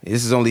 man.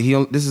 This is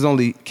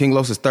only King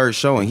Los's third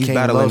show, and he's King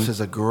battling. Los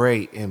is a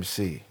great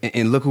MC.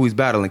 And look who he's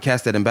battling.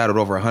 Cats that battled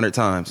over 100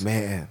 times.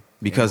 Man.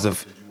 Because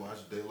of... Did you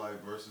watch Daylight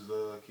versus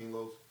King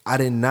Los? I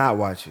did not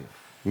watch it.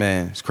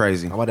 Man, it's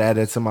crazy. I'm about to add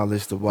that to my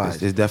list to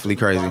watch. It's definitely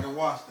crazy.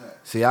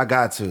 See, I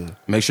got to.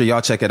 Make sure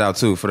y'all check it out,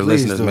 too. For the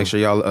Please listeners, do. make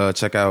sure y'all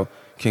check out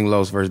King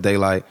Los versus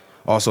Daylight.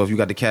 Also, if you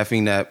got the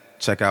Caffeine app,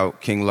 check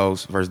out King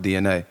Los versus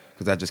DNA,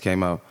 because that just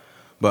came out.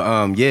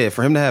 But, yeah,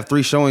 for him to have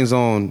 3 showings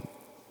on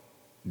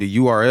the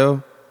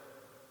URL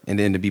and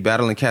then to be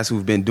battling cats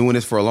who've been doing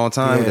this for a long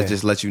time, that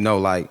just lets you know,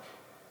 like,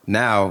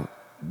 now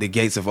the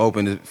gates have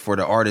opened for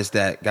the artists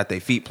that got their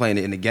feet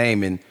planted in the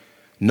game and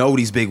know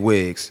these big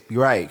wigs.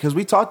 You're right, because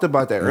we talked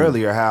about that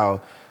earlier,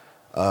 how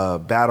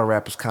battle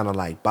rap is kind of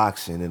like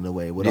boxing in a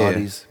way, with all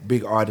these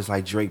big artists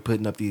like Drake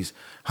putting up these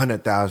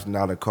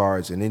 $100,000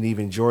 cards, and then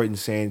even Jordan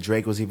saying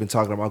Drake was even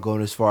talking about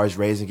going as far as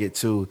raising it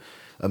to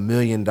 $1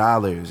 million,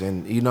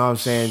 and you know what I'm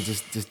saying,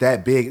 just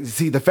that big.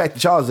 See, the fact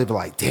that y'all was able,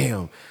 like,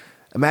 damn,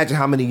 imagine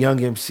how many young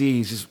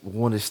MCs just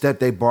want to step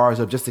their bars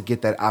up just to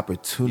get that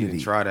opportunity. You can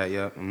try that,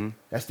 yeah. Mm-hmm.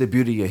 That's the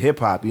beauty of hip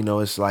hop. You know,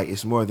 it's like,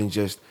 it's more than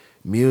just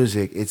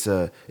music. It's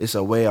a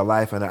way of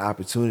life and an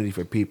opportunity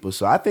for people.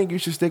 So I think you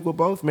should stick with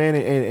both, man,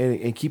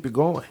 and keep it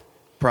going.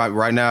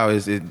 Right now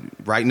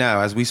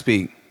as we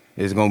speak,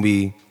 it's gonna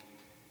be,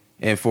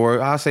 and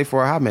I'll say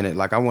for a hot minute,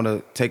 like, I want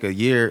to take a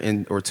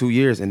year or 2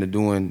 years into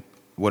doing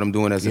what I'm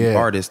doing as an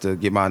artist to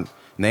get my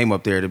name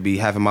up there, to be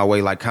having my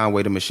way like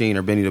Conway the Machine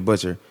or Benny the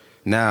Butcher.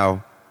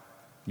 Now,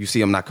 you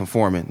see, I'm not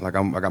conforming. Like,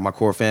 I got my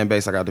core fan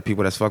base. I got the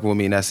people that's fucking with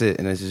me, and that's it.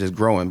 And it's just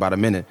growing by the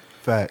minute.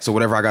 Facts. So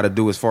whatever I got to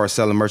do as far as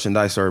selling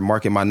merchandise or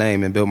market my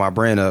name and build my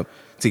brand up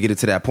to get it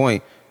to that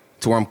point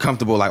to where I'm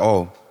comfortable, like,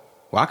 oh,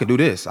 well, I could do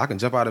this. I can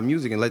jump out of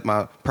music and let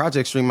my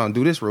project stream out and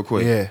do this real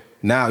quick. Yeah.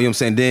 Now, you know what I'm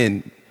saying?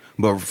 Then,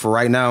 but for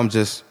right now,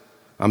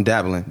 I'm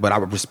dabbling. But I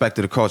respect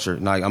to the culture.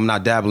 Like, I'm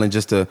not dabbling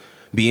just to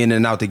be in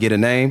and out to get a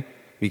name,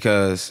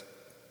 because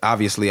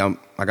obviously I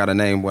got a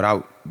name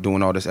without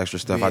doing all this extra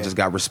stuff. Yeah. I just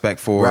got respect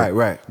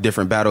for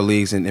different battle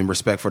leagues and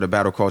respect for the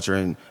battle culture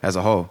and as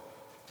a whole.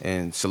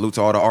 And salute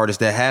to all the artists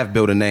that have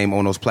built a name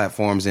on those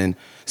platforms and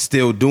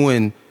still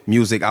doing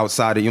music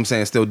outside of, you know what I'm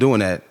saying, still doing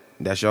that.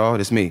 That's y'all,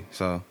 that's me.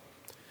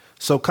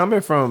 So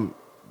coming from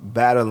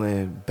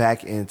battling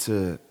back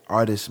into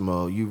artist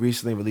mode, you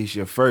recently released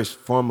your first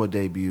formal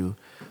debut,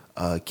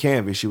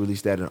 Canvas. You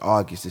released that in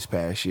August this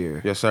past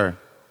year. Yes, sir.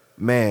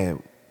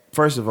 Man,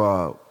 first of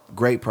all,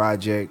 great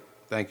project.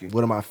 Thank you.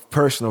 One of my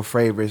personal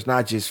favorites,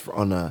 not just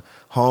on a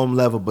home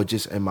level, but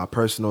just in my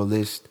personal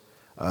list.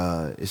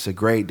 It's a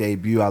great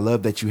debut. I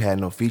love that you had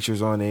no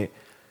features on it,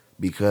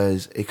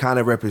 because it kind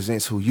of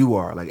represents who you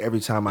are. Like,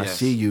 every time I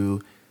see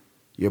you,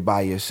 you're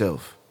by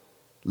yourself.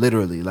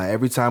 Literally, like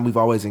every time we've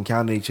always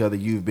encountered each other,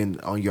 you've been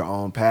on your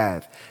own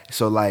path.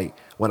 So like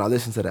when I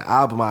listened to the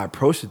album, I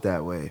approached it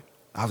that way.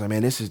 I was like,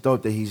 man, this is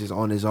dope that he's just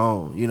on his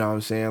own. You know what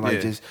I'm saying?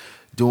 Like just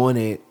doing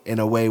it in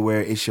a way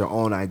where it's your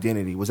own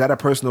identity. Was that a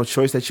personal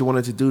choice that you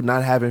wanted to do,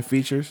 not having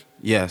features?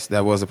 Yes,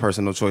 that was a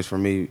personal choice for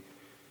me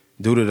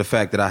due to the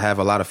fact that I have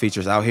a lot of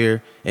features out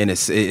here. And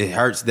it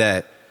hurts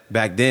that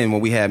back then when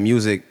we had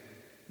music,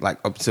 like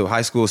up to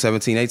high school,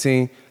 17,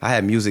 18, I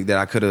had music that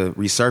I could have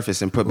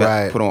resurfaced and put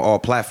on all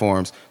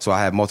platforms. So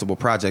I had multiple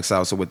projects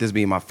out. So with this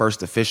being my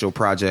first official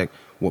project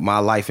with my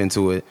life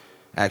into it,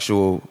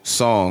 actual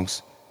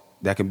songs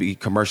that could be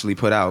commercially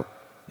put out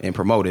and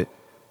promoted,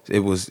 it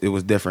was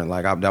different.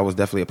 Like that was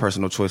definitely a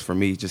personal choice for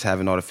me, just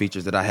having all the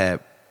features that I had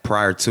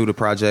prior to the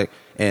project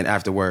and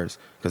afterwards.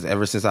 Because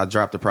ever since I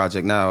dropped the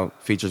project, now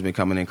features been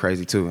coming in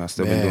crazy too. I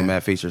still been doing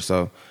mad features.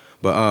 So,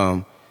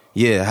 but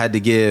yeah, I had to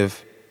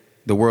give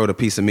the world a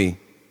piece of me.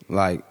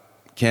 Like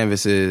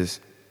Canvas is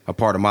a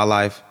part of my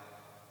life.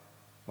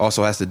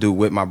 Also has to do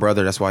with my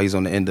brother. That's why he's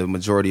on the end of the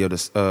majority of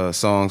the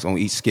songs on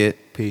each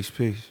skit. Peace.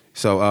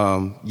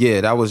 So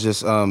yeah, that was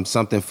just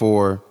something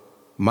for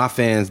my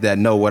fans that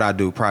know what I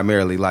do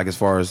primarily. Like as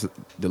far as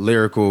the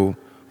lyrical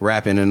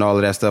rapping and all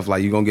of that stuff,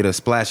 like you're gonna get a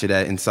splash of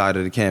that inside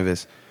of the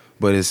Canvas.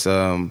 But it's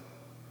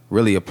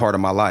really a part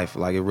of my life.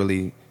 Like it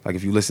really, like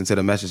if you listen to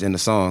the message in the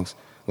songs,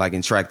 like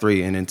in track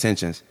 3 in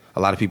Intentions, a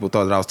lot of people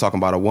thought that I was talking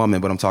about a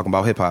woman, but I'm talking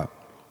about hip hop.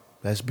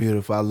 That's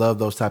beautiful. I love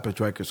those type of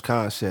records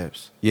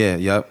concepts. Yeah,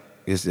 yep.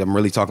 I'm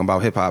really talking about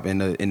hip hop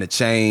and the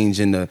change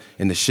and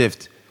the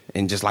shift,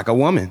 and just like a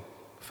woman.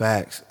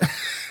 Facts.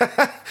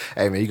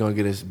 Hey man, you gonna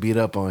get us beat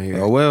up on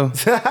here? Oh well.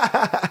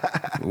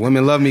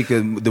 Women love me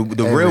because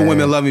the real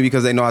women love me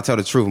because they know I tell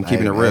the truth. I'm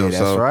keeping it real. That's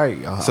so, right.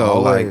 So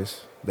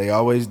always. They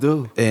always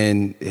do.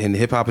 And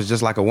hip hop is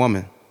just like a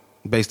woman,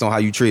 based on how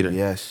you treat her.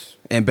 Yes.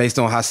 And based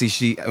on how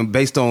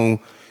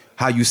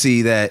you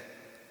see that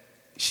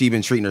she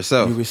been treating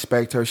herself. You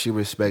respect her, she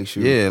respects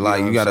you. Yeah,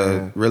 like you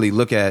gotta really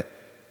look at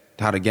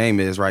how the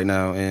game is right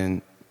now.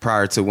 And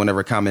prior to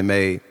whenever Common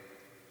made,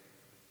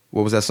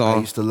 what was that song?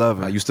 I Used to Love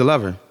Her. I Used to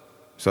Love Her.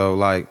 So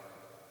like,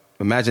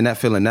 imagine that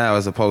feeling now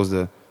as opposed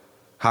to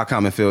how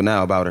Common feel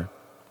now about her.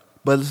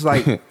 But it's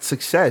like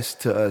success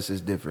to us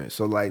is different.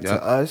 So like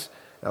to us,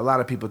 a lot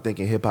of people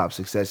thinking hip hop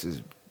success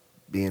is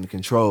being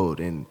controlled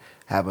and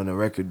having a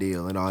record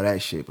deal and all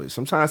that shit. But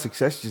sometimes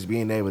success is just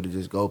being able to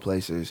just go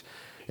places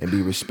and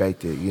be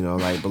respected. You know,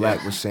 like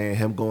Black was saying,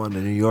 him going to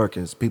New York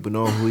and people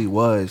knowing who he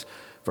was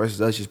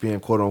versus us just being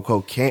quote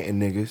unquote Canton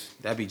niggas.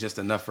 That'd be just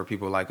enough for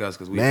people like us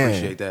because we Man,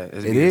 appreciate that.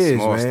 it is,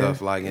 small man.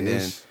 stuff like, and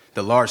then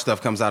the large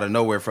stuff comes out of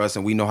nowhere for us,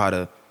 and we know how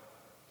to.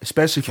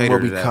 Especially from where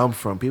we come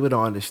from. People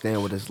don't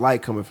understand what it's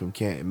like coming from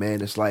Canton,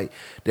 man. It's like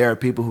there are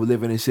people who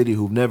live in the city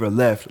who've never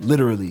left,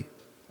 literally.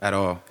 At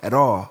all.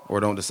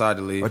 Or don't decide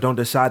to leave.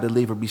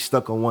 Or be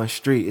stuck on one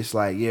street. It's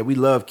like, yeah, we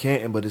love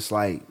Canton, but it's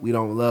like we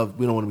don't want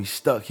to be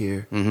stuck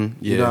here. Mm-hmm.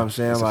 Yeah, you know what I'm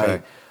saying? Like,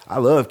 fact. I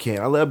love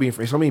Canton. I love being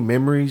friends. So many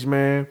memories,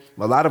 man.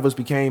 A lot of us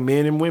became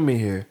men and women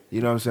here.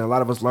 You know what I'm saying? A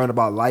lot of us learned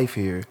about life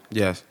here.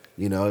 Yes.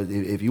 You know,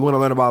 if you want to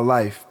learn about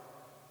life,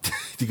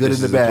 the good and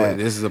the bad.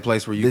 This is a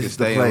place where you can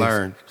stay and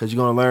learn. Because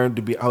you're going to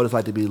learn how it's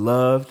like to be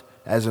loved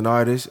as an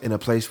artist in a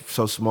place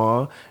so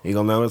small. And you're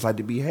going to learn what it's like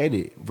to be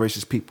hated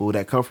versus people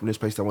that come from this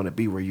place that want to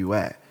be where you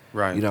at.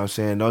 Right. You know what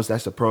I'm saying?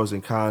 That's the pros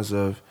and cons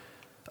of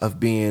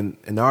being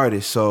an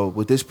artist. So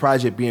with this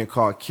project being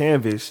called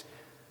Canvas,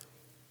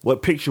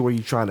 what picture were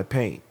you trying to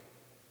paint?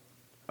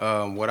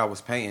 What I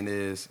was painting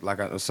is,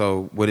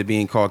 so with it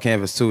being called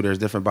Canvas too, there's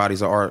different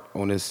bodies of art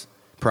on this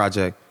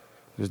project.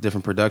 There's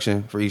different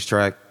production for each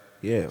track.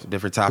 Yeah.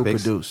 Different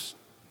topics. Who produced?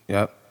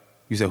 Yep.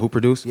 You said who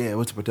produced? Yeah,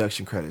 what's the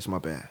production credits? My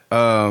bad.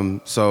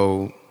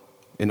 So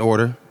in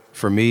order,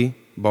 for me,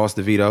 Boss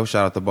DeVito.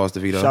 Shout out to Boss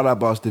DeVito. Shout out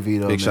Boss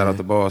DeVito. Big shout out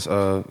to Boss.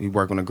 He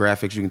worked on the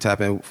graphics. You can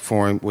tap in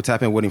for him. We'll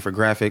tap in with him for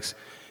graphics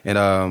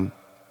and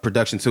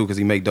production too, because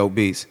he make dope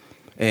beats.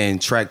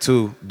 And track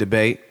 2,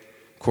 Debate,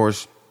 of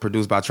course,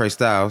 produced by Trey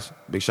Styles.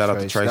 Big shout out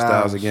to Trey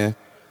Styles again.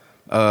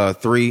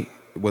 3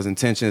 was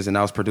Intentions, and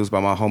that was produced by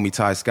my homie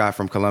Ty Scott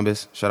from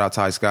Columbus. Shout out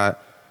Ty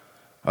Scott.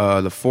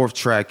 The 4th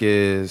track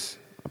is,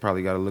 I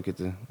probably got to look at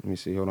let me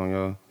see. Hold on,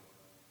 y'all.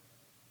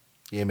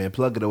 Yeah, man,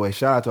 plug it away.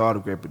 Shout out to all the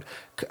great.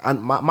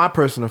 My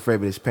personal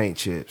favorite is Paint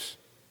Chips.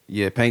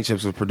 Yeah, Paint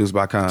Chips was produced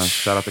by Cons.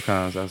 Shout out to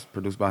Cons. That was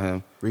produced by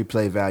him.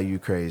 Replay value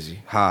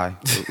crazy. High.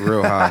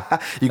 Real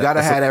high. You got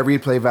to have that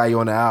replay value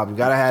on the album. You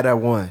got to have that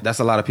one. That's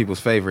a lot of people's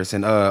favorites.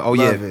 And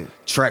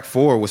track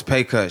 4 was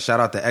Pay Cut. Shout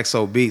out to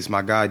XO Beats,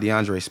 my guy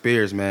DeAndre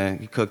Spears, man.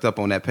 He cooked up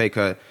on that Pay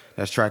Cut.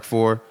 That's track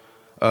 4.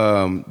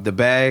 The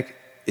Bag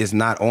is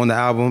not on the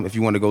album. If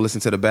you want to go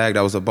listen to The Bag,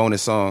 that was a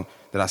bonus song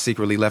that I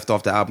secretly left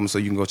off the album, so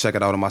you can go check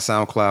it out on my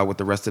SoundCloud with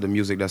the rest of the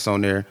music that's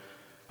on there,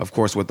 of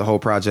course, with the whole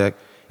project.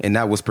 And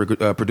that was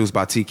produced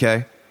by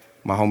TK,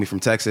 my homie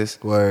from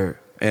Texas. Word.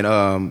 And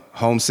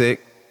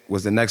Homesick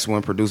was the next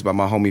one, produced by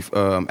my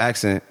homie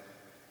Accent.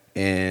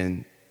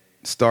 And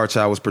Star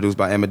Child was produced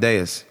by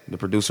Amadeus, the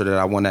producer that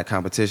I won that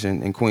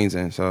competition in Queens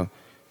in. So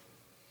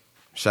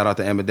Shout out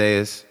to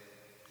Amadeus.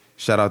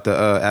 Shout out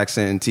to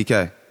Accent and TK. You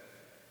know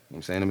what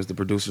I'm saying? Them is the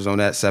producers on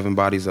that, 7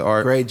 Bodies of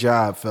Art. Great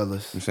job, fellas. You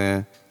know what I'm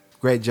saying?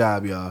 Great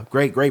job, y'all.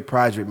 Great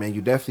project, man.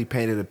 You definitely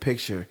painted a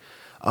picture.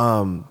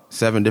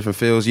 7 different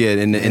fields. Yeah,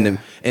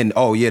 and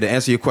oh yeah, to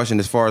answer your question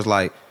as far as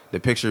like the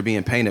picture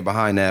being painted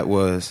behind that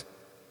was,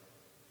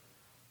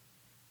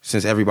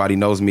 since everybody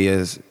knows me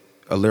as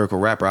a lyrical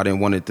rapper, I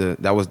didn't want it to,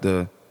 that was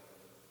the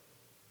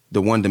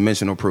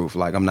one-dimensional proof.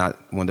 Like, I'm not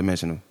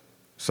one-dimensional.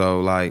 So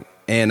like,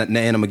 and I'm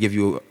gonna give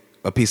you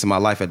a piece of my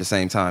life at the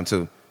same time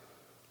too.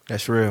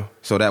 That's real.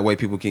 So that way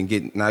people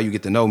can now you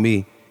get to know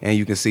me and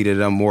you can see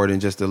that I'm more than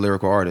just a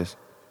lyrical artist.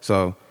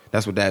 So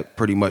that's what that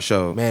pretty much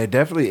showed. Man, it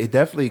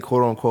definitely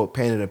quote unquote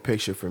painted a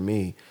picture for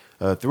me.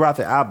 Throughout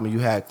the album, you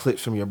had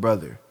clips from your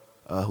brother,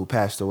 who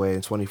passed away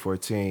in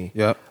 2014.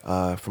 Yep.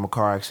 From a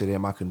car accident.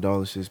 My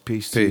condolences.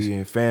 Peace to you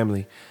and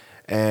family.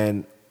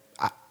 And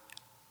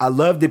I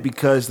loved it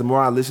because the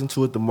more I listened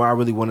to it, the more I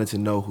really wanted to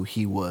know who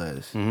he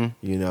was.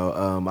 Mm-hmm. You know,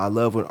 I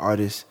love when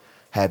artists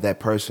have that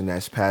person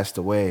that's passed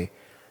away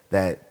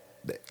that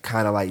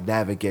kind of like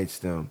navigates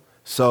them.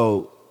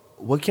 So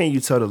what can you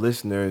tell the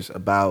listeners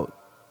about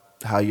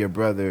how your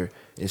brother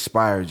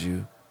inspired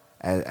you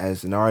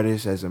as an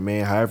artist, as a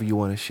man, however you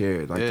want to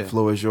share it? Like, the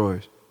floor is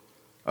yours.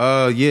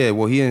 Yeah,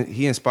 well,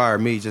 he inspired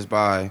me just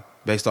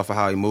based off of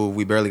how he moved.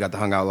 We barely got to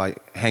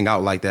hang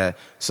out like that.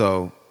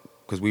 So,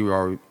 because we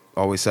were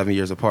always 7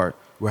 years apart.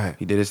 Right.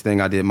 He did his thing,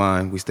 I did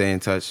mine. We stay in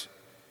touch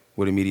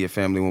with immediate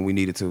family when we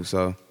needed to.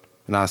 So,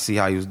 and I see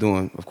how he was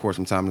doing, of course,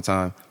 from time to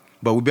time.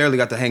 But we barely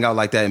got to hang out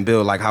like that and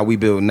build like how we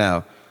build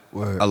now.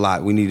 Word. A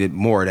lot. We needed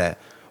more of that.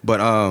 But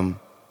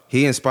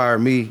he inspired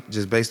me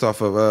just based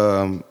off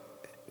of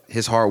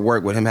his hard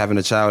work with him having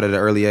a child at an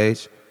early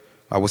age.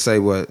 I would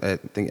say at I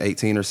think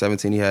 18 or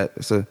 17 he had.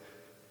 It's a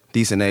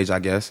decent age, I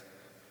guess,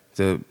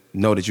 to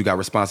know that you got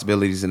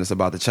responsibilities and it's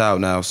about the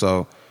child now.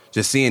 So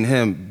just seeing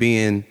him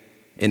being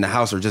in the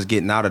house or just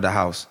getting out of the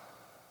house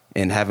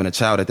and having a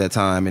child at that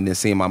time and then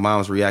seeing my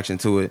mom's reaction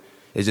to it,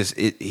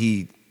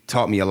 he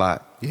taught me a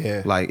lot.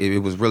 Yeah. Like, it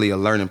was really a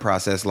learning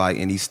process. Like,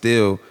 and he's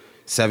still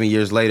 7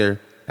 years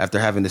later after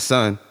having the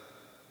son,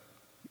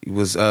 he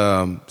was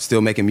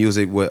still making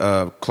music with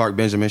Clark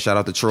Benjamin. Shout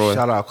out to Troy.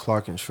 Shout out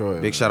Clark and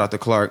Troy. Big shout out to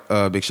Clark.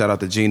 Big shout out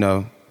to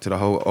Gino, to the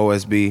whole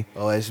OSB.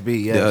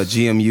 OSB, yes.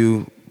 The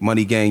GMU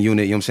Money Gang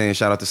Unit, you know what I'm saying?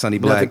 Shout out to Sonny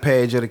Black. Another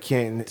page of the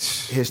Canton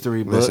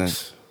history books.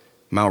 Listen,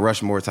 Mount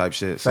Rushmore type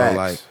shit.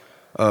 Facts.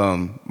 So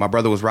like, my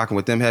brother was rocking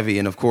with them heavy,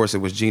 and of course it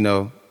was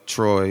Gino,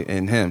 Troy,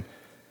 and him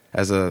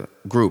as a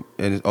group.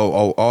 And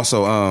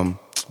also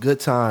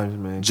good times,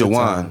 man.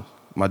 Jawan,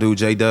 my dude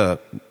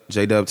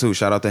J-Dub too.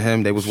 Shout out to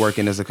him. They was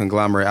working as a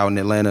conglomerate out in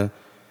Atlanta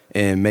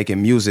and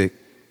making music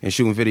and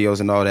shooting videos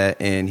and all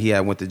that. And he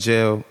had went to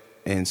jail.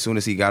 And as soon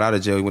as he got out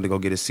of jail, he went to go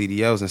get his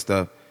CDLs and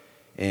stuff.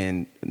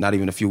 And not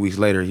even a few weeks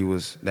later,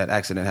 that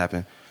accident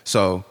happened.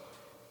 So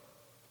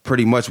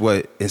pretty much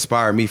what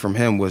inspired me from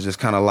him was just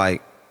kind of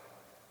like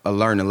a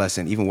learning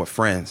lesson, even with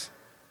friends.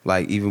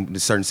 Like, even the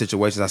certain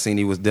situations I seen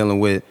he was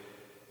dealing with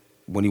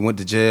when he went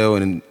to jail,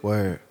 and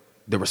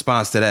the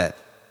response to that.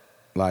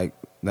 Like,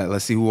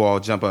 let's see who all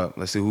jump up.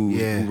 Let's see who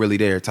really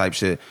there type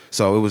shit.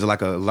 So it was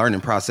like a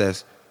learning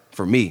process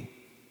for me.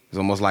 It's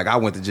almost like I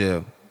went to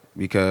jail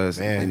because,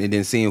 and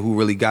then seeing who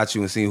really got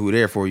you and seeing who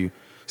there for you.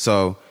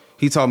 So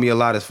he taught me a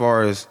lot as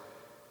far as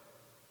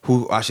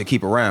who I should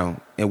keep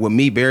around. And with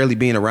me barely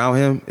being around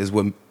him is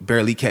what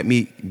barely kept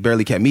me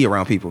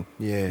around people.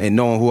 Yeah. And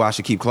knowing who I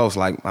should keep close.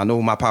 Like, I know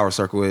who my power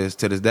circle is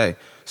to this day.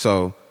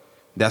 So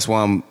that's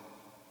why I'm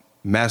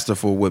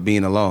masterful with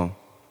being alone.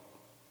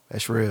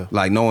 That's real.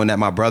 Like, knowing that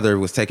my brother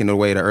was taken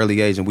away at an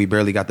early age and we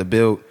barely got to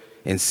build,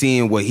 and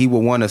seeing what he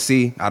would want to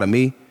see out of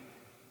me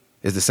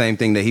is the same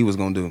thing that he was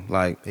gonna do.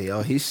 Like,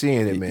 hey, he's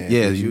seeing it, man.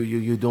 Yeah,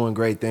 you're doing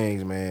great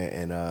things,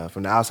 man. And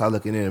from the outside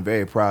looking in, I'm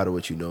very proud of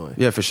what you're doing.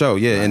 Yeah, for sure.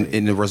 Yeah, right.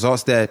 And the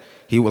results that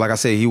he would, like I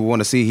said, he would want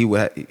to see, he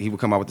would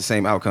come out with the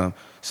same outcome.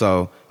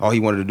 So all he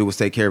wanted to do was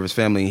take care of his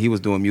family, and he was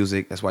doing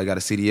music. That's why he got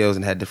his CDLs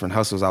and had different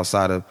hustles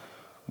outside of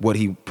what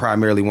he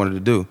primarily wanted to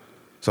do.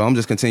 So I'm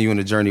just continuing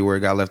the journey where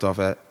it got left off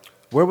at.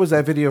 Where was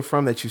that video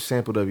from that you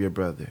sampled of your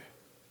brother?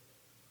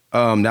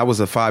 That was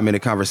a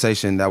 5-minute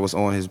conversation that was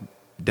on his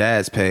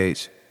dad's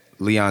page,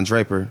 Leon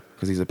Draper,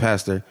 because he's a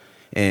pastor,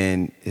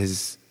 and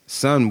his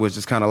son was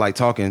just kind of like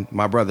talking,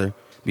 my brother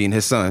being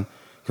his son,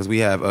 because we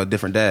have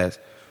different dads.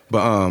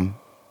 But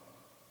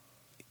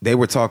they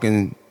were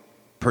talking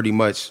pretty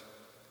much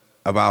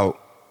about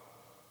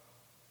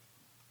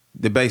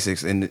the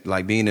basics and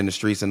like being in the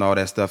streets and all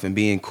that stuff and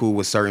being cool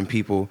with certain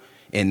people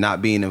and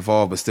not being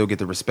involved, but still get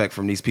the respect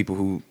from these people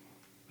who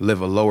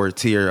live a lower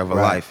tier of a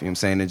life, you know what I'm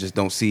saying? And just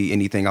don't see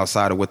anything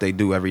outside of what they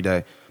do every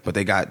day. But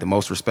they got the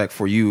most respect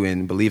for you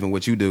and believe in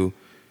what you do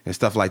and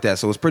stuff like that.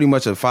 So it's pretty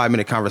much a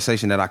 5-minute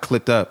conversation that I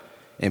clipped up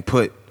and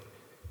put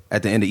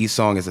at the end of each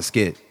song as a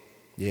skit.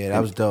 Yeah,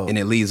 that was dope. And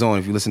it leads on.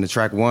 If you listen to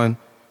track 1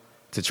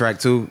 to track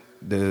 2,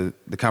 the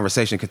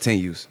conversation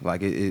continues.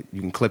 Like, you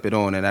can clip it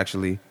on and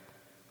actually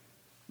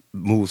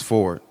moves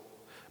forward.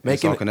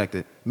 It's all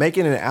connected.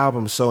 Making an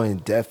album so in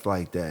depth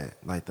like that,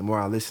 like the more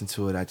I listened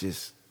to it, I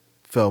just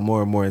felt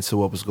more and more into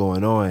what was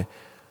going on.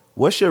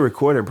 What's your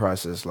recording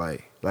process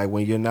like? Like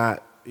when you're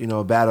not,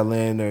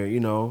 battling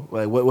or,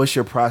 like what's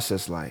your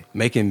process like?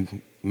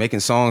 Making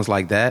songs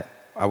like that,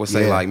 I would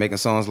say like making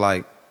songs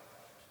like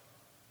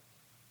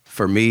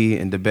For Me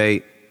and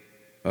Debate,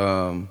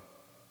 and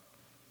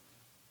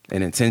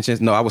Intentions.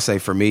 No, I would say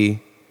For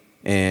Me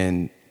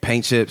and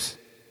Paint Chips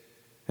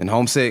and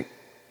Homesick.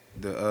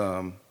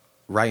 The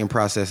writing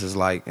process is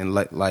like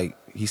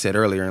he said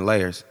earlier, in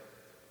layers.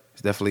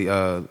 It's definitely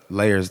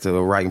layers to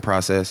the writing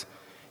process.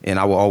 And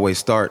I will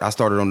always I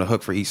started on the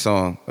hook for each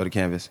song of the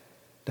canvas.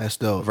 That's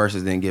dope.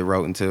 Verses didn't get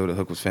wrote until the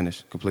hook was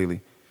finished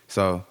completely.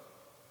 So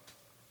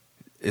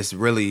it was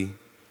really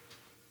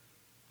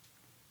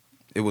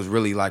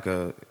like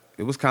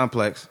it was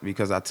complex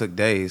because I took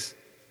days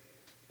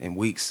and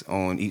weeks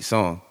on each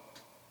song,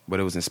 but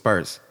it was in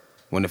spurts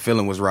when the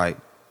feeling was right.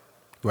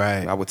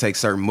 Right. I would take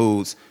certain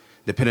moods,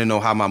 depending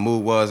on how my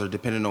mood was or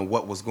depending on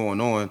what was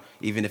going on,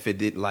 even if it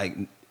did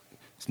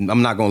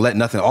I'm not going to let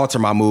nothing alter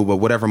my mood, but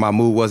whatever my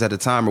mood was at the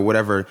time or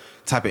whatever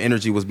type of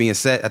energy was being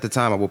set at the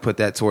time, I will put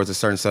that towards a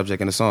certain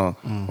subject in the song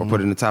or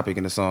put it in the topic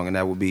in the song, and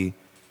that would be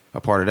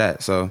a part of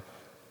that. So,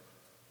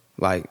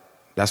 like,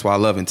 that's why I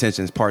love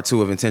Intentions. Part 2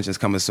 of Intentions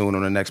coming soon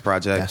on the next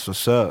project. That's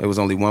what's up. It was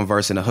only one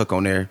verse and a hook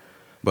on there.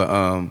 But,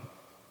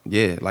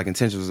 like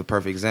Intentions was a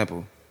perfect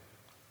example.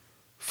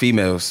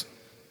 Females.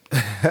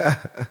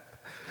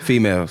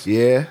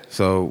 Yeah.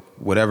 So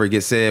whatever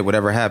gets said,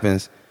 whatever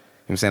happens, you know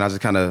what I'm saying, I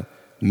just kind of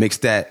mix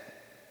that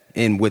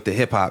in with the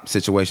hip-hop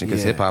situation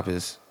because hip-hop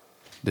is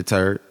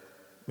deterred.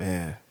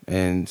 Man.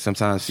 And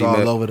sometimes it's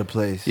all over the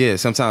place. Yeah,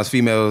 sometimes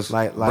females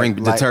bring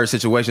deterred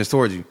situations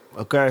towards you.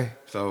 Okay.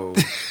 So,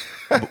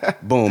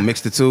 boom, mix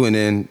the two, and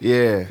then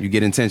you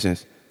get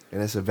Intentions.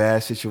 And it's a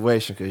bad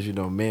situation because,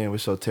 men, we're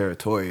so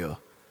territorial.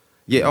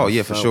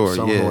 Yeah, for sure.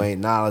 Some who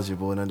ain't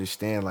knowledgeable and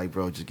understand, like,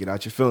 bro, just get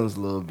out your feelings a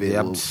little bit.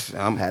 Yeah,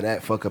 I'm had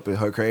that fuck up in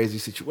her crazy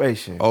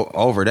situation.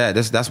 Over that.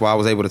 That's why I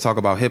was able to talk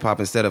about hip-hop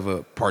instead of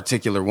a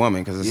particular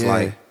woman, because it's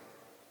like...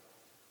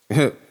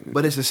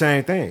 But it's the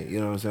same thing, you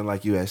know what I'm saying?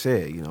 Like you had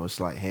said, it's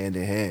like hand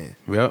in hand.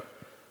 Yep.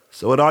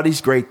 So with all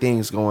these great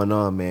things going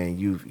on, man,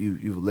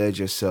 you've led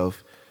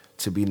yourself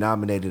to be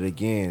nominated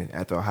again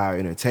at the Ohio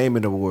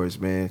Entertainment Awards,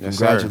 man. Yes,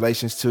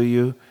 Congratulations to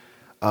you.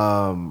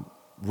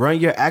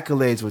 Run your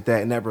accolades with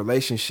that in that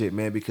relationship,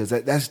 man, because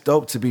that's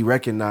dope to be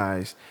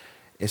recognized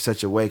in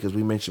such a way, because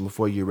we mentioned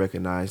before you're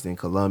recognized in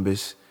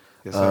Columbus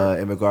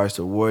in regards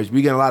to awards.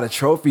 We get a lot of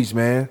trophies,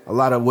 man, a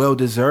lot of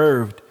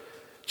well-deserved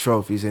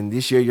trophies. And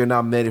this year you're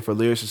nominated for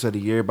Lyricist of the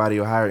Year by the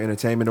Ohio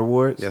Entertainment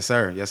Awards. Yes,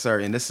 sir.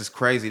 And this is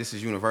crazy. This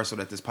is universal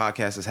that this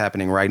podcast is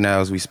happening right now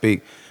as we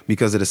speak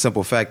because of the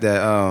simple fact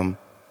that,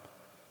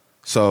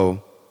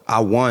 so I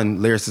won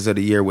Lyricist of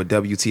the Year with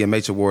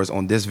WTMH Awards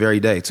on this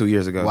very day 2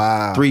 years ago.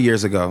 Wow. 3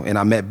 years ago. And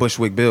I met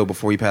Bushwick Bill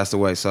before he passed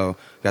away. So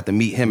got to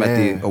meet him at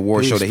the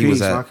award show that he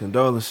was at. My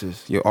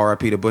condolences. Your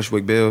RIP to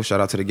Bushwick Bill. Shout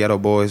out to the Ghetto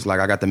Boys. Like,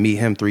 I got to meet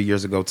him 3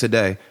 years ago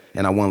today.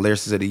 And I won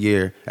Lyricist of the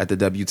Year at the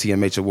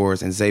WTMH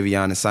Awards. And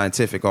Xavion and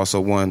Scientific also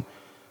won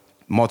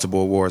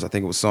multiple awards. I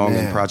think it was Song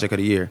and Project of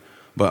the Year.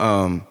 But,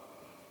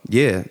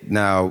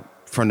 now,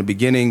 from the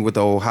beginning with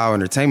the Ohio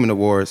Entertainment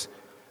Awards,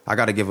 I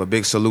got to give a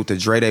big salute to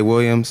Dre Day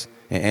Williams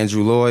and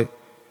Andrew Lloyd,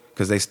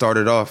 because they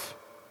started off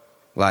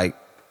like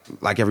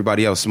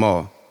everybody else,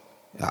 small.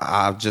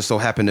 I just so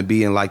happened to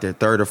be in like their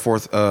third or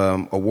fourth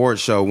award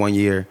show one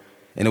year,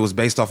 and it was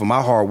based off of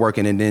my hard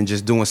working and then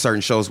just doing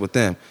certain shows with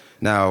them.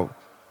 Now,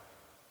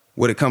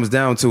 what it comes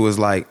down to is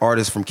like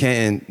artists from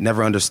Canton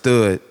never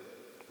understood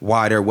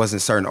why there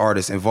wasn't certain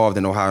artists involved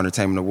in Ohio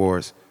Entertainment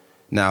Awards.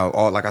 Now,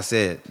 like I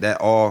said, that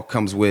all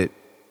comes with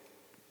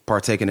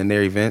partaking in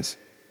their events.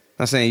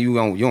 I'm not saying you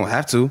don't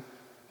have to,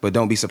 but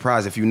don't be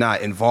surprised if you're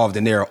not involved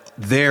in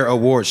their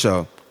award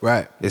show.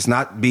 Right. It's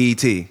not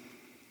BET. It's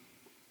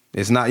not,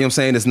 you know what I'm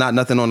saying? It's not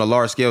nothing on a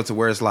large scale to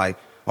where it's like,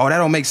 oh, that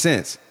don't make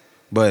sense.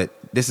 But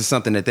this is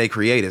something that they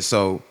created.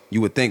 So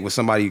you would think with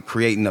somebody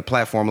creating a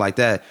platform like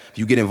that, if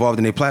you get involved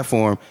in their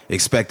platform,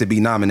 expect to be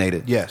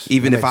nominated. Yes.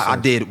 Even if I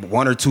did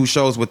 1 or 2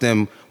 shows with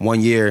them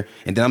one year,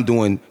 and then I'm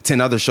doing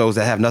 10 other shows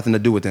that have nothing to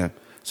do with them.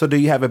 So do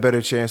you have a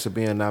better chance of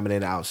being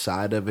nominated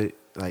outside of it?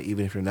 Like,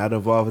 even if you're not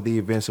involved with the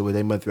event, or would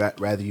they much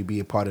rather you be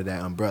a part of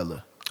that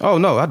umbrella? Oh,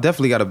 no, I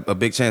definitely got a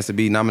big chance to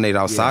be nominated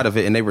outside of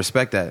it, and they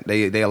respect that.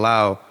 They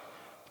allow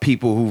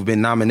people who've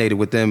been nominated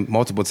with them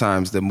multiple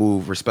times to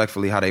move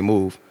respectfully how they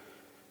move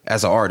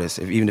as an artist,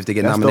 even if they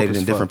get nominated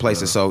in different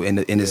places. Bro. So,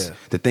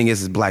 the thing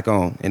is black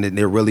owned, and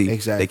they're really,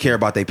 they care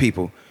about their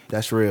people.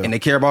 That's real. And they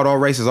care about all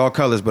races, all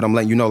colors, but I'm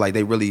letting you know, like,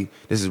 this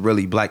is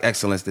really black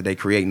excellence that they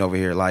creating over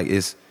here. Like,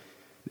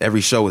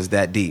 every show is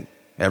that deep.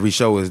 Every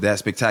show is that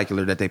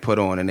spectacular that they put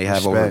on, and they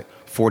have over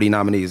 40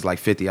 nominees, like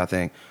 50, I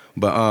think.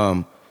 But,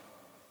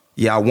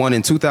 I won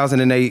in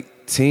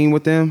 2018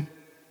 with them.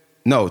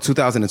 No,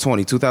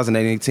 2020.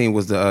 2018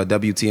 was the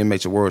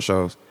WTMH Award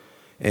shows.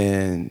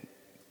 And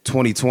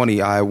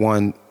 2020, I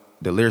won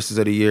the Lyricist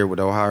of the Year with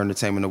the Ohio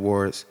Entertainment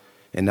Awards,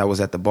 and that was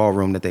at the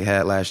ballroom that they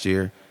had last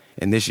year.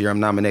 And this year I'm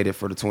nominated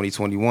for the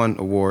 2021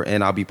 award,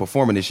 and I'll be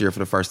performing this year for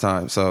the first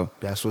time. So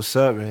That's what's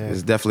up, man.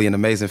 it's definitely an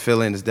amazing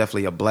feeling. It's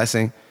definitely a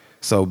blessing.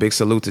 So big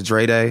salute to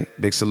Dre Day.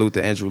 Big salute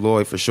to Andrew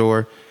Lloyd for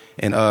sure.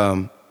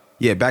 And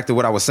yeah, back to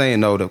what I was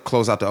saying though, to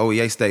close out the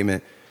OEA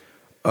statement.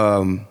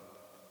 A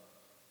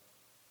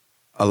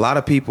lot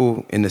of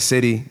people in the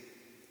city,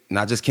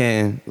 not just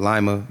Canton,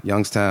 Lima,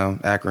 Youngstown,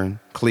 Akron,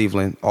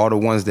 Cleveland, all the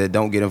ones that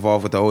don't get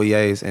involved with the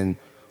OEAs and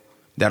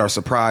that are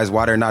surprised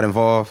why they're not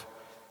involved.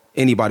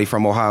 Anybody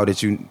from Ohio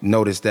that you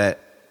notice that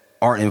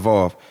aren't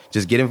involved,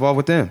 just get involved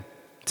with them.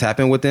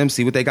 Tap in with them,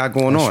 see what they got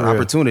going on. Real.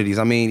 Opportunities.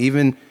 I mean,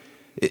 even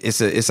it's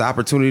an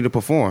opportunity to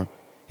perform.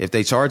 If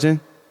they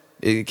charging,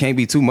 it can't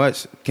be too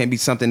much. Can't be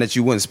something that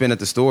you wouldn't spend at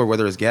the store,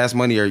 whether it's gas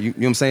money or you know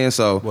what I'm saying?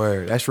 So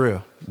Word, that's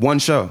real. one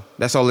show.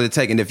 That's all it'll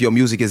take. And if your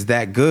music is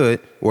that good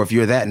or if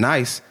you're that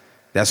nice,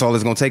 that's all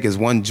it's gonna take is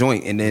one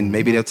joint, and then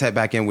maybe they'll tap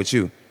back in with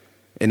you.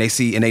 And they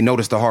see and they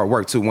notice the hard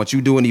work too. Once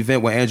you do an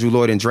event with Andrew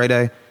Lloyd and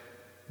Dre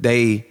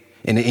Day,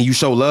 and you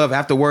show love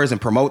afterwards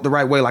and promote the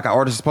right way like an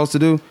artist is supposed to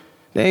do,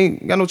 they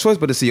ain't got no choice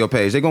but to see your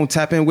page. They're going to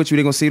tap in with you.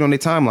 They're going to see it on their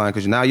timeline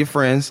because now you're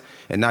friends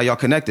and now y'all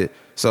connected.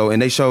 So,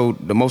 and they show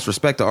the most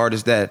respect to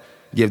artists that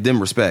give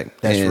them respect.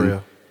 That's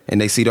real.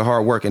 And they see the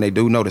hard work and they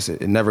do notice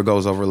it. It never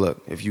goes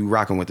overlooked if you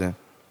rocking with them.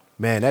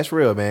 Man, that's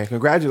real, man.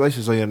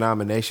 Congratulations on your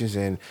nominations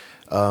and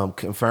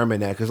confirming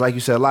that. Because like you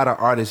said, a lot of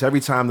artists,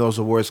 every time those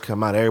awards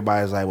come out,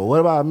 everybody's like, well,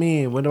 what about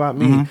me? What about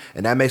me?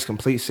 And that makes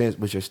complete sense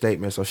with your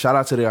statement. So shout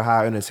out to the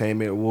Ohio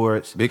Entertainment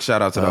Awards. Big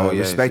shout out to the OEAs.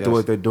 Respect to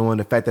what they're doing.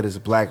 The fact that it's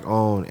black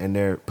owned and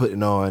they're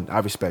putting on, I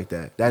respect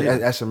that.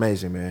 That's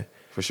amazing, man.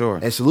 For sure.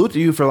 And salute to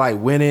you for like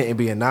winning and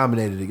being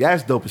nominated.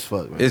 That's dope as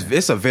fuck, man.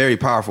 It's a very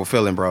powerful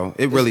feeling, bro.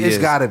 It really is.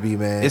 It's gotta be,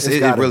 man.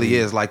 It really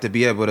is. Like to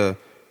be able to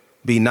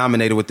be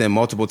nominated with them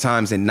multiple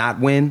times and not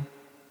win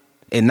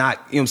and not,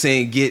 you know what I'm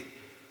saying, get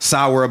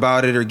sour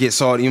about it or get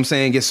salty, you know what I'm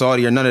saying, get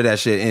salty or none of that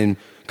shit and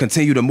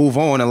continue to move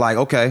on and like,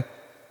 okay,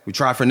 we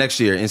try for next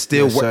year and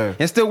still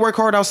work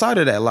hard outside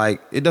of that.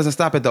 Like it doesn't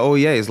stop at the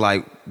OEAs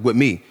like with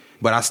me,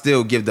 but I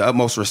still give the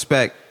utmost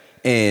respect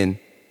and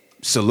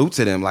salute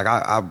to them. Like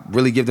I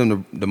really give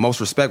them the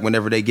most respect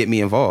whenever they get me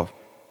involved,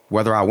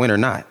 whether I win or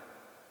not.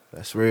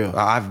 That's real.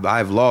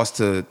 I've lost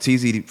to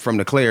TZ from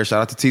the Claire.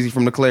 Shout out to TZ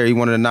from the Claire. He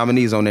one of the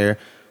nominees on there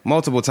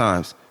multiple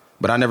times.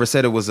 But I never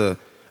said it was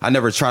I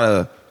never try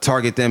to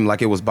target them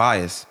like it was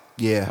bias.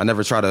 Yeah. I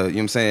never try to, you know what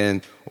I'm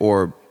saying,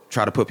 or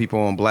try to put people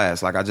on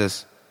blast. Like I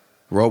just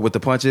rolled with the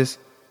punches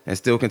and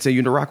still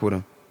continue to rock with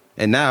them.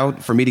 And now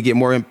for me to get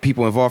more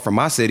people involved from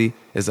my city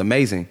is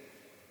amazing.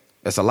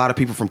 There's a lot of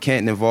people from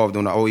Canton involved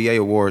on the OEA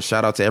Awards.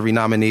 Shout out to every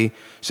nominee.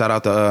 Shout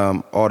out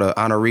to all the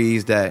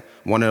honorees that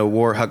won the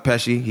award. Huck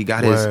Pesci, he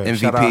got his MVP.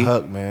 Shout out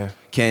Huck, man.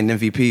 Canton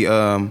MVP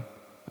of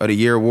the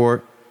Year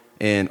award.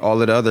 And all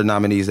of the other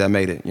nominees that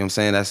made it. You know what I'm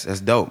saying? That's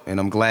dope. And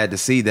I'm glad to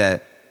see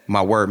that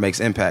my word makes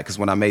impact. Because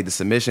when I made the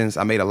submissions,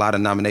 I made a lot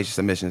of nomination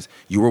submissions.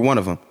 You were one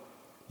of them.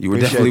 You were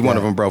definitely one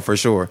of them, bro, for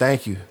sure.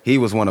 Thank you. He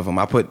was one of them.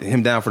 I put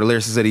him down for the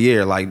Lyricist of the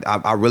Year. Like,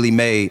 I really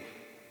made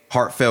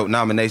heartfelt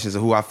nominations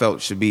of who I felt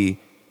should be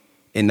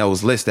in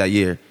those lists that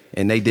year.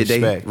 And they did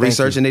their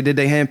research and they did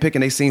their handpick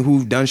and they seen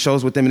who've done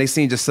shows with them and they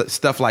seen just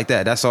stuff like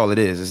that. That's all it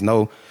is. It's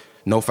no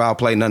foul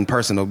play, nothing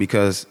personal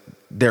because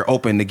they're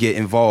open to get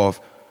involved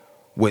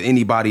with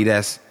anybody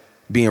that's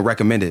being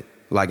recommended.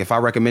 Like if I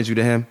recommend you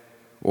to him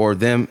or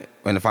them,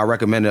 and if I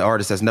recommend an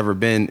artist that's never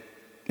been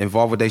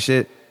involved with their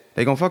shit,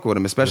 they gonna fuck with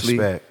him, especially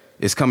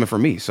it's coming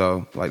from me.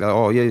 So like,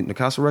 oh yeah,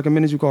 Nicasso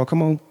recommended you, call,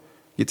 come on,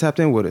 get tapped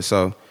in with it.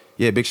 So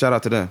yeah, big shout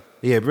out to them.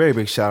 Yeah, very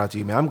big shout out to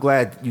you, man. I'm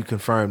glad you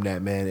confirmed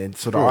that, man. And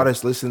so the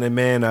artists listening,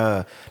 man,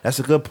 that's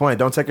a good point.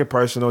 Don't take it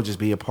personal. Just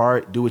be a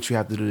part. Do what you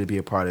have to do to be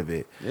a part of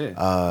it.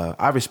 Yeah.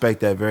 I respect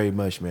that very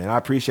much, man. I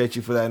appreciate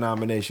you for that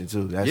nomination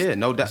too.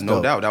 No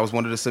doubt. That was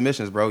one of the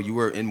submissions, bro. You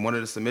were in one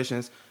of the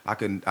submissions. I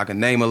can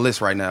name a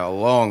list right now, a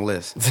long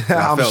list.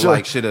 I felt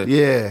like should have. Yeah.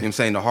 You know what I'm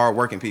saying, the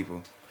hardworking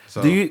people.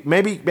 So do you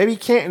maybe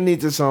Canton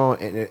needs its own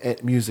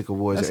music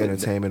awards or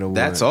entertainment awards?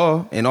 That's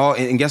all.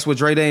 And guess what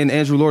Dre Day and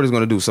Andrew Lloyd is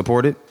going to do?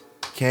 Support it.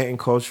 Canton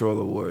Cultural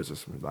Awards or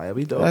something. Like, that'd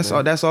be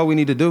dope. That's all we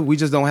need to do. We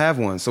just don't have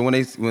one. So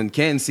when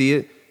Canton see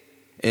it,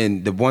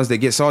 and the ones that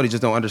get salty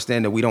just don't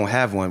understand that we don't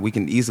have one. We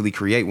can easily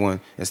create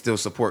one and still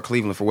support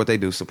Cleveland for what they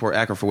do, support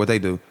Akron for what they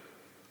do.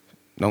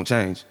 Don't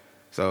change.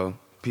 So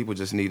people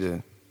just need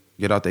to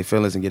get out their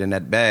feelings and get in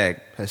that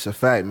bag. That's a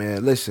fact,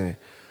 man. Listen,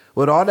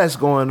 with all that's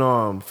going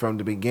on from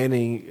the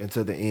beginning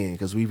until the end,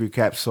 because we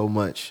recapped so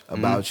much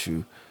about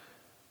you,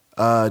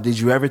 did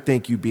you ever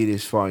think you'd be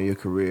this far in your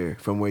career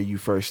from where you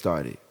first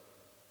started?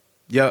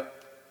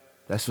 Yep.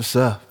 That's what's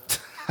up.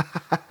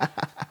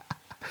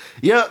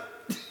 Yep.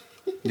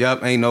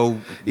 Ain't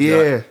no.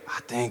 Yeah. I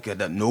think of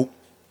that. Nope.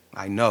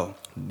 I know.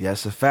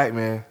 That's a fact,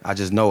 man. I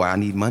just know I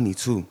need money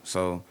too.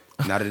 So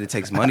now that it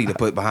takes money to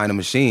put behind a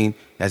machine,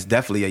 that's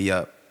definitely a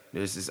yup.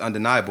 It's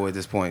undeniable at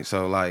this point.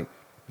 So like,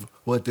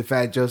 what did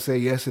Fat Joe say?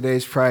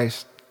 Yesterday's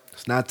price.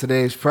 It's not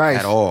today's price.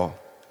 At all.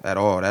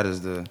 That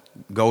is the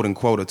golden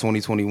quote of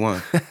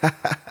 2021. For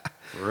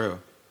real.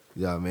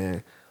 Yeah,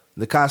 man.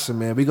 Nicasso,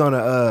 man, we're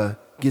gonna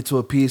get to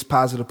a peace,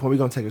 positive point. We're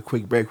going to take a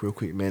quick break real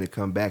quick, man, and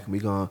come back, and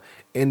we're going to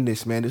end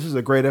this, man. This is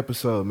a great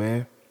episode,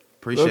 man.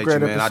 Appreciate you,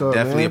 man. I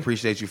definitely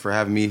appreciate you for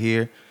having me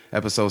here.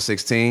 Episode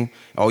 16.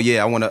 Oh,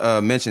 yeah, I want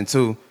to mention,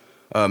 too,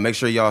 make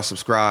sure y'all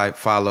subscribe,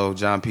 follow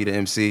John Peter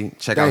MC.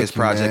 Check out his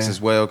projects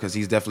as well, because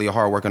he's definitely a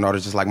hard-working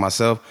artist just like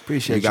myself.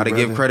 Appreciate you, got to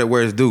give credit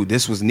where it's due.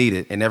 This was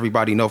needed, and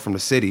everybody know from the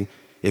city,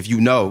 if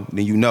you know,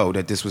 then you know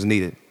that this was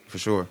needed, for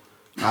sure.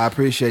 I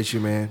appreciate you,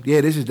 man.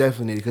 Yeah, this is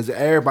definitely needed because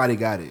everybody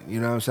got it. You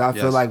know what I'm saying? I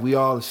feel like we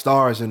all the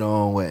stars in our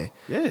own way.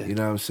 Yeah. You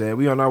know what I'm saying?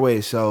 We on our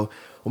way. So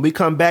when we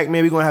come back,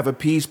 man, we're going to have a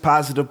peace,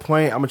 positive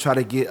point. I'm going to try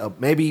to get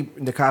maybe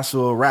Nicasso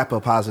will rap a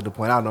positive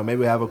point. I don't know. Maybe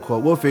we'll have a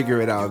quote. We'll figure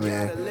it out,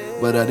 man.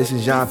 But this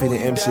is John Peter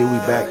MC. We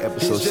back,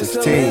 episode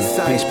 16. Peace.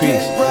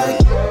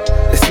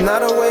 It's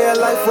not a way of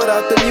life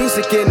without the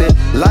music in it.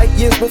 Light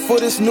years before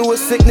this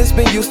newest sickness,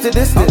 been used to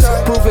distance.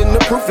 Proving the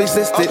proof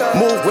existed.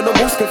 Move when the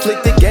moves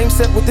conflicted. Game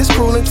set with this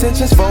cruel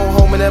intentions. Phone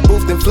home in that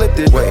booth, then flipped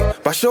it. Wait,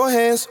 by short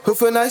hands, who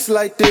feel nice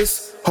like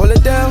this? Hold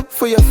it down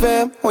for your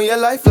fam, on your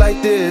life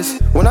like this.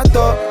 When I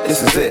thought,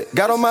 this is it,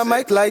 got on my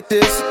mic like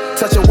this.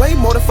 Touching way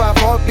more than 5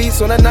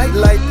 heartbeats on a night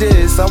like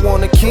this. I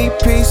wanna keep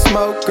peace,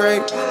 smoke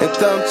grape, and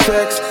thumb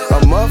checks.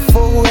 I'm up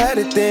for who had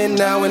it then,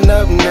 now and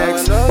up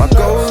next. My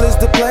goal is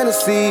to plant a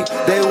seed,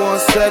 they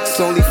want sex.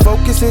 Only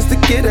focus is to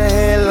get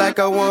ahead like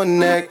I want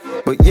neck.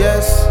 But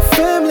yes,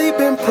 family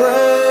been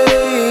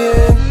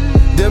praying,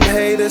 them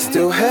haters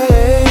still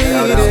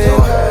hating.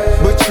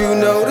 But you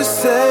know the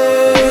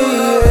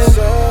saying,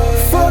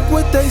 fuck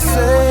what they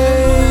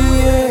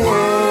saying.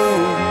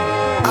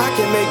 I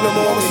can make no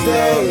more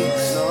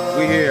mistakes.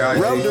 We here,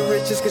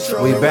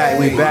 We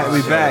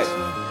back.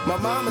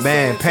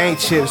 Man, Paint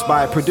Chips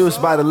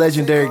produced by the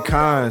legendary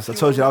Cons. I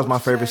told you that was my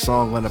favorite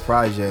song on the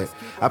project.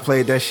 I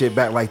played that shit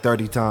back like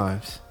 30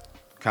 times.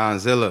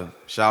 Conzilla,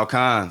 Shao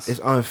Cons.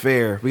 It's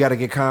unfair. We got to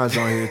get Cons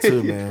on here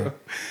too, man.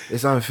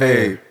 It's unfair.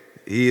 Hey,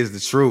 he is the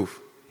truth.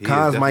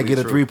 Cons might get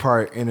a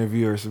 3-part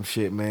interview or some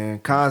shit, man.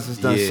 Cons has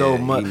done so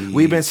much.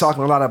 We've been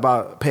talking a lot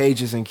about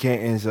Pages and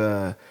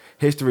Kenton's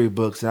history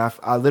books, and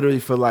I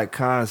literally feel like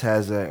Cons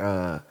has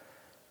a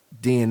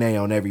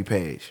DNA on every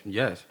page.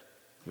 Yes,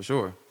 for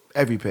sure.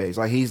 Every page.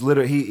 Like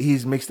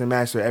he's mixed and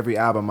mastered every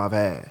album I've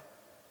had.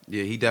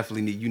 Yeah, he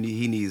definitely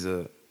he needs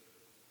a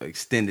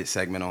extended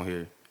segment on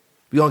here.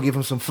 We gonna give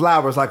him some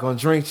flowers like on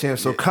Drink Champ.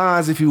 So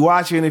Cons, if you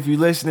watching, if you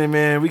listening,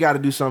 man, we gotta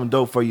do something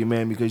dope for you,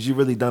 man, because you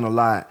really done a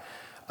lot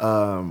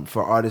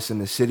for artists in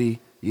the city.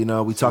 You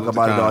know, we talk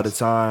about it all the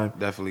time.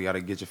 Definitely gotta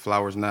get your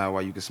flowers now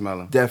while you can smell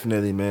them.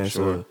 Definitely, man.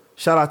 Sure. So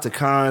shout out to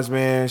Cons,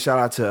 man. Shout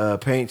out to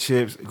Paint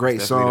Chips.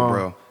 Great song.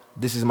 Bro.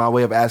 This is my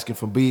way of asking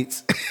for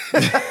beats.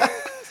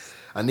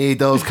 I need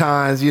those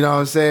Cons, you know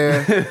what I'm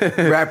saying?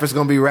 Rappers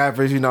gonna be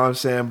rappers, you know what I'm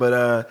saying?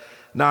 But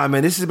nah,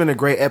 man, this has been a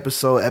great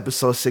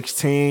episode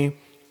 16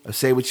 of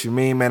Say What You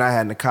Mean, man. I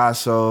had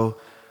Nicasso,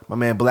 my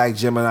man Black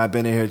Jim and I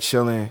been in here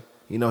chilling.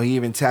 You know, he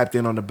even tapped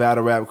in on the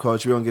battle rap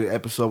culture. We're gonna get an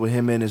episode with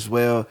him in as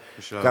well.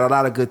 Sure. Got a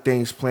lot of good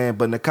things planned.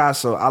 But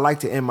Nicasso, I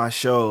like to end my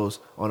shows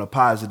on a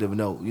positive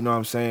note, you know what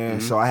I'm saying?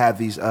 Mm-hmm. So I have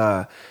these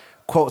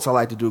quotes I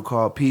like to do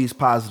called Peace,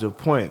 Positive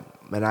Point.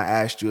 And I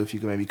asked you if you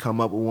could maybe come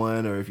up with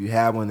one or if you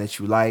have one that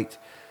you liked.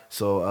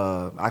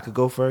 So I could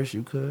go first.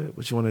 You could.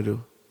 What you want to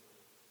do?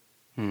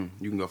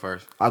 You can go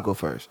first. I'll go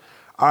first.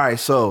 All right.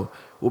 So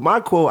with my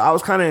quote, I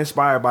was kind of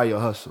inspired by your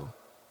hustle.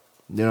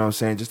 You know what I'm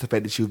saying? Just the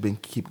fact that you've been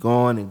keep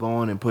going and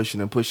going and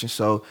pushing and pushing.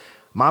 So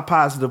my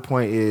positive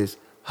point is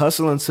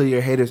hustle until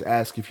your haters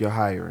ask if you're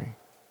hiring.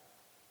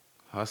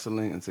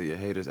 Hustling until your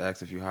haters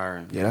ask if you're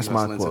hiring. Yeah, that's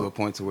my quote. Hustling to a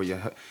point to where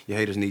your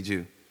haters need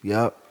you.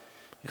 Yep.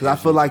 Because I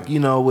feel like, you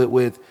know,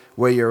 with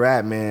where you're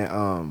at,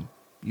 man,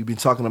 you've been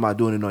talking about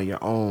doing it on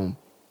your own.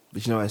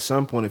 But, you know, at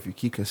some point, if you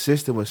keep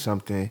consistent with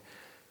something,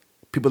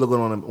 people are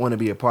going to want to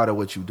be a part of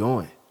what you're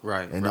doing.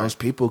 Right. And those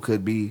people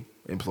could be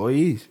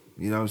employees.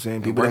 You know what I'm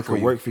saying? People that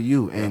could work for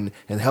you and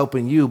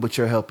helping you, but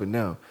you're helping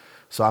them.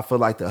 So I feel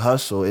like the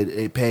hustle,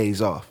 it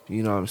pays off.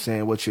 You know what I'm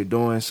saying? What you're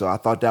doing. So I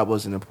thought that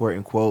was an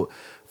important quote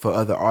for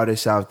other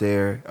artists out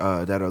there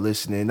that are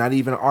listening. Not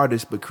even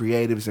artists, but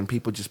creatives and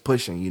people just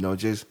pushing, you know,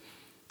 just...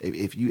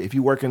 If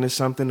you work into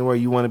something where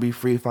you want to be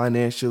free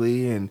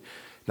financially and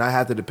not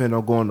have to depend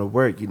on going to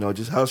work, you know,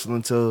 just hustle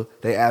until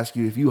they ask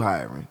you if you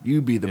hiring. You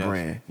be the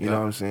brand. You know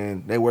what I'm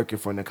saying? They working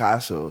for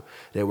Nicasso.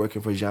 They're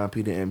working for John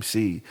Peter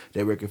MC.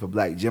 They're working for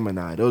Black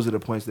Gemini. Those are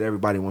the points that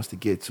everybody wants to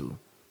get to.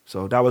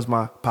 So that was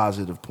my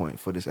positive point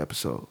for this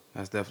episode.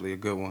 That's definitely a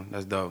good one.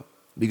 That's dope.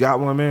 You got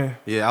one, man?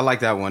 Yeah, I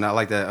like that one. I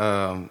like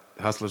that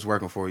hustlers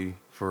working for you,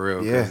 for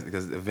real. Yeah.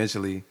 Because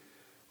eventually...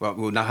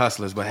 Well, not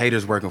hustlers, but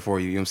haters working for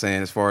you. You know what I'm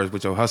saying? As far as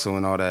with your hustle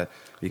and all that,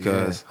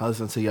 because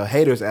hustle until your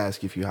haters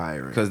ask if you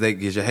hiring. Because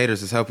your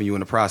haters is helping you in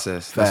the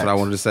process. Facts. That's what I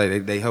wanted to say.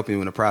 They helping you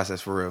in the process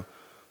for real.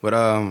 But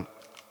I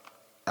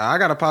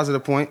got a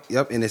positive point.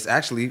 Yep, and it's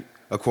actually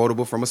a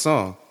quotable from a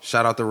song.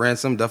 Shout out to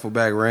Ransom, Duffel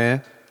Bag Ran. You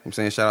know what I'm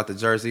saying? Shout out to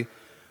Jersey.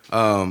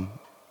 I'm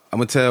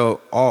gonna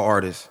tell all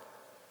artists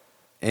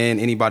and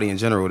anybody in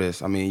general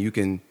this. I mean, you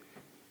can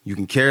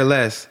care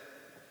less,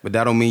 but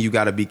that don't mean you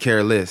got to be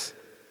careless.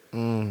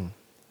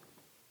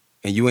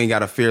 and you ain't got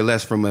to fear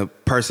less from a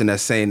person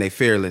that's saying they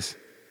fearless.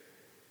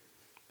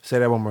 Say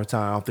that one more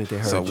time. I don't think they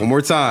heard So you. one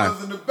more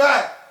time. in the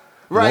back.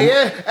 Right,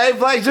 yeah. Hey,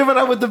 Black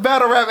Gemini with the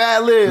battle rap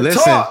ad-lib.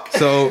 Listen, Talk.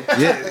 so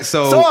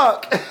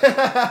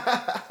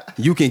Talk.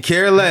 you can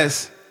care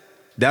less.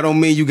 That don't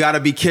mean you gotta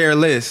be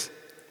careless.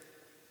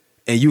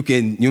 And you can,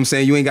 you know what I'm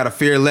saying, you ain't gotta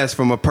fear less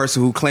from a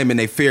person who claiming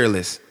they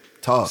fearless.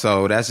 Talk.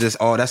 So that's just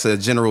all, that's a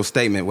general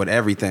statement with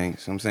everything.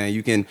 So I'm saying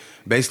you can,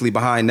 basically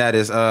behind that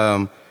is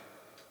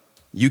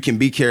you can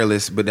be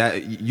careless, but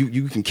that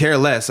you can care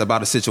less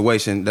about a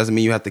situation. Doesn't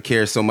mean you have to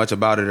care so much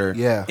about it or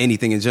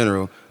anything in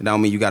general. That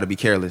don't mean you gotta be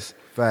careless.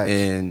 Facts.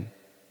 And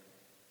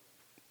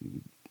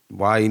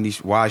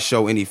why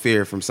show any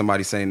fear from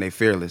somebody saying they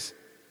fearless?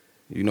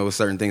 You know,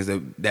 certain things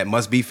that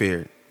must be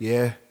feared.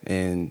 Yeah.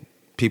 And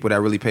people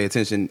that really pay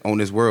attention on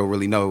this world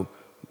really know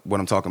what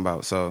I'm talking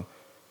about. So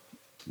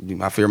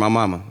I fear my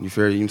mama. You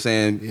know what I'm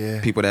saying?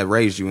 Yeah. People that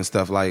raised you and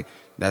stuff, like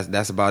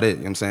that's about it. You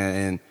know what I'm saying?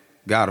 And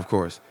God, of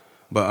course.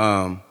 But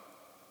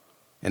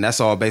and that's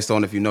all based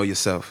on if you know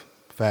yourself.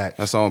 Facts.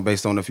 That's all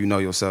based on if you know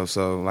yourself.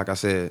 So like I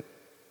said,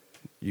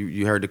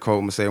 you heard the quote,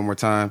 I'm gonna say it one more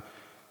time.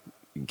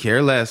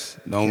 Care less.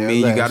 Don't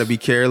mean you gotta be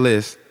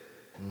careless.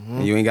 Mm-hmm.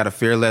 And you ain't gotta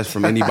fear less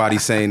from anybody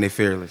saying they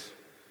fearless.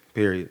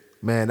 Period.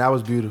 Man, that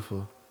was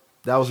beautiful.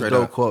 That was Straight a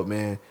dope up. quote,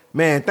 man.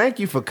 Man, thank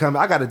you for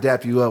coming. I got to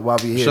dap you up while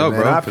we're here, Sure,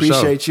 man. bro. I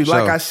appreciate you. For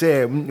Like sure. I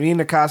said, me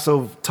and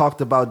Nicasso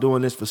talked about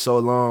doing this for so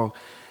long.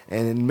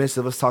 And in the midst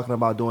of us talking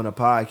about doing a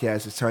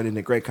podcast, it's turned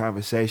into great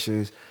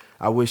conversations.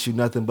 I wish you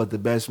nothing but the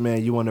best,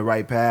 man. You on the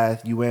right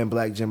path. You and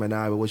Black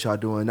Gemini, but what y'all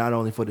doing, not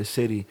only for the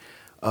city,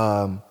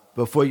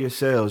 but for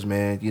yourselves,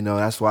 man. You know,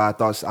 that's why I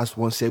thought I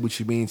want to say what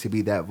you mean to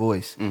be that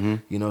voice. Mm-hmm.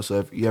 You know, so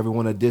if you ever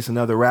want to diss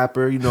another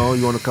rapper, you know,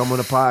 you want to come on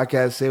the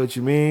podcast, say what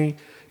you mean.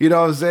 You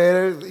know what I'm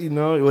saying? You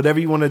know, whatever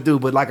you want to do.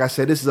 But like I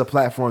said, this is a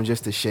platform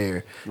just to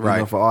share. You Right.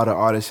 know, for all the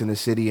artists in the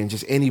city and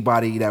just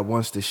anybody that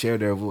wants to share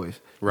their voice.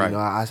 Right. You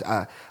know,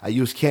 I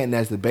use Canton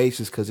as the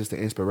basis because it's the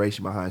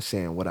inspiration behind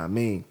saying what I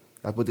mean.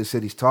 That's what the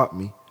city's taught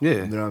me. Yeah.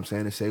 You know what I'm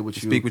saying? To say what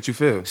you Speak what you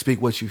feel.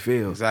 Speak what you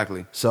feel.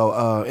 Exactly.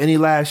 So any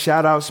last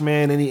shout outs,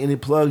 man? Any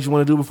plugs you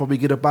want to do before we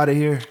get up out of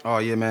here? Oh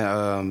yeah,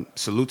 man.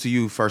 Salute to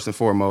you first and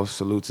foremost.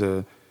 Salute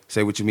to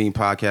Say What You Mean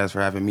podcast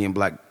for having me and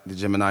Black the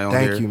Gemini on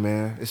here. Thank you,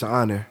 man. It's an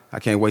honor. I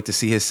can't wait to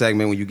see his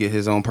segment when you get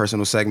his own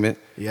personal segment.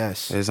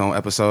 Yes. His own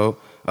episode.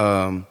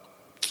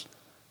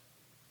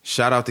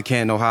 Shout out to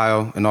Canton,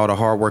 Ohio, and all the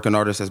hardworking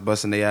artists that's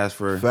busting their ass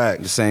for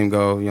Facts. the same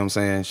goal. You know what I'm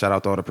saying? Shout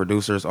out to all the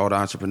producers, all the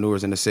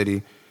entrepreneurs in the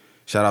city.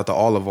 Shout out to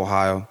all of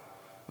Ohio.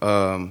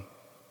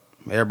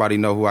 Everybody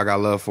know who I got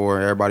love for.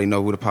 Everybody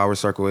know who the Power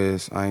Circle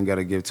is. I ain't got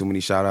to give too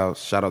many shout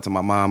outs. Shout out to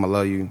my mom. I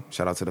love you.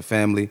 Shout out to the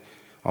family,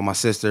 all my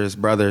sisters,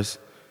 brothers,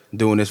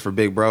 doing this for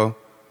Big Bro.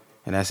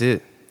 And that's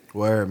it.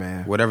 Word,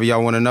 man. Whatever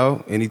y'all want to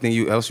know, anything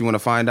else you want to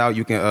find out,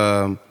 you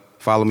can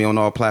follow me on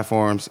all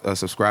platforms.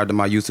 Subscribe to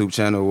my YouTube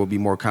channel. There will be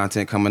more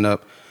content coming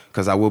up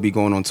because I will be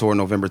going on tour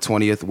November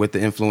 20th with the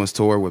Influence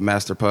Tour with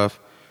Master Puff,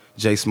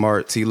 Jay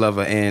Smart, T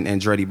Lover,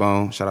 and Dreddy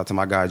Bone. Shout out to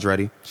my guy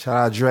Dreddy. Shout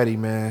out Dreddy,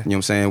 man. You know what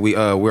I'm saying?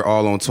 We're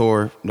all on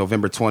tour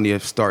November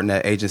 20th, starting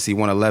at Agency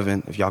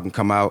 111. If y'all can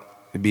come out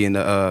and be in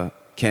the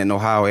Canton,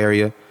 Ohio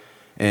area.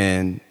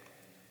 And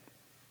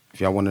if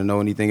y'all want to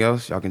know anything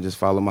else, y'all can just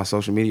follow my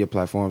social media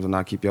platforms and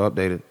I'll keep y'all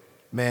updated.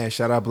 Man,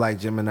 shout out Black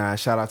Gemini.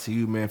 Shout out to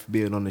you, man, for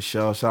being on the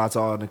show. Shout out to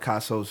all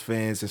Nicasso's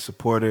fans and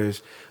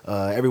supporters.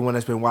 Everyone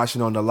that's been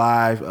watching on the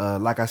live.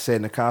 Like I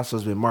said,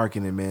 Nicasso's been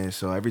marketing, man.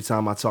 So every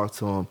time I talk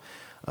to him,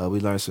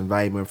 we learn some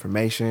valuable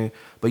information.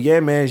 But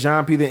yeah, man,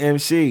 Jean P the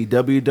MC,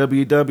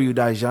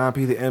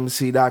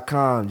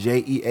 www.jeanpthemc.com,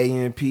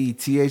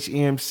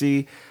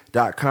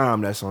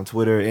 JeanPTHEMC.com. That's on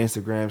Twitter,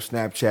 Instagram,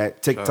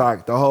 Snapchat,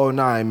 TikTok, the whole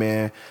nine,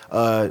 man.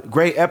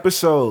 Great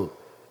episode.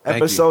 Thank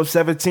Episode you.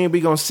 17,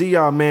 we gonna see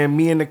y'all, man.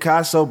 Me and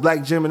Nicasso,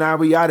 Black Gemini,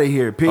 we out of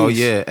here. Peace. Oh,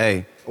 yeah.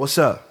 Hey, What's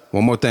up?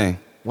 one more thing.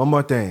 One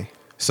more thing.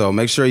 So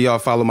make sure y'all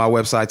follow my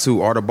website too,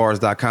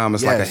 artofbars.com.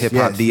 It's like a Yes, hip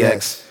hop yes, DX,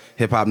 yes.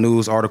 hip hop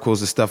news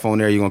articles and stuff on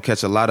there. You're going to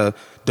catch a lot of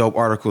dope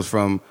articles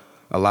from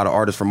a lot of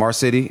artists from our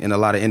city and a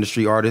lot of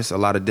industry artists, a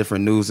lot of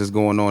different news that's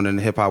going on in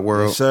the hip hop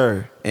world. Yes,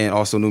 sir. And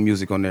also new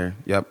music on there.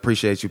 Yep.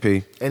 Appreciate you,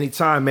 P.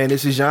 Anytime, man.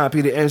 This is Jean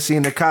P the MC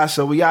and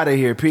Nicasso. We out of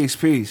here. Peace,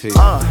 peace.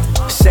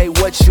 Say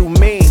what you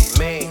mean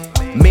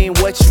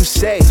what you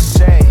say.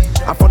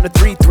 I'm from the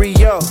 330.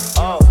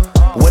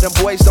 Where them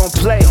boys don't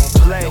play.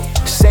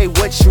 Say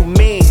what you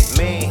mean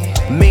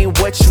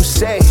what you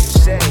say.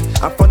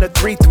 I'm from the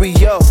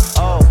 330.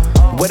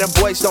 Where them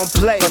boys don't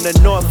play. From the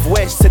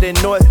northwest to the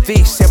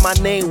northeast. Say my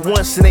name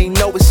once and they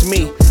know it's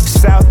me.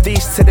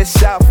 Southeast to the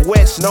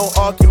southwest. No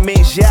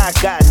arguments. Yeah, I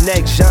got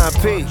next. Jean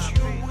P.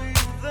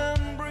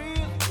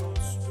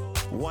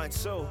 1,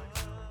 2.